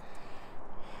back.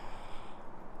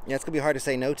 Yeah, it's gonna be hard to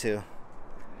say no to.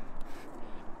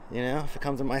 You know, if it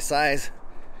comes in my size,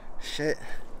 shit.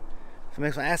 If it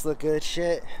makes my ass look good,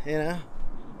 shit, you know.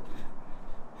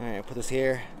 All right, put this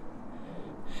here.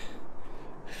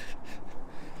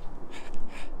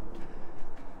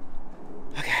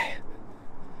 Okay.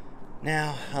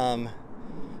 Now,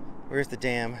 where's the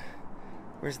dam?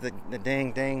 Where's the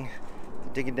dang, the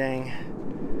diggy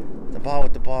dang, the ball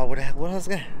with the ball? What else?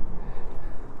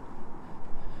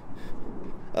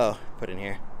 Oh, put it in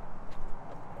here.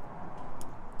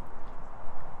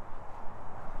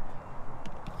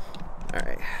 All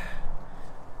right.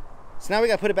 So now we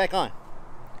gotta put it back on,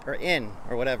 or in,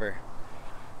 or whatever.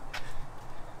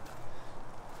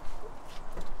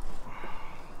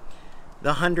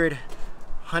 The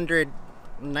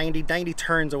 90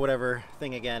 turns or whatever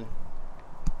thing again.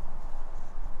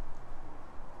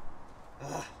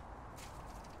 Ugh.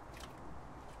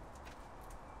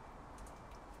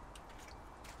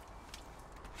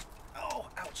 Oh,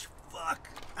 ouch, fuck.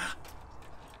 Ah.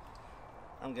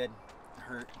 I'm good.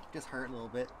 Hurt, just hurt a little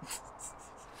bit.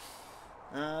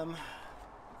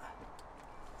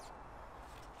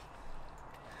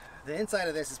 The inside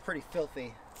of this is pretty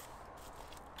filthy.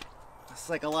 It's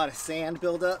like a lot of sand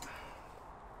buildup.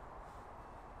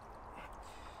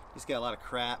 Just get a lot of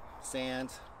crap,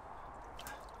 sand.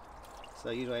 So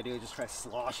usually I do is just try to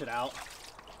slosh it out.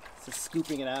 So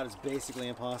scooping it out is basically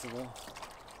impossible.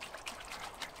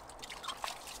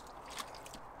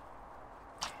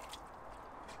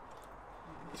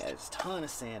 Yeah, there's a ton of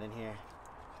sand in here.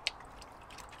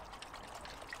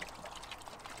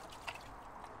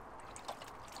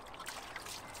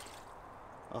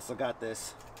 Also got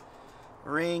this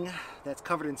ring that's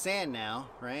covered in sand now,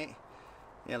 right?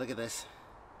 Yeah, look at this.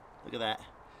 Look at that.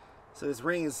 So this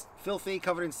ring is filthy,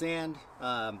 covered in sand.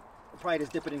 We'll probably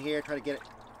just dip it in here, try to get it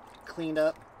cleaned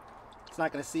up. It's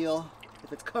not gonna seal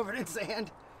if it's covered in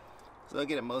sand. So I'll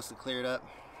get it mostly cleared up.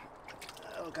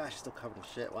 Oh gosh, it's still covered in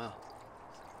shit, wow.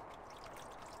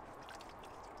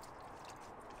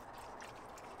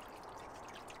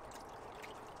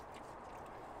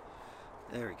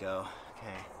 There we go,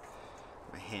 okay.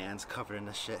 My hand's covered in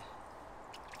this shit.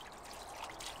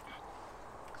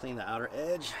 Clean the outer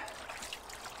edge.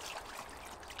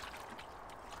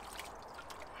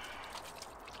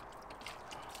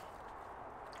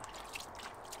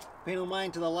 Pay no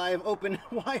mind to the live open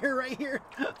wire right here.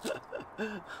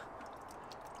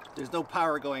 There's no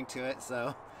power going to it,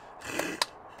 so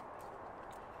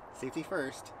safety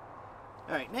first.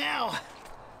 All right, now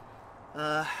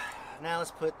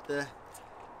let's put the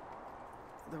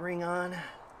ring on.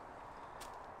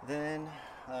 Then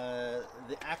the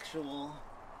actual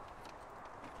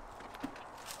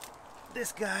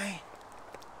this guy.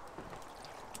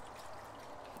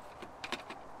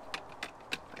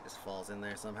 Falls in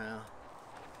there somehow.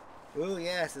 Ooh,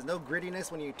 yes, there's no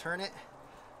grittiness when you turn it.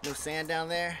 No sand down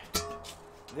there.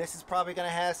 This is probably gonna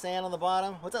have sand on the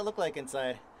bottom. What's that look like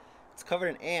inside? It's covered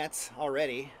in ants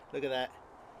already. Look at that.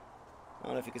 I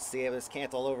don't know if you can see it, but there's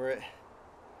ants all over it.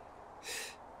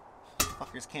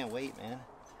 Fuckers can't wait, man.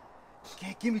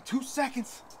 Can't give me 2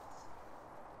 seconds.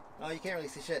 Oh, you can't really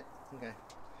see shit. Okay.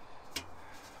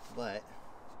 But,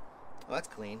 oh, that's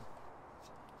clean.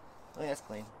 Oh, yeah, that's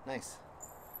clean. Nice.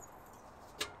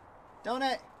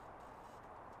 Donut!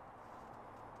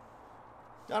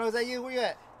 Donut, was that you? Where you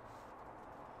at?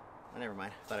 Oh, never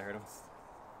mind. Thought I heard him.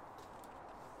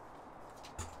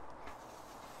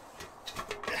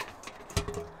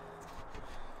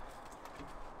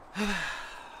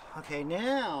 Okay,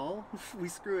 now we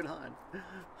screw it on.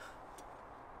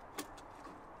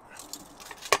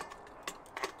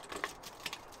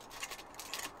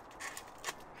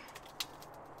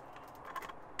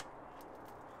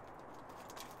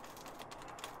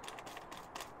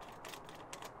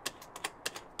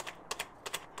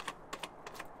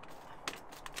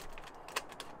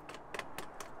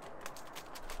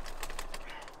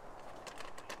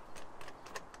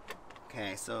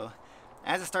 Okay, so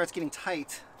as it starts getting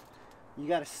tight, you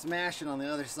got to smash it on the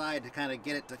other side to kind of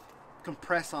get it to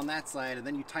compress on that side, and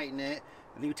then you tighten it,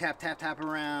 and then you tap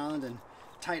around and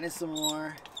tighten it some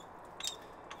more.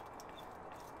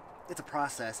 It's a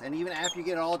process, and even after you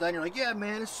get it all done, you're like, yeah,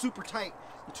 man, it's super tight.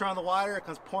 You turn on the water, it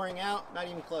comes pouring out, not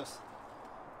even close.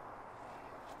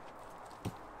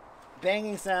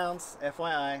 Banging sounds,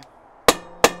 FYI.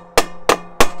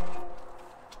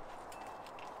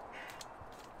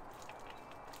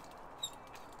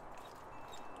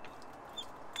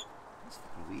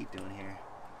 Weed doing here?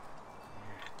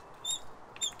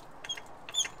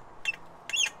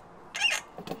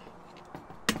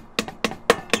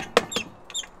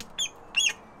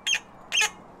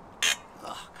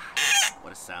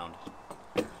 sound.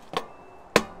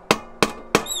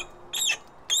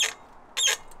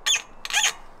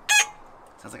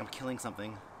 Sounds like I'm killing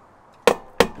something.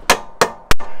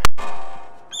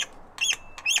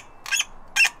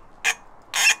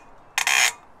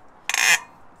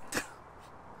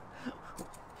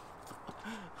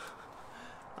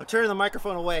 I'm turning the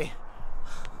microphone away.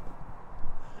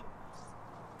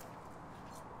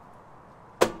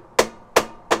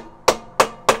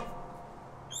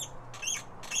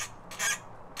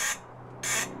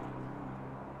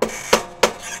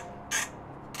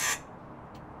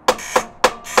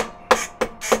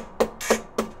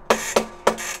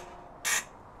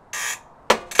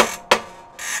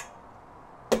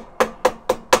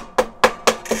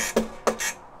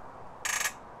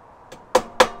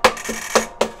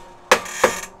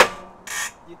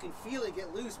 You can feel it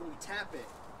get loose when you tap it.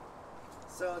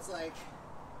 So it's like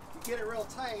you get it real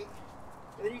tight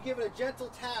and then you give it a gentle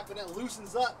tap and it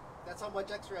loosens up. That's how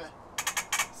much extra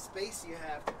space you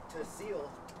have to seal.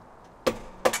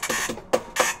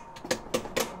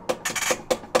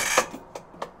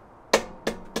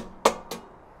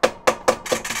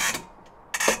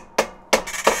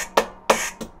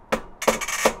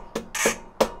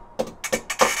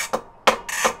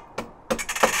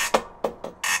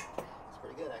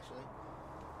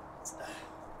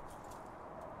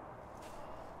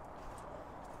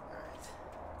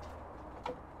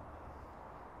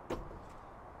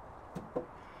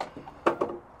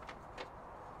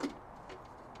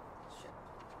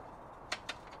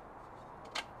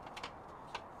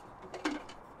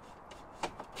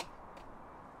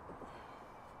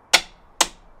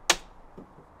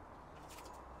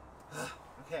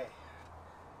 Okay.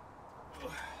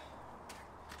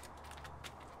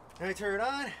 Let me turn it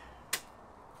on.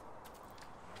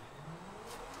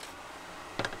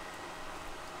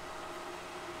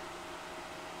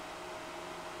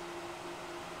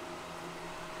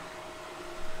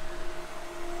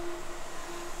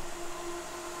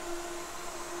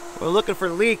 We're looking for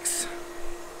leaks.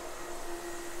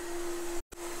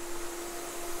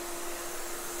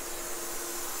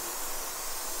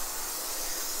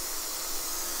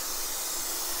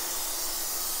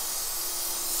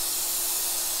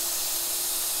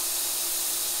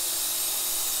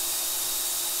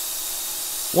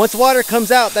 Once water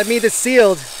comes out, that means it's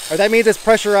sealed, or that means it's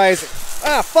pressurized.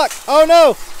 Ah, fuck! Oh no!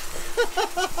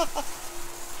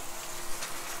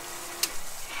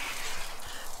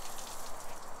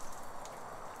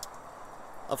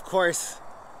 Of course,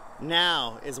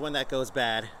 now is when that goes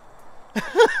bad.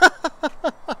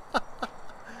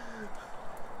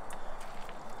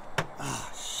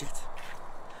 Oh, shit.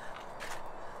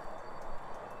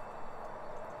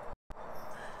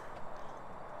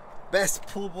 Best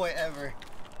pool boy ever.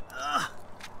 Ugh.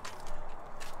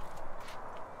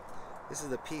 This is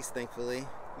the piece, thankfully.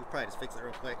 We probably just fix it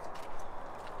real quick.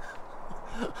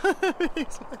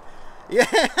 Yeah,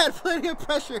 it had plenty of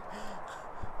pressure.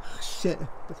 Oh, shit,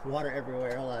 there's water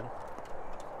everywhere. Hold on.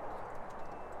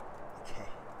 Okay.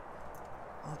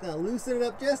 I'm gonna loosen it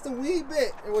up just a wee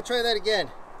bit, and we'll try that again.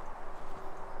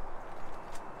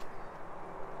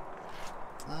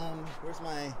 Where's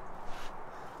my...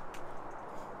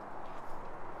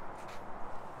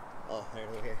 Oh, right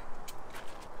over here.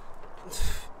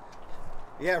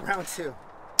 Yeah, round two.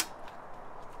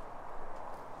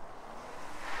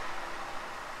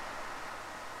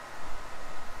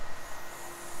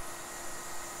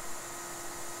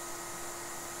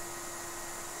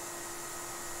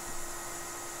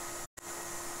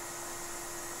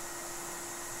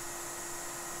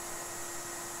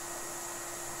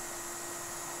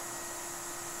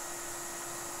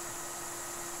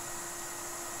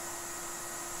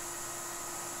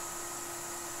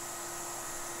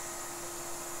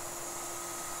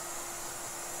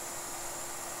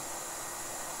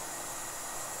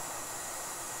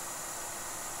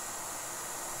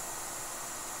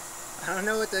 I don't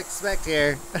know what to expect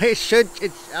here. I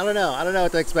don't know. I don't know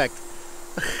what to expect.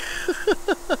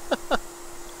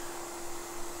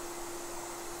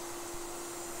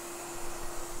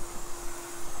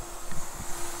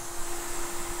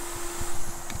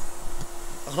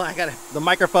 Oh, I gotta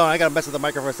mess with the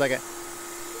microphone for a second.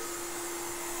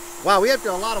 Wow, we have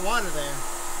a lot of water there.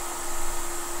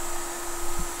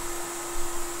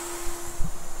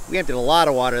 We emptied a lot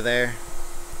of water there.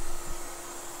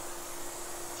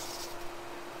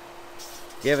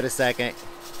 Give it a second.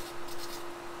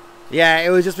 Yeah, it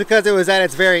was just because it was at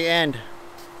its very end.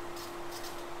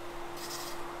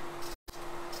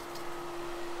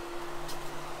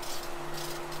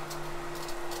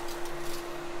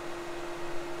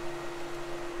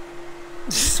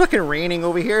 It's fucking raining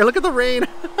over here. Look at the rain.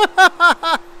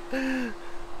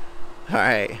 All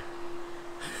right.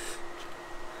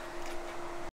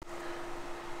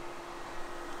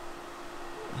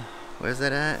 Where's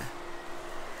that at?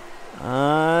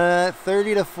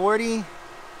 30 to 40.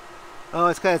 Oh,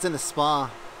 it's because it's in the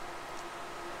spa.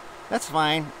 That's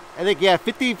fine. I think, yeah,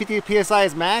 50 PSI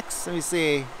is max. Let me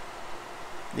see.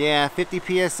 Yeah, 50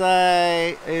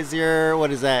 PSI is your,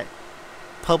 what is that?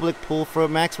 Public pool for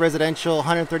max residential,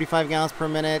 135 gallons per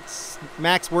minute.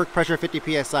 Max work pressure,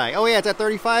 50 PSI. Oh yeah, it's at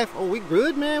 35. Oh, we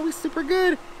good, man. We super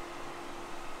good.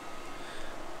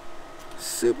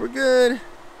 Super good.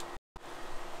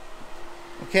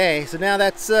 Okay, so now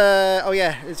that's, oh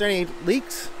yeah, is there any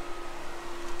leaks?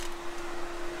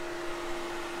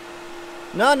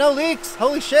 No, no leaks.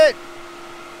 Holy shit.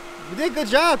 We did a good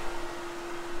job.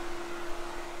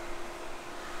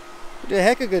 We did a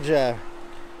heck of a good job.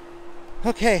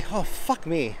 Okay, oh fuck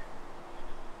me.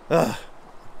 Ugh.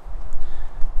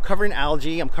 Covered in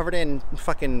algae, I'm covered in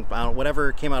fucking, I don't know,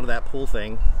 whatever came out of that pool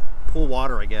thing. Pool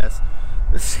water, I guess.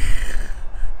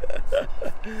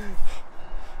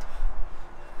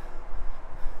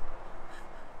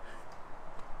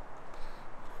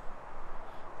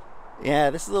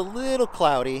 Yeah, this is a little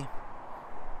cloudy.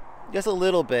 Just a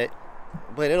little bit.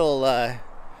 But it'll, I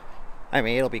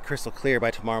mean, it'll be crystal clear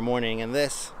by tomorrow morning. And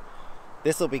this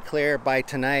will be clear by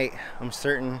tonight, I'm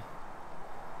certain.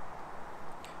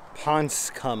 Pond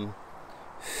scum.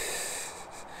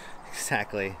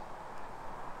 Exactly.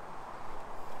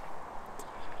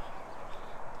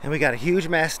 And we got a huge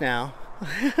mess now.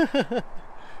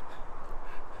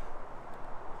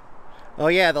 Oh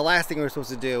yeah, the last thing we're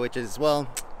supposed to do, which is, well,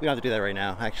 we don't have to do that right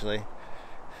now, actually.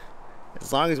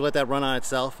 As long as we let that run on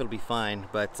itself, it'll be fine.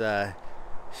 But,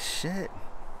 shit.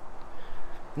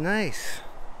 Nice.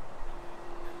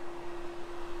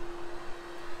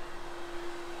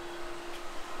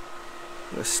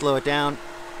 I'm gonna slow it down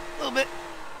a little bit.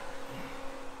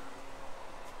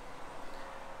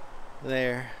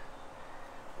 There.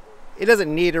 It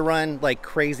doesn't need to run like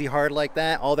crazy hard like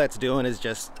that. All that's doing is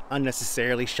just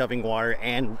unnecessarily shoving water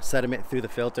and sediment through the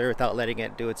filter without letting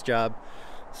it do its job.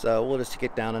 So we'll just take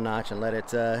it down a notch and let it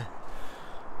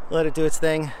do its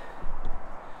thing.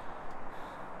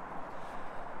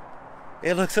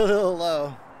 It looks a little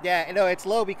low. Yeah, you know, it's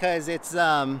low because it's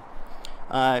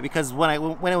because when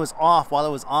it was off, while it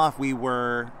was off, we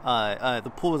were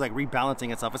the pool was like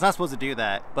rebalancing itself. It's not supposed to do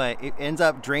that, but it ends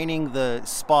up draining the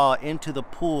spa into the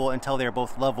pool until they're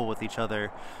both level with each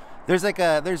other. There's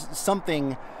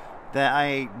something that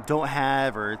I don't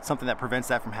have, or something that prevents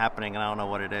that from happening, and I don't know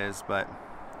what it is. But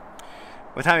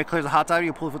by the time it clears the hot tub,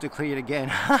 you pull the filter to clear it again.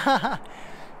 Yeah,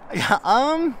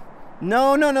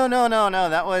 no.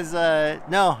 That was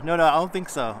no. I don't think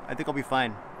so. I think I'll be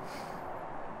fine.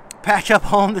 Patch up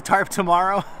home the tarp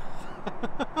tomorrow.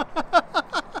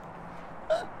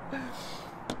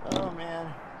 Oh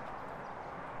man.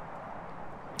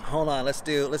 Hold on, let's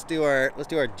do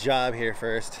our job here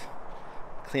first.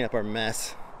 Clean up our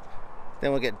mess. Then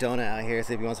we'll get Donut out here,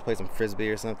 see if he wants to play some frisbee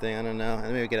or something. I don't know.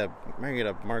 And maybe get a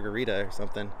margarita or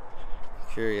something.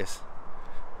 I'm curious.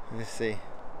 Let's see.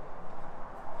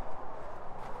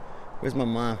 Where's my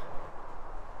mom?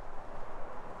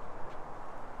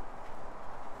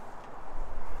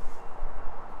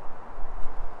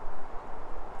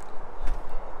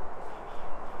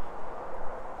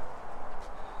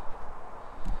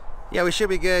 Yeah, we should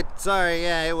be good. Sorry,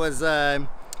 yeah, it was, so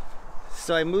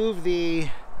I moved the,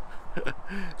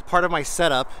 it's part of my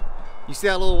setup. You see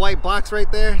that little white box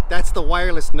right there? That's the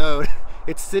wireless node.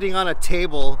 It's sitting on a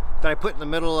table that I put in the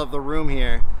middle of the room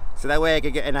here. So that way I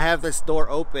can get, and I have this door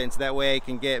open so that way I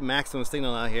can get maximum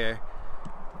signal out here.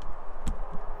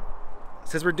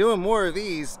 Since we're doing more of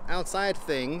these outside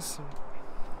things,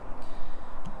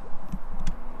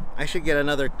 I should get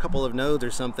another couple of nodes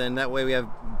or something. That way we have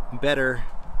better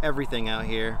everything out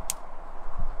here.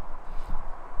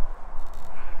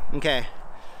 Okay,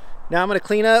 now I'm gonna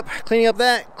cleaning up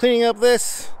this, clean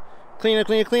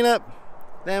up.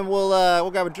 Then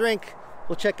we'll grab a drink.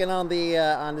 We'll check in on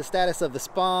the status of the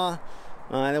spa,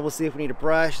 and then we'll see if we need a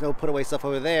brush. And then we'll put away stuff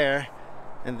over there,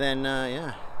 and then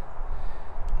yeah.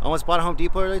 Almost bought a Home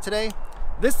Depot earlier today.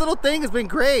 This little thing has been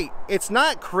great. It's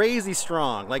not crazy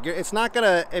strong. Like, it's not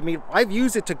gonna. I mean, I've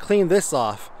used it to clean this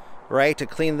off, right? To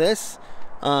clean this.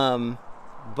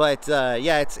 But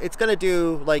yeah, it's gonna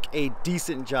do like a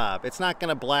decent job. It's not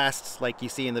gonna blast like you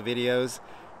see in the videos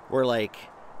where like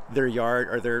their yard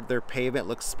or their pavement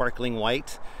looks sparkling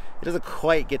white. It doesn't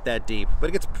quite get that deep, but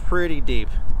it gets pretty deep.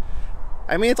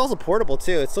 I mean, it's also portable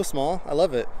too. It's so small. I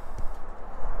love it.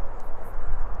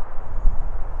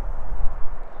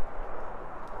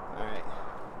 All right.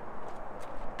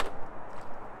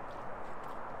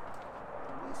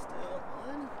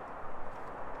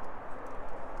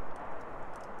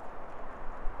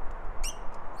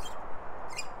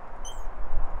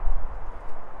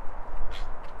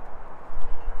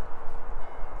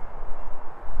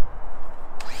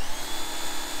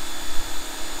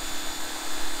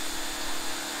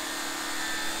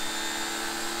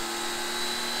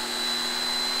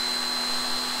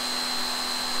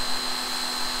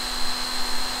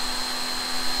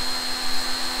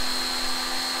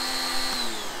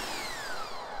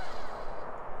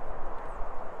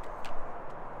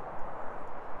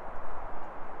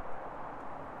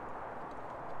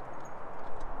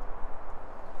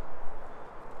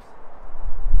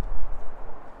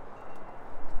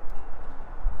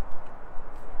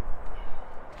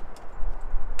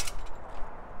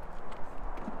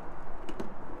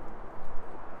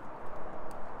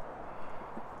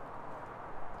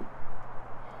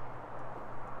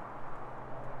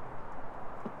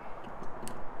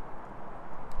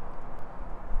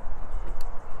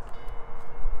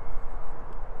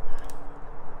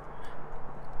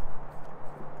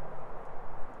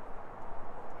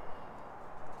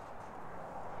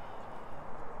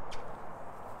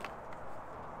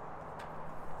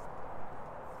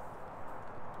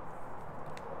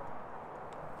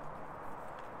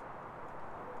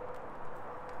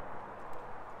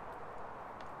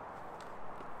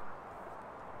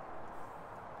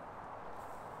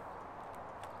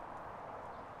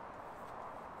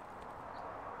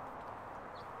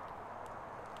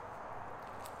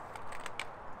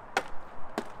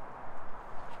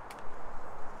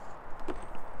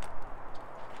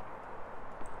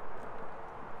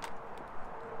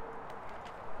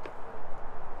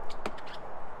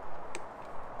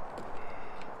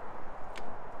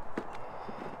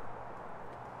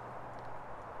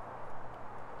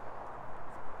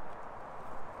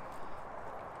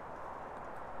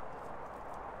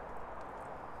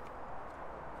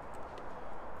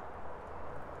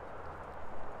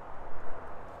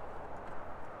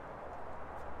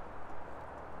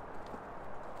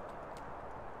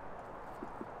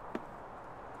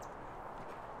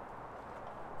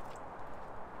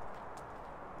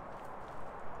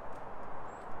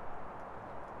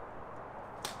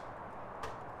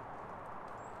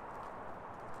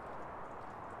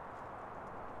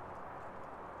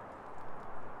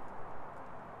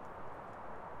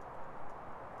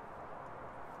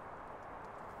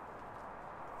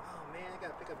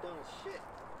 done as shit.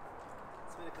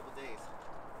 It's been a couple days.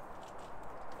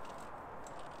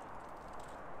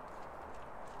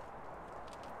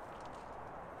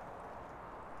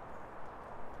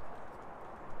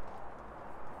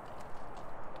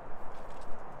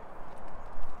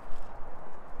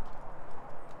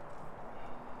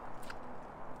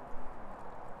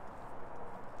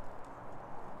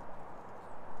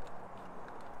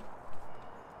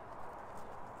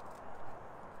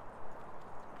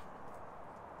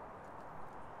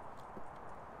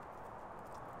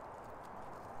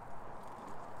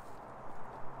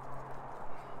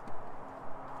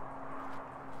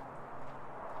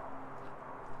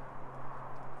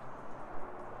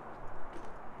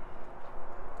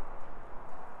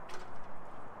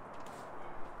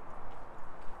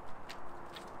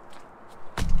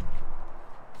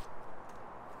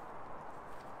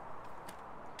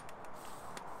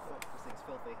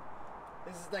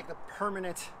 This is like the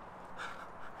permanent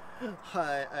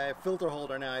filter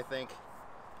holder now, I think.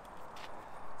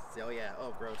 Oh yeah,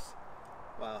 oh gross.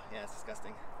 Wow, yeah, it's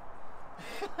disgusting.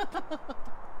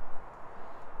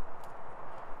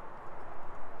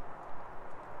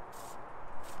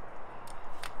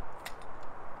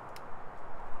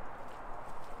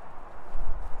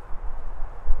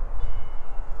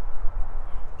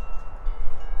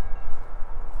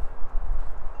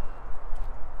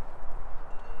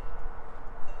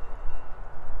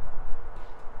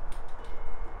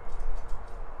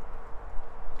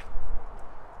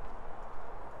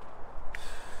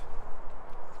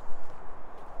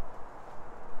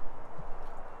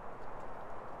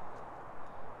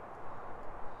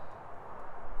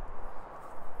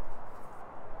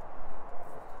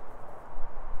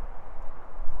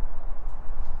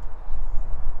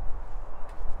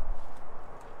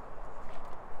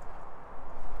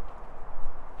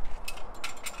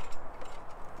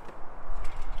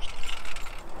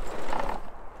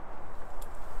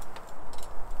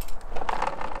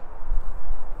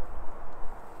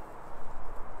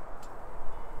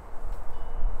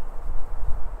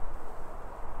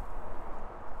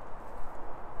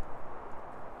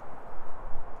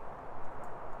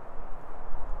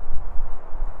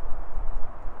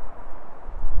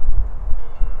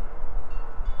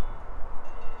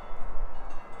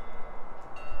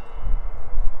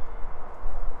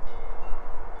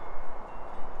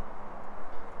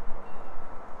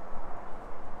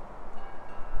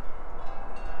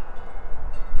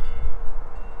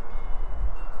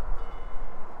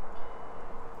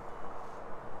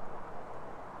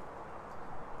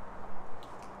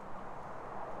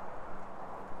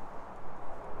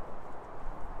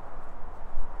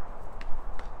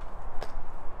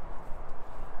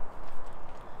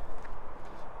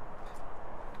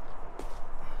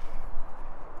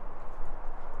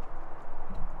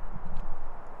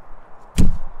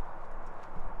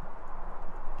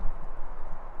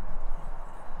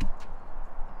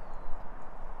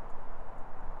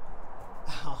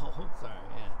 Oh, sorry,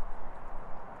 yeah.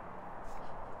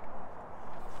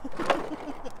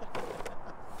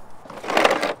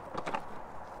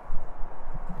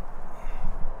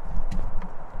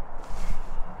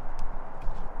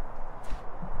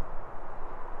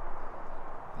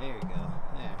 There you go.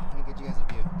 There, let me get you guys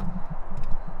a view.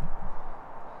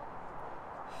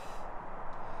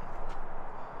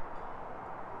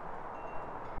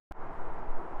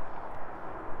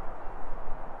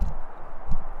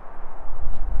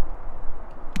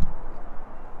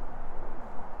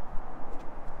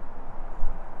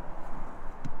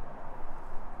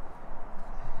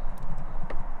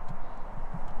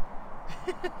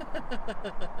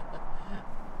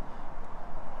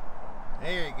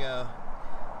 There you go.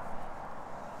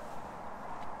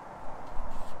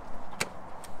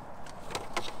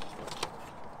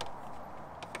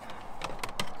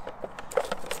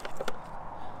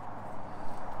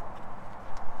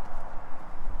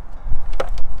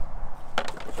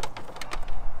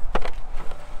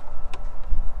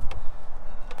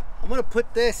 I'm gonna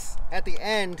put this at the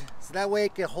end so that way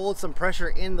it can hold some pressure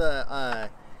in the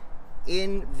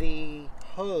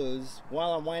hose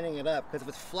while I'm winding it up, because if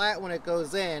it's flat when it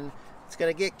goes in, it's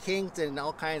gonna get kinked and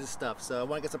all kinds of stuff. So I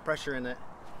want to get some pressure in it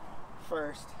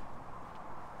first.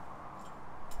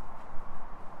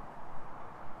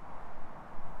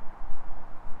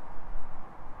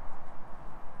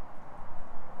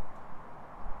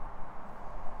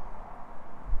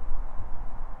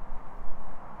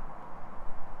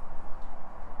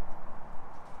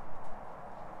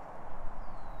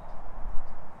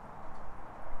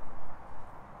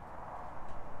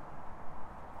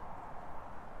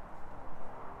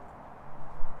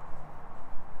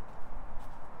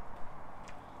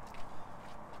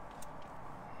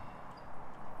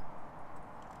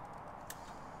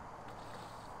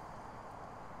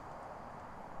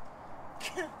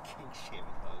 King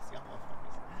shaving hose, y'all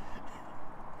motherfuckers.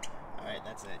 Alright,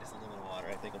 that's it. Just a little bit of water.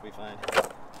 I think we'll be fine.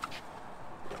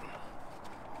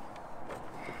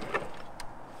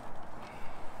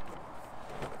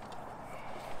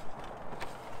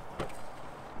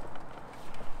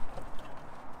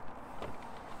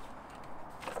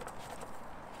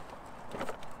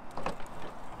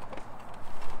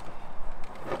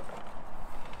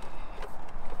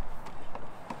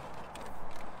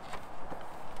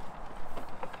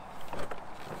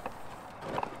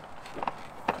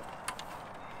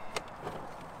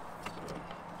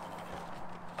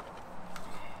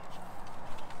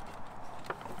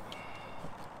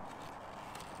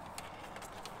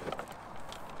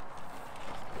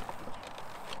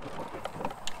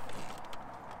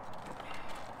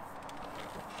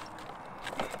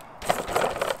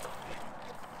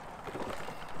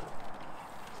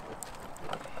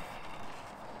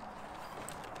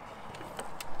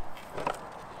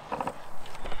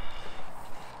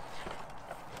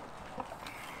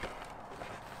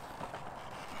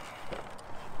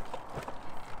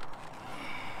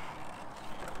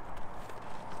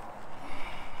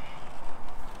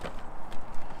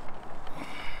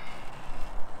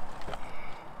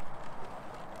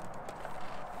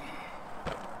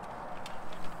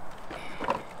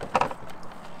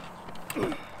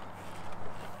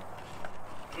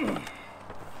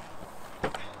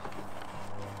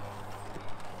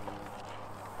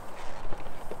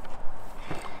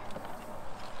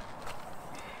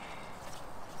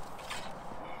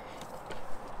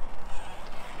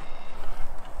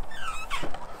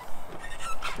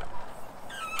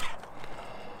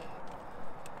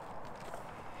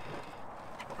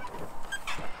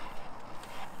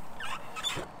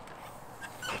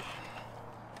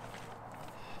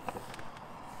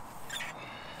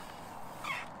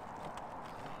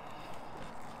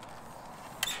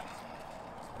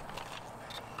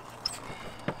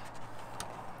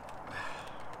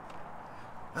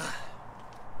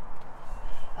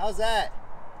 How's that?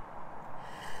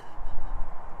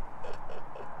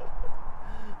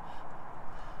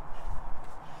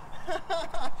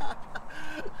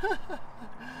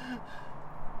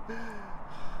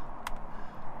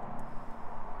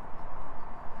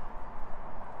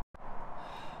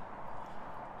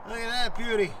 Look at that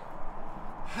beauty.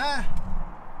 Huh?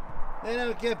 They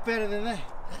don't get better than that.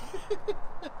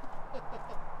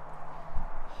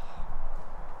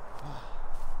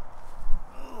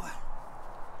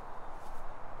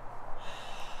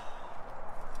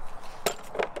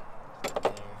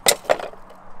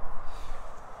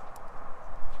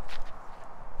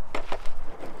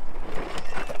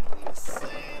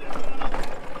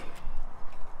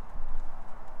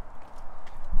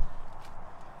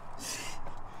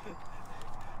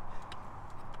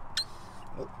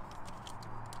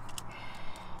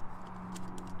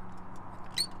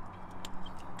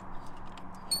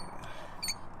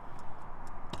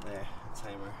 There,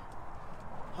 timer.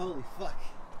 Holy fuck.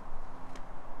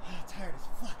 I'm tired as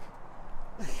fuck.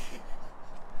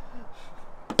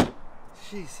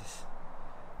 Jesus.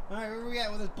 Alright, where are we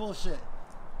at with this bullshit?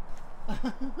 I'm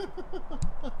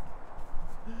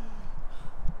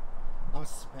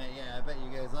spent, yeah, I bet you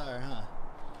guys are, huh?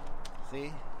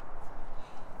 See?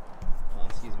 Oh,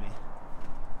 excuse me.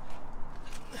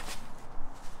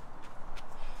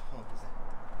 Oh, who's that?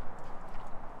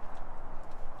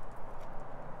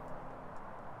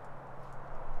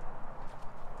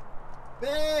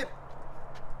 Babe!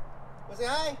 Was he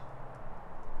hi?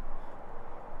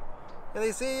 Did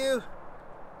they see you?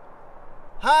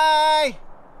 Hi!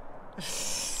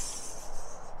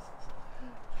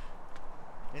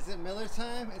 Is it Miller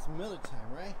time? It's Miller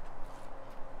time, right?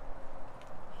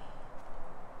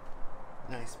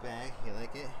 Nice bag. You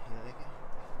like it? You like it?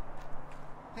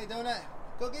 Hey, Donut,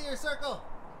 go get your circle.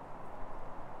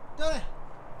 Donut,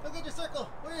 go get your circle.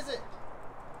 Where is it?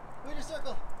 Where's your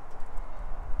circle?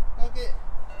 Go get.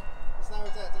 It's not where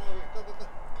it's at. It's not over here. Go, go, go.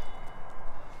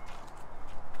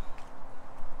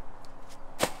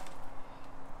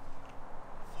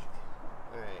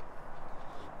 Alright.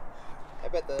 I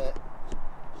bet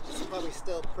this is probably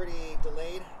still pretty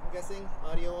delayed, I'm guessing,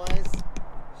 audio-wise.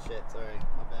 Shit, sorry.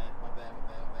 My bad, my bad, my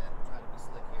bad, my bad. I'm trying to be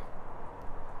slick here.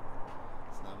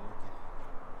 It's not working.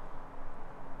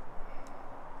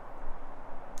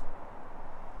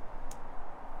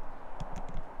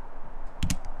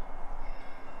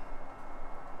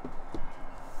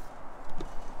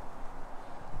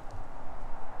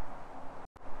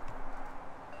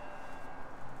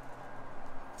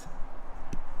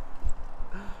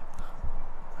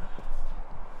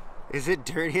 Is it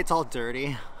dirty? It's all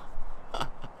dirty.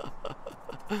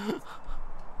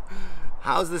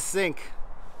 How's the sink?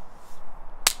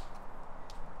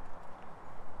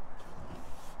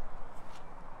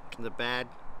 The bad.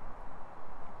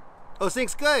 Oh,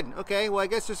 sync's good. Okay, well, I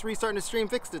guess just restarting the stream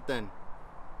fixed it then.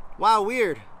 Wow,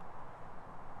 weird.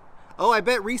 Oh, I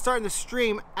bet restarting the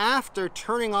stream after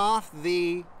turning off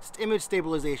the image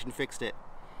stabilization fixed it.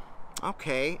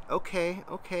 Okay.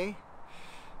 Gonna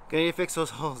need to fix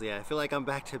those holes. Yeah, I feel like I'm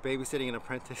back to babysitting an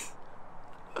apprentice.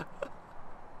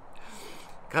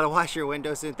 Gotta wash your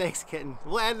windows soon. Thanks, Kitten.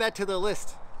 We'll add that to the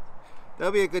list.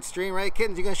 That'll be a good stream, right?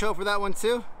 Kittens, you gonna show up for that one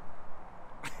too?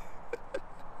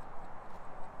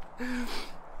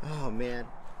 Oh, man.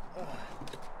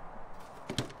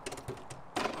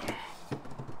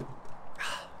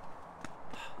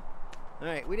 All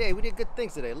right, we did good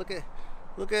things today. Look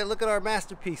at our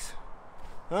masterpiece,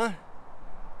 huh?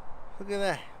 Look at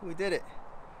that. We did it.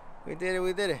 We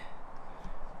did it.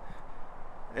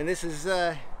 And this is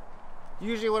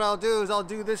usually what I'll do is I'll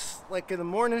do this like in the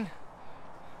morning,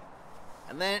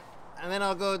 and then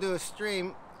I'll go do a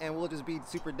stream, and we'll just be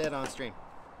super dead on stream.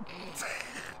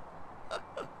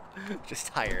 Just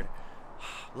tired.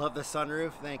 Love the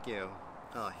sunroof. Thank you.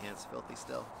 Oh, hand's filthy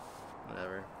still.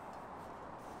 Whatever.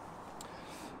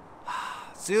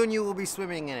 Soon you will be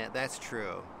swimming in it. That's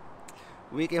true.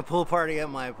 Weekend pool party at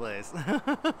my place.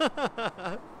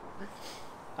 I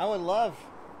would love.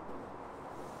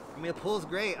 I mean, a pool's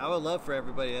great. I would love for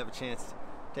everybody to have a chance to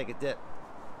take a dip.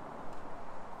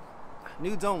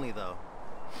 Nudes only, though.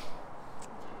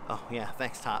 Oh, yeah.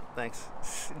 Thanks, Top. Thanks.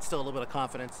 Instill a little bit of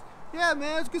confidence. Yeah,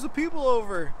 man. Let's get some people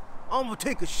over. I'm going to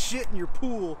take a shit in your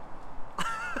pool.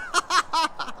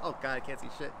 Oh, God. I can't see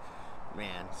shit.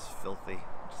 Man, it's filthy.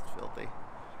 Just filthy.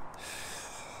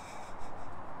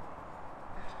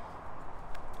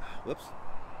 Whoops.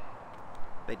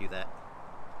 They do that.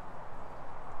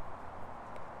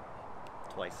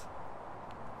 Twice.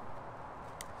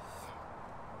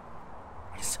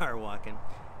 Start walking.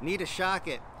 Need to shock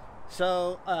it.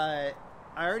 So, I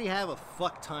already have a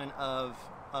fuck ton of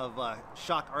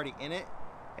shock already in it.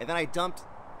 And then I dumped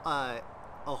a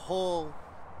whole,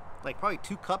 like probably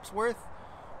 2 cups worth,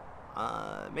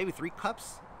 maybe 3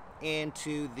 cups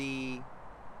into the,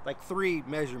 like 3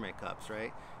 measurement cups,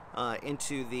 right?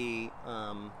 Into the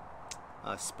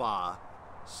spa.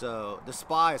 So the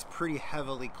spa is pretty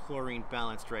heavily chlorine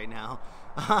balanced right now.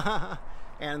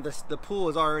 And the pool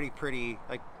is already pretty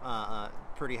like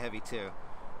pretty heavy too.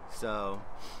 So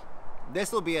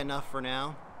this will be enough for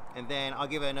now, and then I'll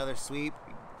give it another sweep,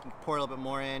 pour a little bit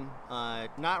more in.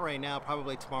 Not right now,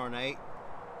 probably tomorrow night.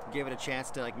 Give it a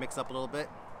chance to like mix up a little bit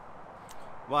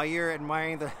while you're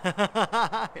admiring the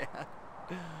yeah.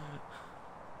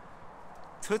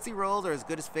 Tootsie Rolls are as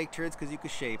good as fake turds because you can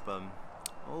shape them.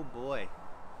 Oh boy.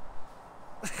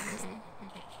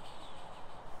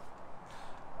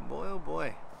 Boy, oh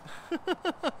boy.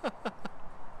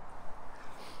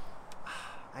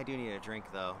 I do need a drink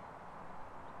though.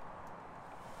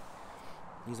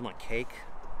 Use them on cake.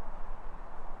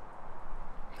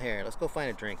 Here, let's go find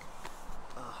a drink.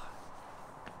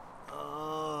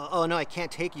 Oh no, I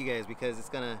can't take you guys because it's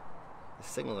the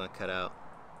signal's gonna cut out.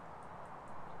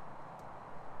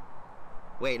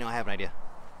 Wait, no, I have an idea.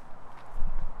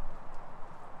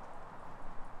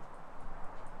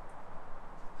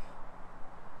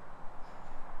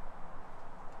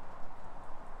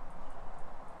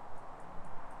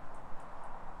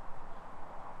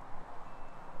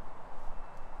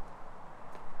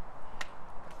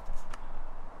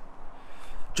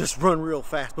 Just run real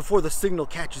fast before the signal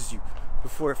catches you,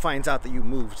 before it finds out that you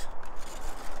moved.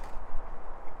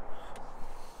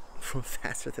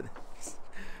 Faster than this.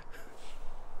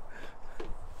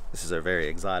 This is a very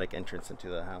exotic entrance into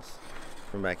the house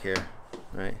from back here,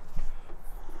 right?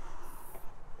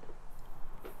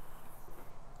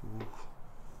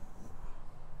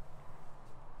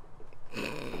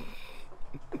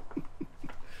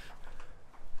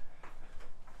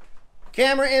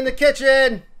 Camera in the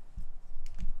kitchen!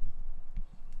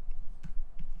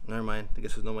 Never mind. I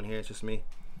guess there's no one here. It's just me.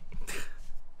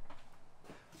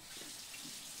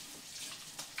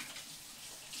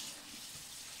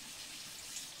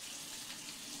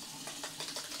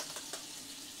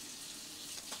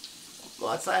 Go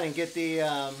outside and get the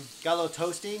got a little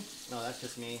toasty. No, that's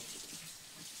just me.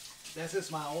 That's just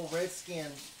my old red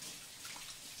skin.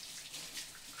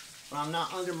 But I'm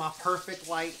not under my perfect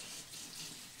light.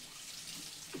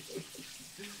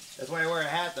 That's why I wear a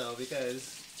hat though,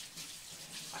 because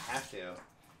I have to.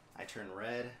 I turn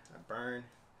red, I burn.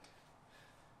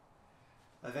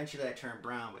 Eventually I turn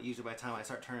brown, but usually by the time I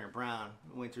start turning brown,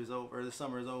 winter's over, the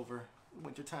summer's over,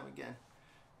 winter time again.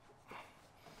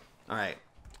 Alright.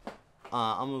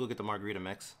 I'm gonna go get the margarita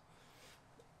mix.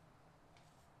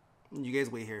 You guys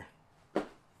wait here.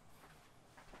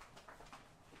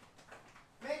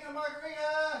 Make a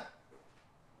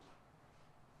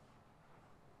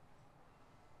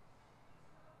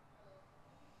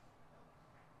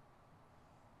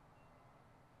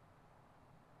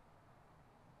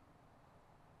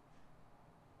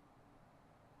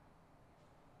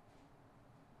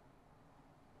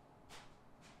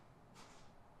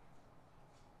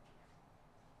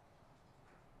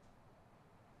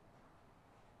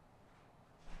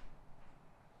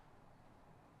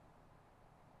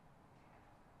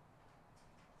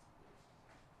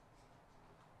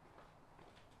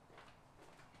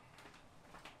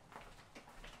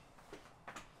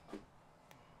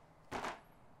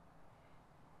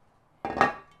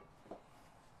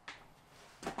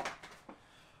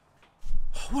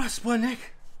What a Sputnik?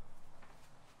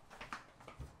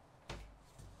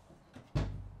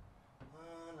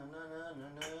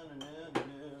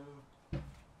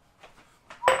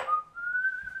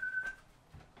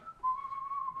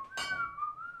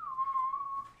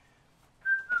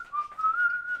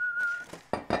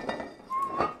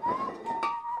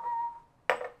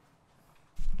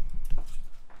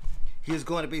 He's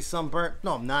going to be sunburnt.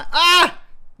 No, I'm not. Ah!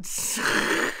 Let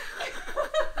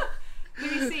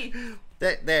me see.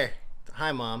 There.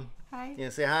 Hi, Mom. Hi. You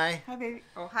gonna say hi? Hi, baby.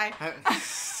 Oh, hi.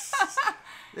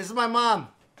 This is my mom.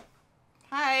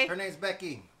 Hi. Her name's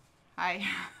Becky. Hi.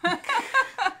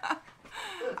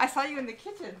 I saw you in the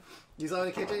kitchen. You saw in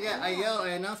the kitchen? Yeah, I yelled. I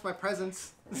announced my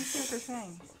presence. Let me see what they're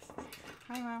saying.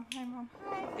 Hi, Mom. Hi, Mom.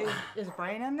 Hi. Is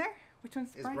Brian in there? Which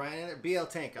one's Brian? Is Brian in there? BL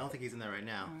Tank. I don't think he's in there right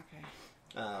now.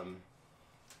 Okay.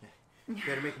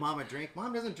 Better make Mom a drink.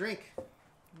 Mom doesn't drink.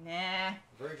 Nah.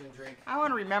 Virgin drink. I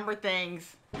want to remember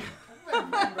things.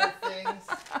 Remember things.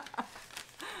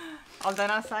 All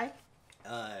done outside?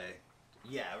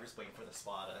 Yeah, we're just waiting for the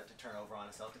spa to turn over on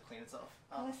itself, to clean itself.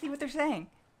 Oh. Let's see what they're saying.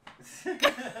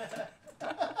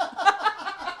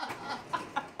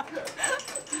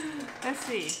 Let's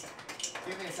see.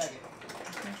 Give me a second.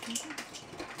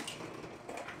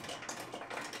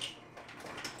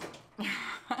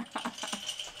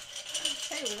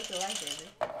 Hey, we look alike, baby.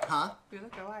 Huh? We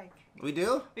look alike. We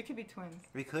do? We could be twins.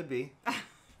 We could be.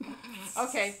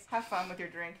 Okay, have fun with your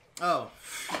drink. Oh.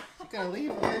 You gonna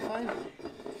leave? Okay, fine.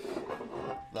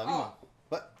 Love you, Mom.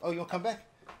 What? Oh, you wanna come back?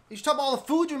 You should talk about all the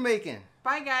food you're making.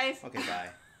 Bye, guys. Okay,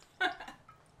 bye.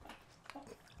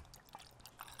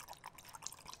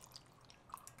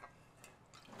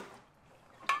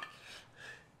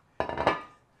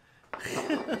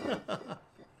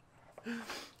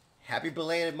 Happy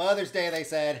belated Mother's Day, they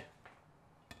said.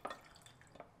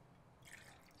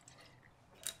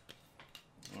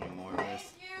 One more of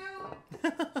this.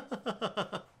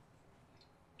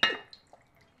 Thank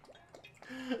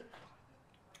you.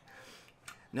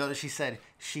 Notice she said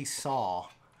she saw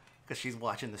because she's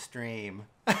watching the stream.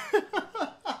 She's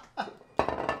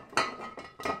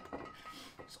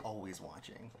always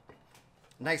watching.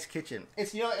 Nice kitchen.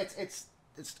 It's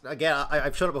it's again,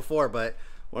 I've shown it before, but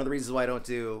one of the reasons why I don't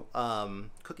do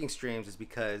cooking streams is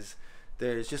because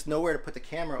there's just nowhere to put the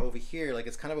camera over here. Like,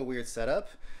 it's kind of a weird setup.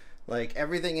 Like,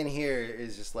 everything in here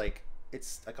is just like,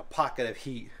 it's like a pocket of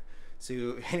heat.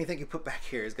 So anything you put back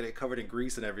here is gonna get covered in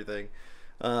grease and everything.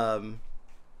 Why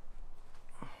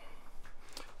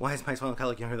is my smile kind of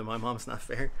look younger than my mom? It's not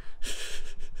fair.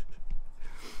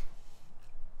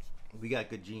 We got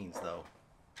good genes, though.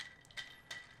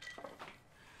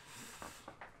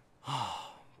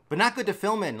 But not good to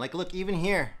film in. Like, look, even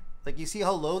here. Like, you see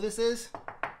how low this is?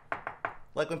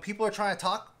 Like, when people are trying to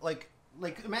talk, like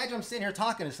imagine I'm sitting here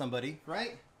talking to somebody,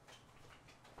 right?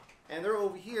 And they're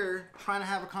over here trying to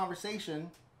have a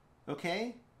conversation,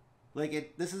 okay?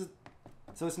 Like,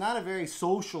 so it's not a very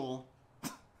social,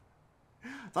 it's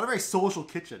not a very social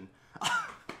kitchen.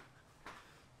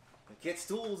 Get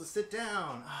stools to sit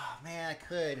down. Oh, man, I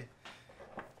could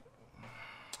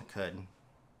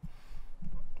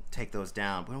take those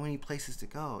down, but we don't have any places to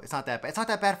go. It's not that bad. It's not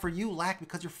that bad for you, Lack,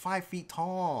 because you're 5 feet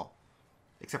tall.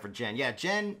 Except for Jen. Yeah,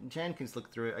 Jen can just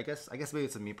look through it. I guess maybe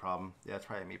it's a me problem. Yeah, it's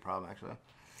probably a me problem, actually.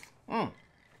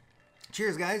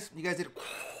 Cheers, guys. You guys did it.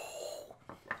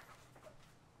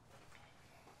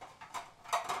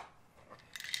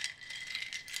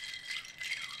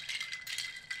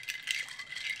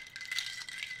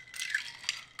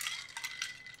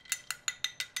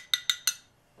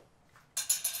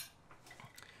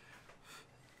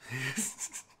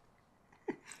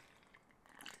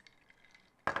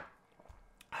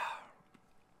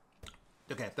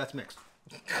 Okay, that's mixed.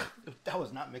 That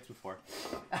was not mixed before.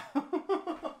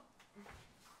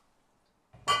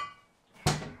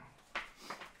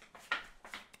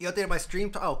 You updated my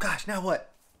stream? Oh gosh, now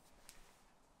what?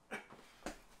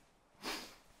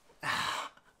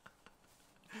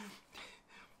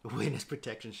 Witness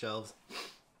protection shelves.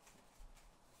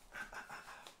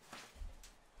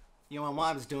 You know, my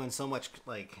mom's doing so much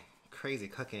like crazy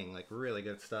cooking, like really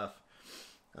good stuff.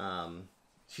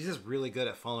 She's just really good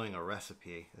at following a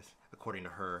recipe, according to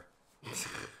her.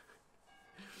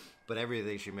 But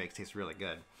everything she makes tastes really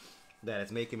good. That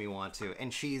it's making me want to.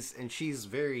 And she's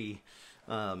very,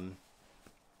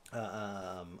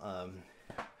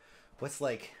 what's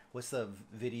the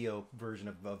video version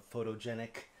of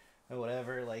photogenic or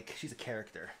whatever? Like, she's a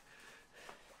character,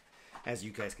 as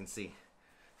you guys can see.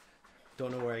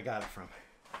 Don't know where I got it from.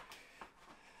 I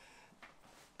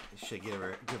should give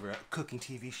her a cooking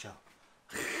TV show.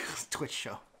 Twitch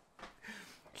show.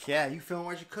 Yeah, you film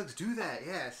while she cooks. Do that.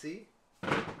 Yeah, see?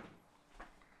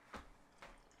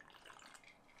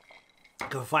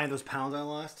 Go find those pounds I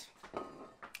lost.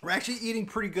 We're actually eating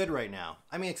pretty good right now.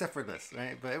 I mean, except for this,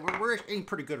 right? But we're eating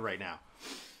pretty good right now.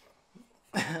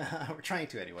 We're trying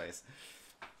to anyways.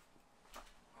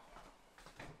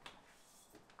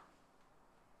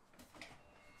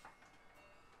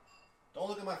 Don't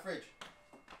look at my fridge.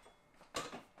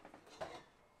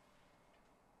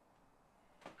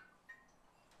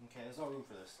 Okay, there's no room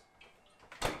for this.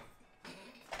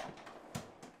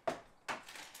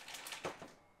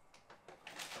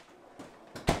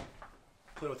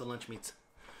 Put it with the lunch meats.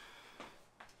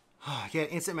 Oh, yeah,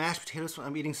 instant mashed potatoes.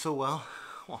 I'm eating so well.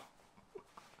 Oh.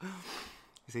 I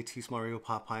say 2 small regular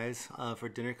pot pies for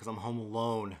dinner because I'm home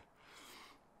alone.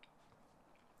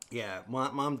 Yeah,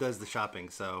 mom does the shopping,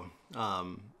 so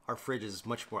our fridge is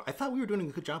much more. I thought we were doing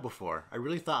a good job before. I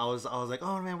really thought I was like,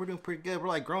 oh man, we're doing pretty good. We're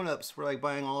like grown-ups. We're like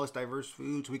buying all this diverse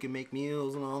foods. We can make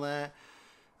meals and all that.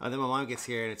 And then my mom gets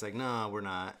here and it's like, no, we're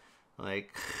not.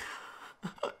 Like,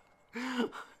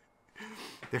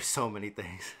 there's so many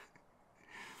things.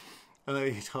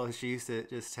 You told her she used to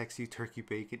just text you turkey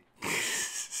bacon.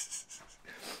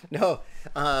 No,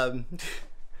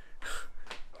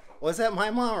 was that my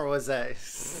mom or was that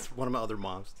one of my other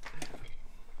moms?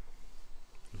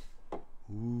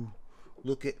 Ooh,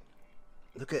 look at,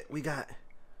 we got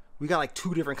like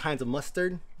 2 different kinds of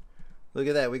mustard. Look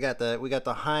at that. We got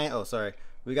the Heinz. Oh, sorry.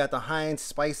 We got the Heinz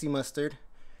spicy mustard,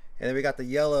 and then we got the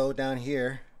yellow down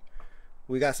here.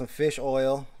 We got some fish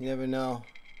oil. You never know.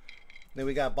 Then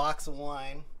we got a box of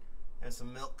wine and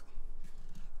some milk,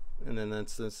 and then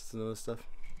that's another stuff.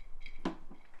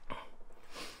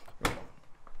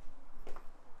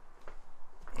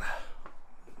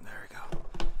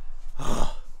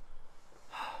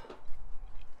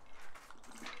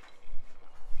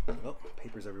 Oh,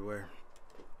 papers everywhere.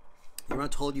 Everyone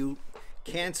told you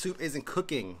canned soup isn't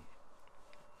cooking.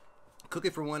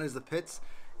 Cooking for one is the pits.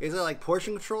 Is it like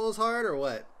portion control is hard or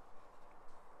what?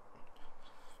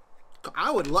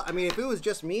 I mean, if it was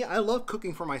just me, I love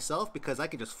cooking for myself because I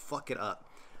could just fuck it up.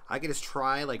 I could just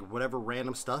try like whatever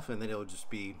random stuff and then it'll just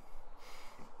be,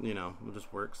 you know, it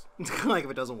just works. Like if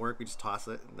it doesn't work, we just toss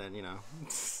it. And then, you know,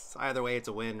 either way, it's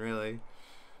a win, really.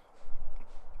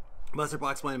 Mustard,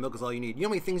 box wine, and milk is all you need. You know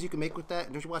how many things you can make with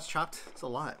that? Don't you watch Chopped? It's a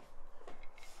lot.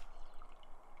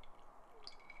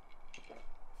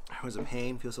 It was a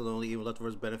pain. Feel so lonely. Even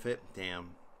leftovers benefit. Damn.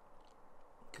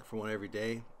 Cook for one every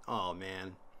day. Oh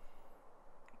man.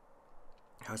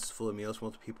 House is full of meals for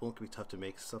multiple people. It can be tough to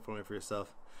make stuff for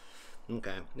yourself.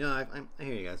 Okay. No, I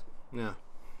hear you guys. Yeah.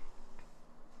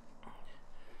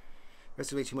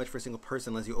 Rest way too much for a single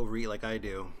person unless you overeat like I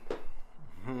do.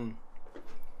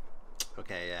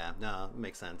 Okay, yeah. No, it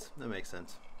makes sense. That makes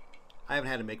sense. I haven't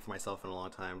had to make for myself in a long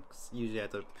time. Usually I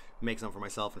have to make some for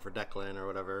myself and for Declan or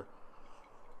whatever.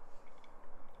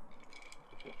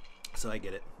 So I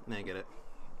get it. I get it.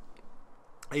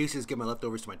 I used to just give my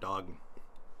leftovers to my dog.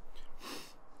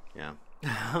 Yeah.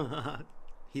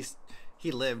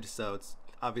 He lived, so it's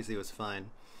obviously it was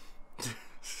fine.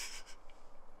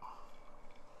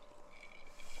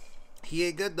 He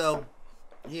ate good though.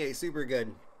 He ate super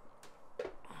good.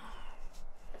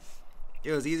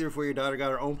 It was easier before your daughter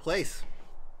got her own place.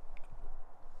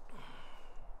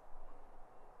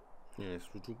 Yes.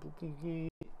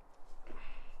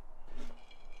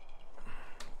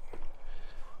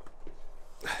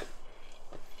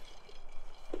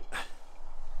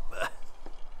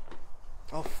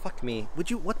 Oh, fuck me. Would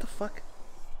you? What the fuck?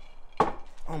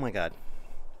 Oh my god.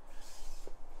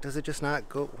 Does it just not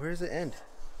go? Where does it end?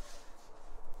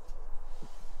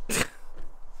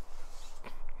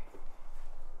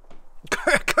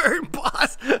 Curtain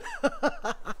boss!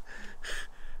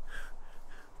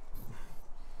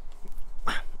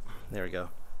 There we go.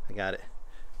 I got it.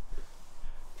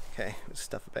 Okay, let's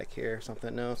stuff it back here or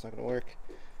something. No, it's not gonna work.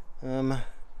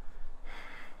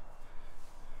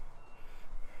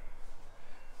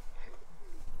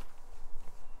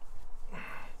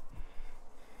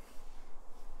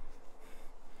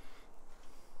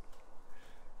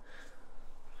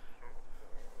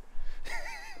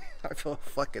 I feel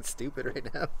fucking stupid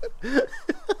right now.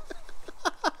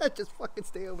 Just fucking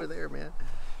stay over there, man.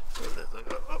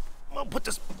 I'll put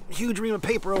this huge ream of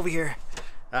paper over here.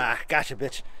 Ah, gotcha,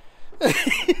 bitch.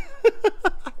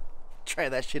 Try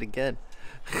that shit again.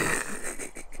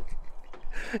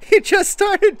 He just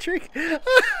started drinking.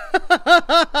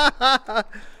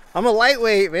 I'm a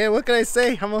lightweight, man. What can I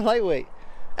say? I'm a lightweight.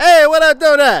 Hey, what up,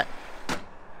 Donut?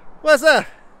 What's up?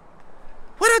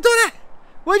 What up, Donut?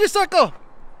 Where'd your circle?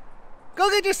 Go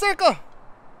get your circle.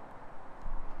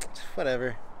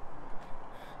 Whatever.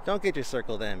 Don't get your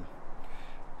circle then.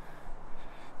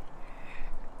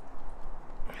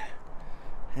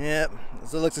 Yep,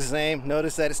 so it looks the same.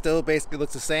 Notice that it still basically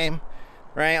looks the same,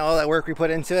 right? All that work we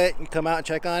put into it, you come out and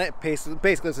check on it, basically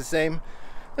looks the same.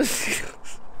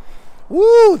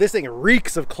 Woo, this thing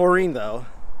reeks of chlorine though.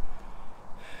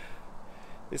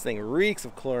 This thing reeks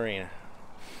of chlorine.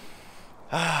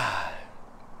 If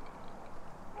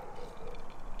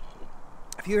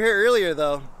you were here earlier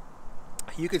though,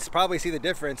 you could probably see the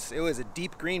difference. It was a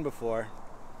deep green before.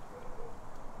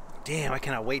 Damn, I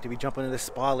cannot wait to be jumping into this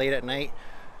spa late at night.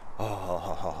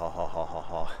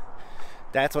 Oh,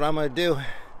 that's what I'm gonna do.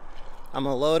 I'm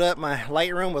gonna load up my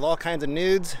Lightroom with all kinds of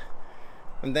nudes,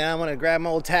 and then I'm gonna grab my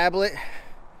old tablet,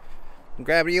 and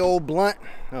grab the old blunt.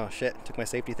 Oh shit, took my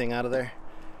safety thing out of there.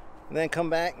 And then come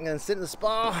back and then sit in the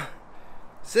spa,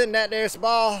 sit in that there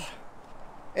spa,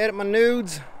 edit my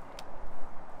nudes.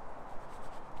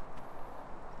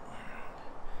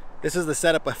 This is the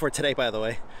setup for today, by the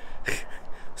way.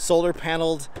 Solar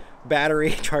paneled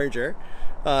battery charger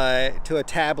to a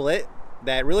tablet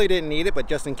that really didn't need it, but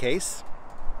just in case.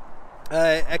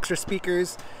 Extra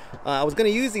speakers. I was gonna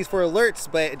use these for alerts,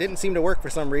 but it didn't seem to work for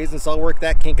some reason, so I'll work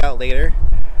that kink out later.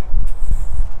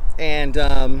 And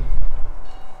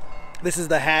this is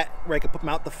the hat where I can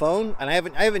mount the phone, and I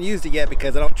haven't used it yet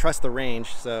because I don't trust the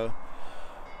range. So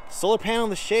solar panel in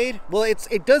the shade. Well,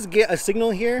 it does get a signal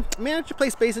here. Man, I should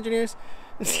play Space Engineers.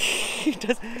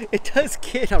 it does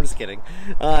get, I'm just kidding.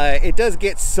 It does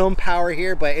get some power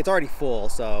here, but it's already full,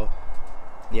 so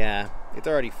yeah, it's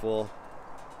already full,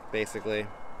 basically.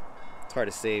 It's hard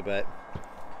to see, but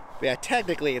yeah,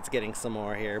 technically it's getting some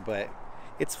more here, but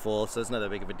it's full, so it's not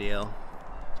that big of a deal.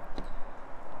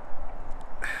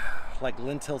 Like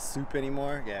lentil soup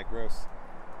anymore? Yeah, gross.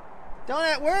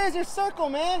 Donut, where is your circle,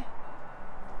 man?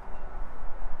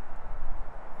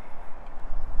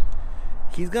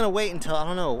 He's gonna wait until I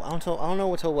don't know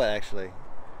until what actually,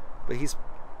 but he's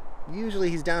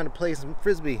down to play some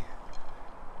frisbee.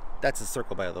 That's a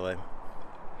circle, by the way.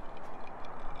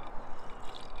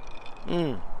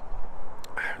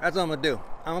 That's what I'm gonna do.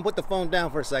 I'm gonna put the phone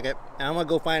down for a second, and I'm gonna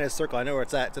go find a circle. I know where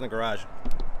it's at. It's in the garage.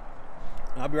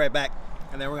 I'll be right back,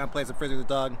 and then we're gonna play some frisbee with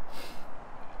the dog.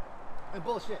 And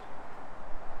bullshit.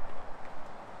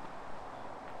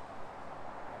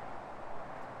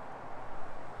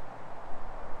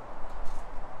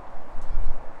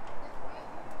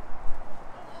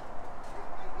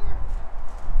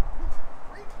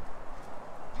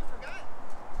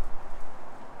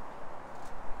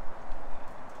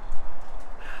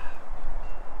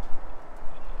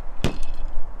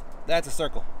 That's a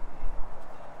circle.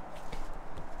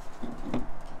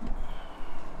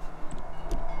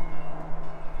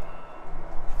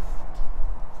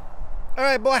 All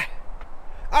right, boy.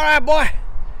 All right, boy.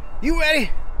 You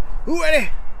ready? Who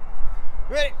ready?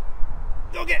 Ready?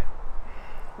 Go get it.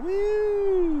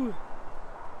 Woo!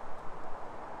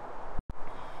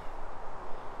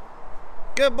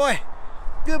 Good boy.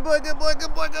 Good boy, good boy,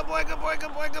 good boy, good boy, good boy,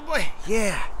 good boy, good boy.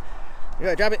 Yeah. You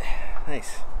gotta drop it.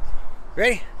 Nice.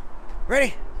 Ready?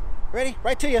 Ready? Ready?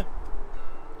 Right to you.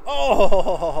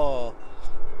 Oh!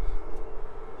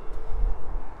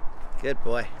 Good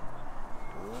boy.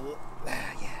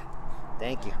 Yeah.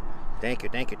 Thank you. Thank you,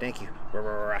 thank you, thank you.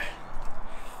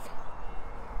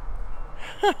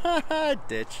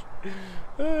 Ditch.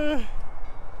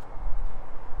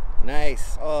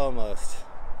 Nice. Almost.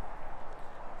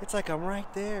 It's like I'm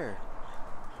right there.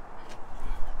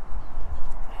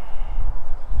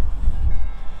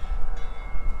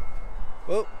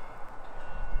 Whoa.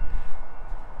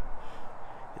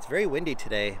 It's very windy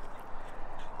today.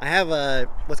 I have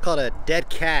what's called a dead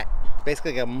cat,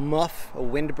 basically like a muff, a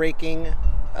wind breaking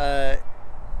like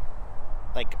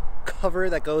cover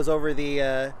that goes over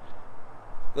the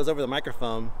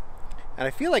microphone, and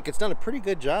I feel like it's done a pretty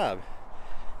good job.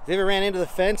 Have you ever ran into the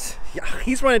fence? Yeah,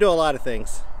 he's run into a lot of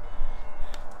things.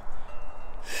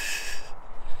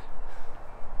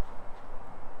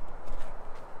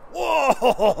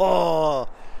 Whoa!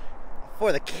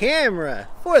 For the camera!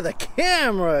 For the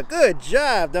camera! Good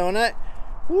job, Donut!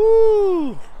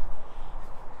 Woo!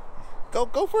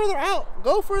 Go further out!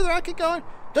 Go further out! Keep going!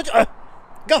 Don't you,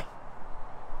 go!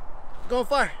 Going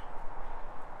far!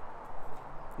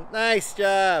 Nice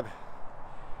job!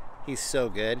 He's so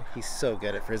good. He's so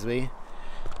good at frisbee.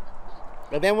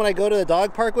 And then when I go to the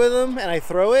dog park with him and I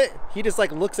throw it, he just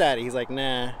like looks at it. He's like,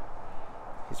 nah.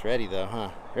 He's ready though,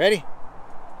 huh? Ready?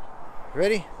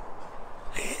 Ready?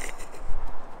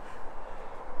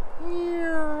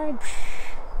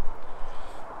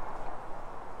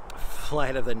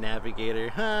 Flight of the Navigator.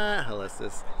 Huh?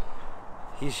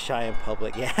 He's shy in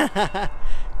public. Yeah.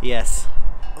 Yes.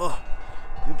 Oh,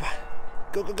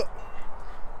 go, go, go.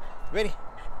 Ready?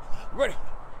 Ready?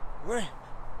 Ready?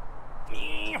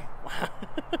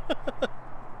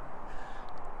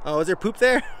 Oh, is there poop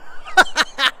there?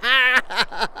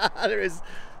 There is.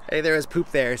 Hey, there is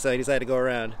poop there, so I decided to go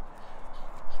around.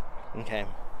 Okay. All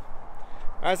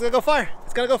right, it's gonna go far.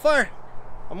 It's gonna go far.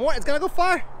 It's gonna go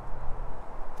far.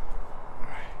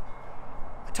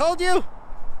 I told you.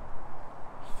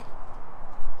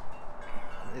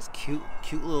 This cute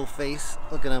little face.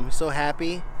 Look at him. He's so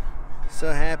happy.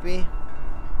 So happy.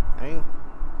 Are you?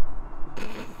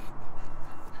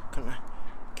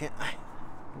 Can I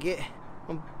get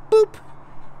boop?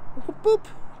 Boop.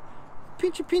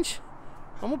 Pinch.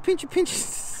 I'm gonna pinch.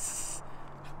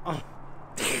 Oh.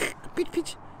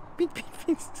 Pinch.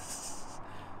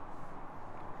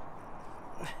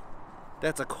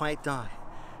 That's a quiet dog.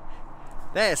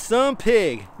 That is some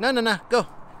pig. No. Go.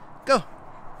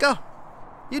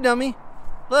 You dummy.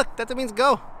 Look, that means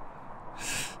go.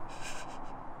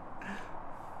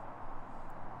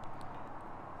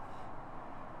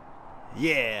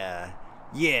 Yeah,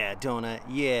 donut,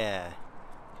 yeah.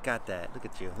 Got that. Look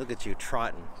at you,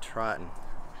 trotting. Drop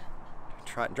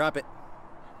it.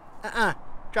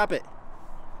 Drop it.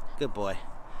 Good boy.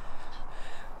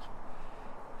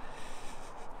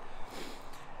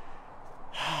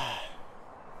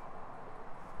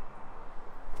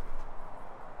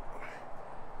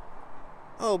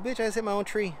 Oh, bitch, I just hit my own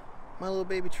tree. My little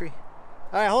baby tree.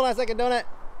 All right, hold on a second, donut.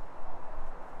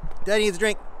 Daddy needs a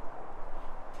drink.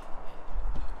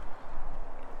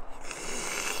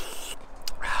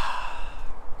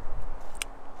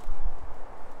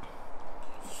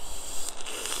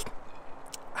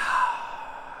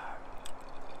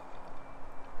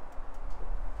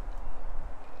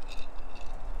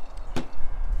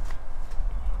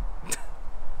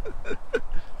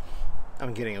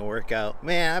 I'm getting a workout.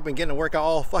 Man, I've been getting a workout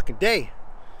all fucking day.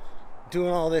 Doing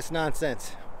all this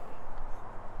nonsense.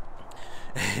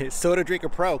 Soda Drinker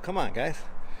Pro. Come on, guys.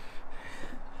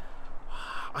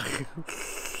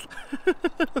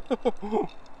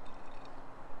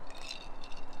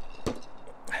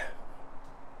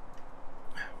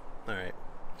 Alright,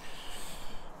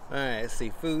 let's see.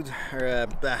 Food or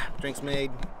drinks made.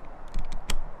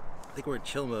 I think we're in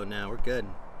chill mode now. We're good.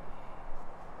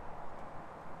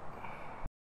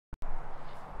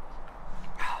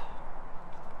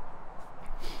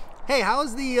 Hey,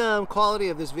 how's the quality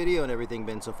of this video and everything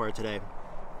been so far today?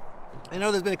 I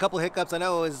know there's been a couple hiccups. I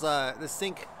know it was the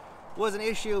sync was an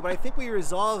issue, but I think we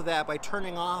resolved that by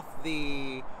turning off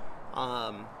the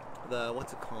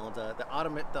what's it called? The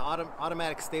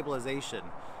automatic stabilization.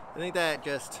 I think that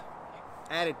just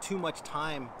added too much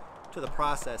time to the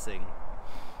processing.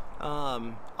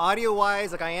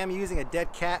 Audio-wise, like I am using a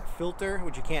dead cat filter,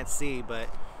 which you can't see, but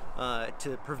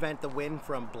to prevent the wind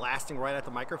from blasting right at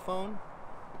the microphone.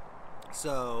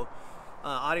 So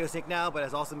audio sync now, but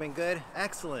has also been good.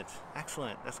 Excellent.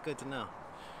 That's good to know.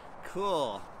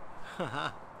 Cool.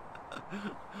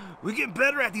 We're getting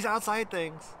better at these outside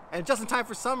things, and just in time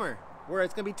for summer, where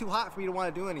it's gonna be too hot for me to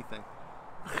want to do anything.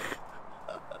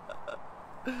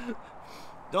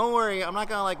 Don't worry, I'm not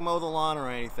gonna like mow the lawn or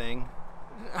anything.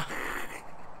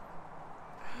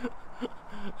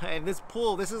 And this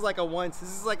pool, this is like a once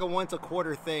a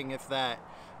quarter thing, if that.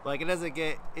 Like it doesn't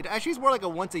get, it actually is more like a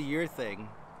once a year thing.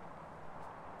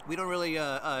 We don't really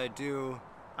I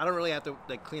don't really have to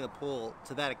like clean the pool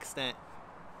to that extent,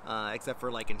 except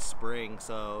for like in spring.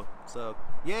 So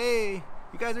yay,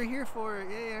 you guys are here for it.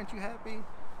 Yay, aren't you happy?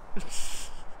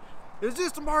 Is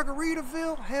this the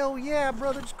Margaritaville? Hell yeah,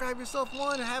 brother, just grab yourself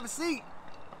one and have a seat.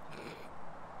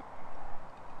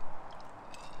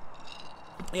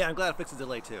 Yeah, I'm glad I fixed the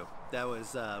delay too. That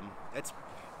was, it's,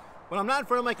 when I'm not in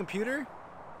front of my computer,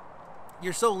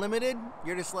 you're so limited,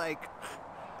 you're just like,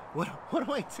 what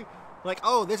do I do? Like,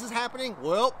 oh, this is happening?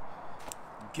 Well,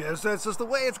 guess that's just the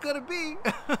way it's gonna be.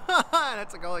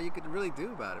 That's like all you could really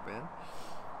do about it,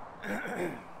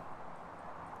 man.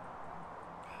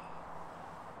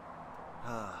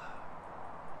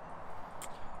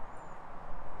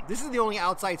 This is the only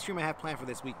outside stream I have planned for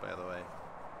this week, by the way.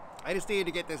 I just needed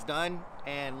to get this done,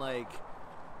 and like,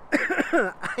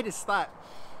 I just thought,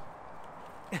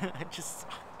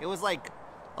 it was like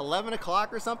 11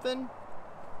 o'clock or something.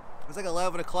 It was like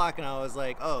 11 o'clock, and I was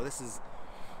like, oh, this is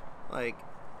like,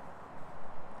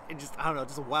 it just, I don't know,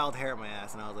 just a wild hair at my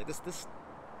ass, and I was like, this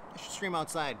I should stream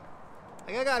outside.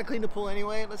 Like, I gotta clean the pool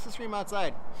anyway, let's just stream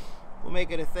outside. We'll make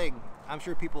it a thing. I'm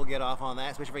sure people will get off on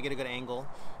that, especially if I get a good angle.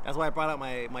 That's why I brought out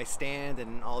my stand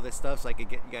and all this stuff, so I could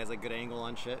get you guys a good angle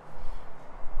on shit.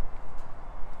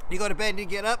 You go to bed and you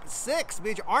get up at 6.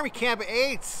 Be at your army camp at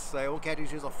 8. So I won't catch you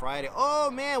shoes on Friday. Oh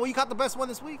man, well you caught the best one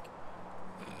this week.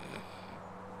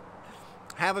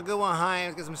 Have a good one,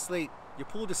 Hines. Get some sleep. Your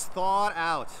pool just thawed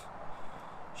out.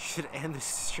 Should end the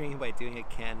stream by doing a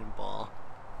cannonball.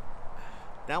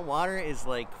 That water is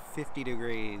like 50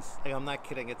 degrees. Like, I'm not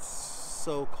kidding. It's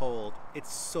so cold.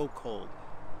 It's so cold.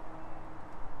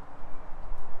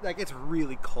 Like, it's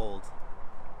really cold.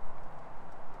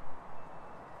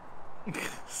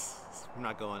 I'm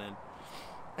not going in.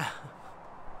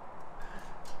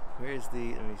 Where's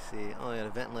the, let me see. Oh, I got an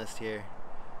event list here.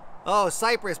 Oh,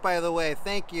 Cyprus, by the way.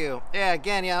 Thank you. Yeah,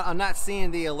 again, yeah, I'm not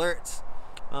seeing the alerts.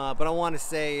 But I want to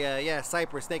say, yeah,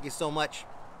 Cyprus, thank you so much.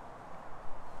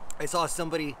 I saw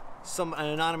somebody, an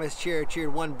anonymous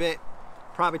cheered 1 bit,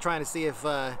 probably trying to see if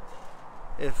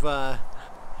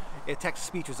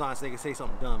text-to-speech was on so they could say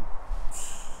something dumb.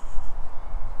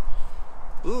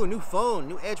 Ooh, new phone,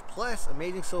 new Edge Plus,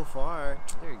 amazing so far.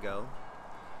 There you go.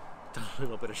 A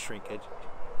little bit of shrinkage.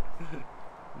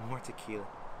 More tequila.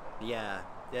 Yeah,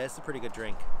 it's a pretty good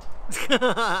drink.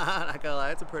 Not gonna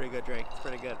lie, it's a pretty good drink. It's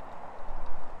pretty good.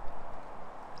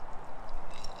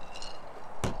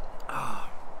 Oh.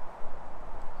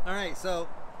 All right, so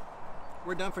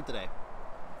we're done for today.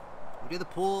 We did the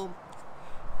pool,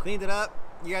 cleaned it up.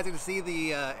 You guys get to see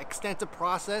the extensive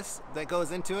process that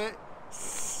goes into it.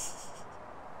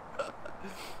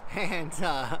 And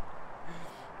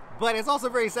but it's also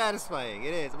very satisfying.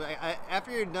 It is.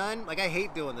 After you're done, like, I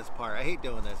hate doing this part. I hate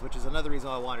doing this, which is another reason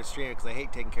why I want to stream it, because I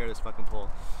hate taking care of this fucking pool.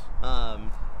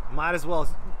 Might as well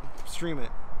stream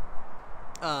it.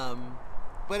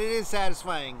 But it is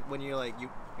satisfying when you're like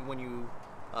when you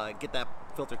get that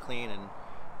filter clean and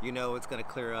you know it's gonna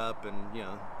clear up, and you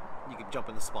know you can jump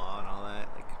in the spa and all that.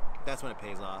 Like, that's when it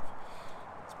pays off.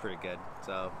 It's pretty good.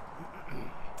 So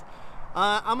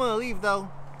I'm gonna leave though.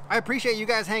 I appreciate you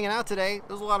guys hanging out today. It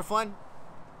was a lot of fun.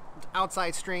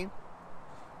 Outside stream.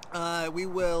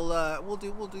 We'll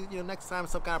do you know, next time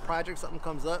some kind of project, something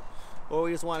comes up, or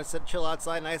we just want to chill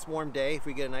outside. Nice warm day. If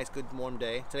we get a nice good warm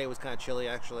day. Today was kind of chilly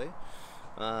actually.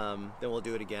 Then we'll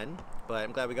do it again. But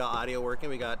I'm glad we got audio working.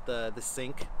 We got the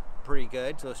sync pretty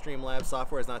good. So Streamlabs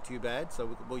software is not too bad.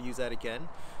 So we'll use that again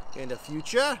in the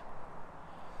future.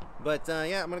 But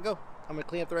yeah, I'm gonna go. I'm gonna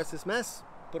clean up the rest of this mess.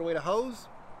 Put away the hose.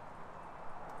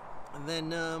 And then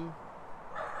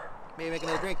maybe make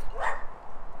another drink.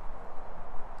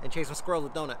 And chase some squirrels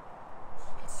with donut.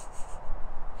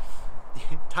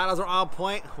 Titles are on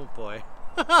point. Oh boy.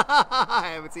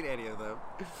 I haven't seen any of them.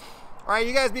 Alright,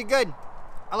 you guys be good.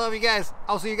 I love you guys.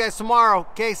 I'll see you guys tomorrow.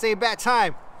 Okay, same bat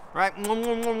time. Alright.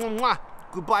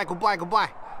 Goodbye, goodbye, goodbye.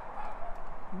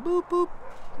 Boop, boop.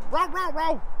 Row, row,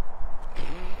 row.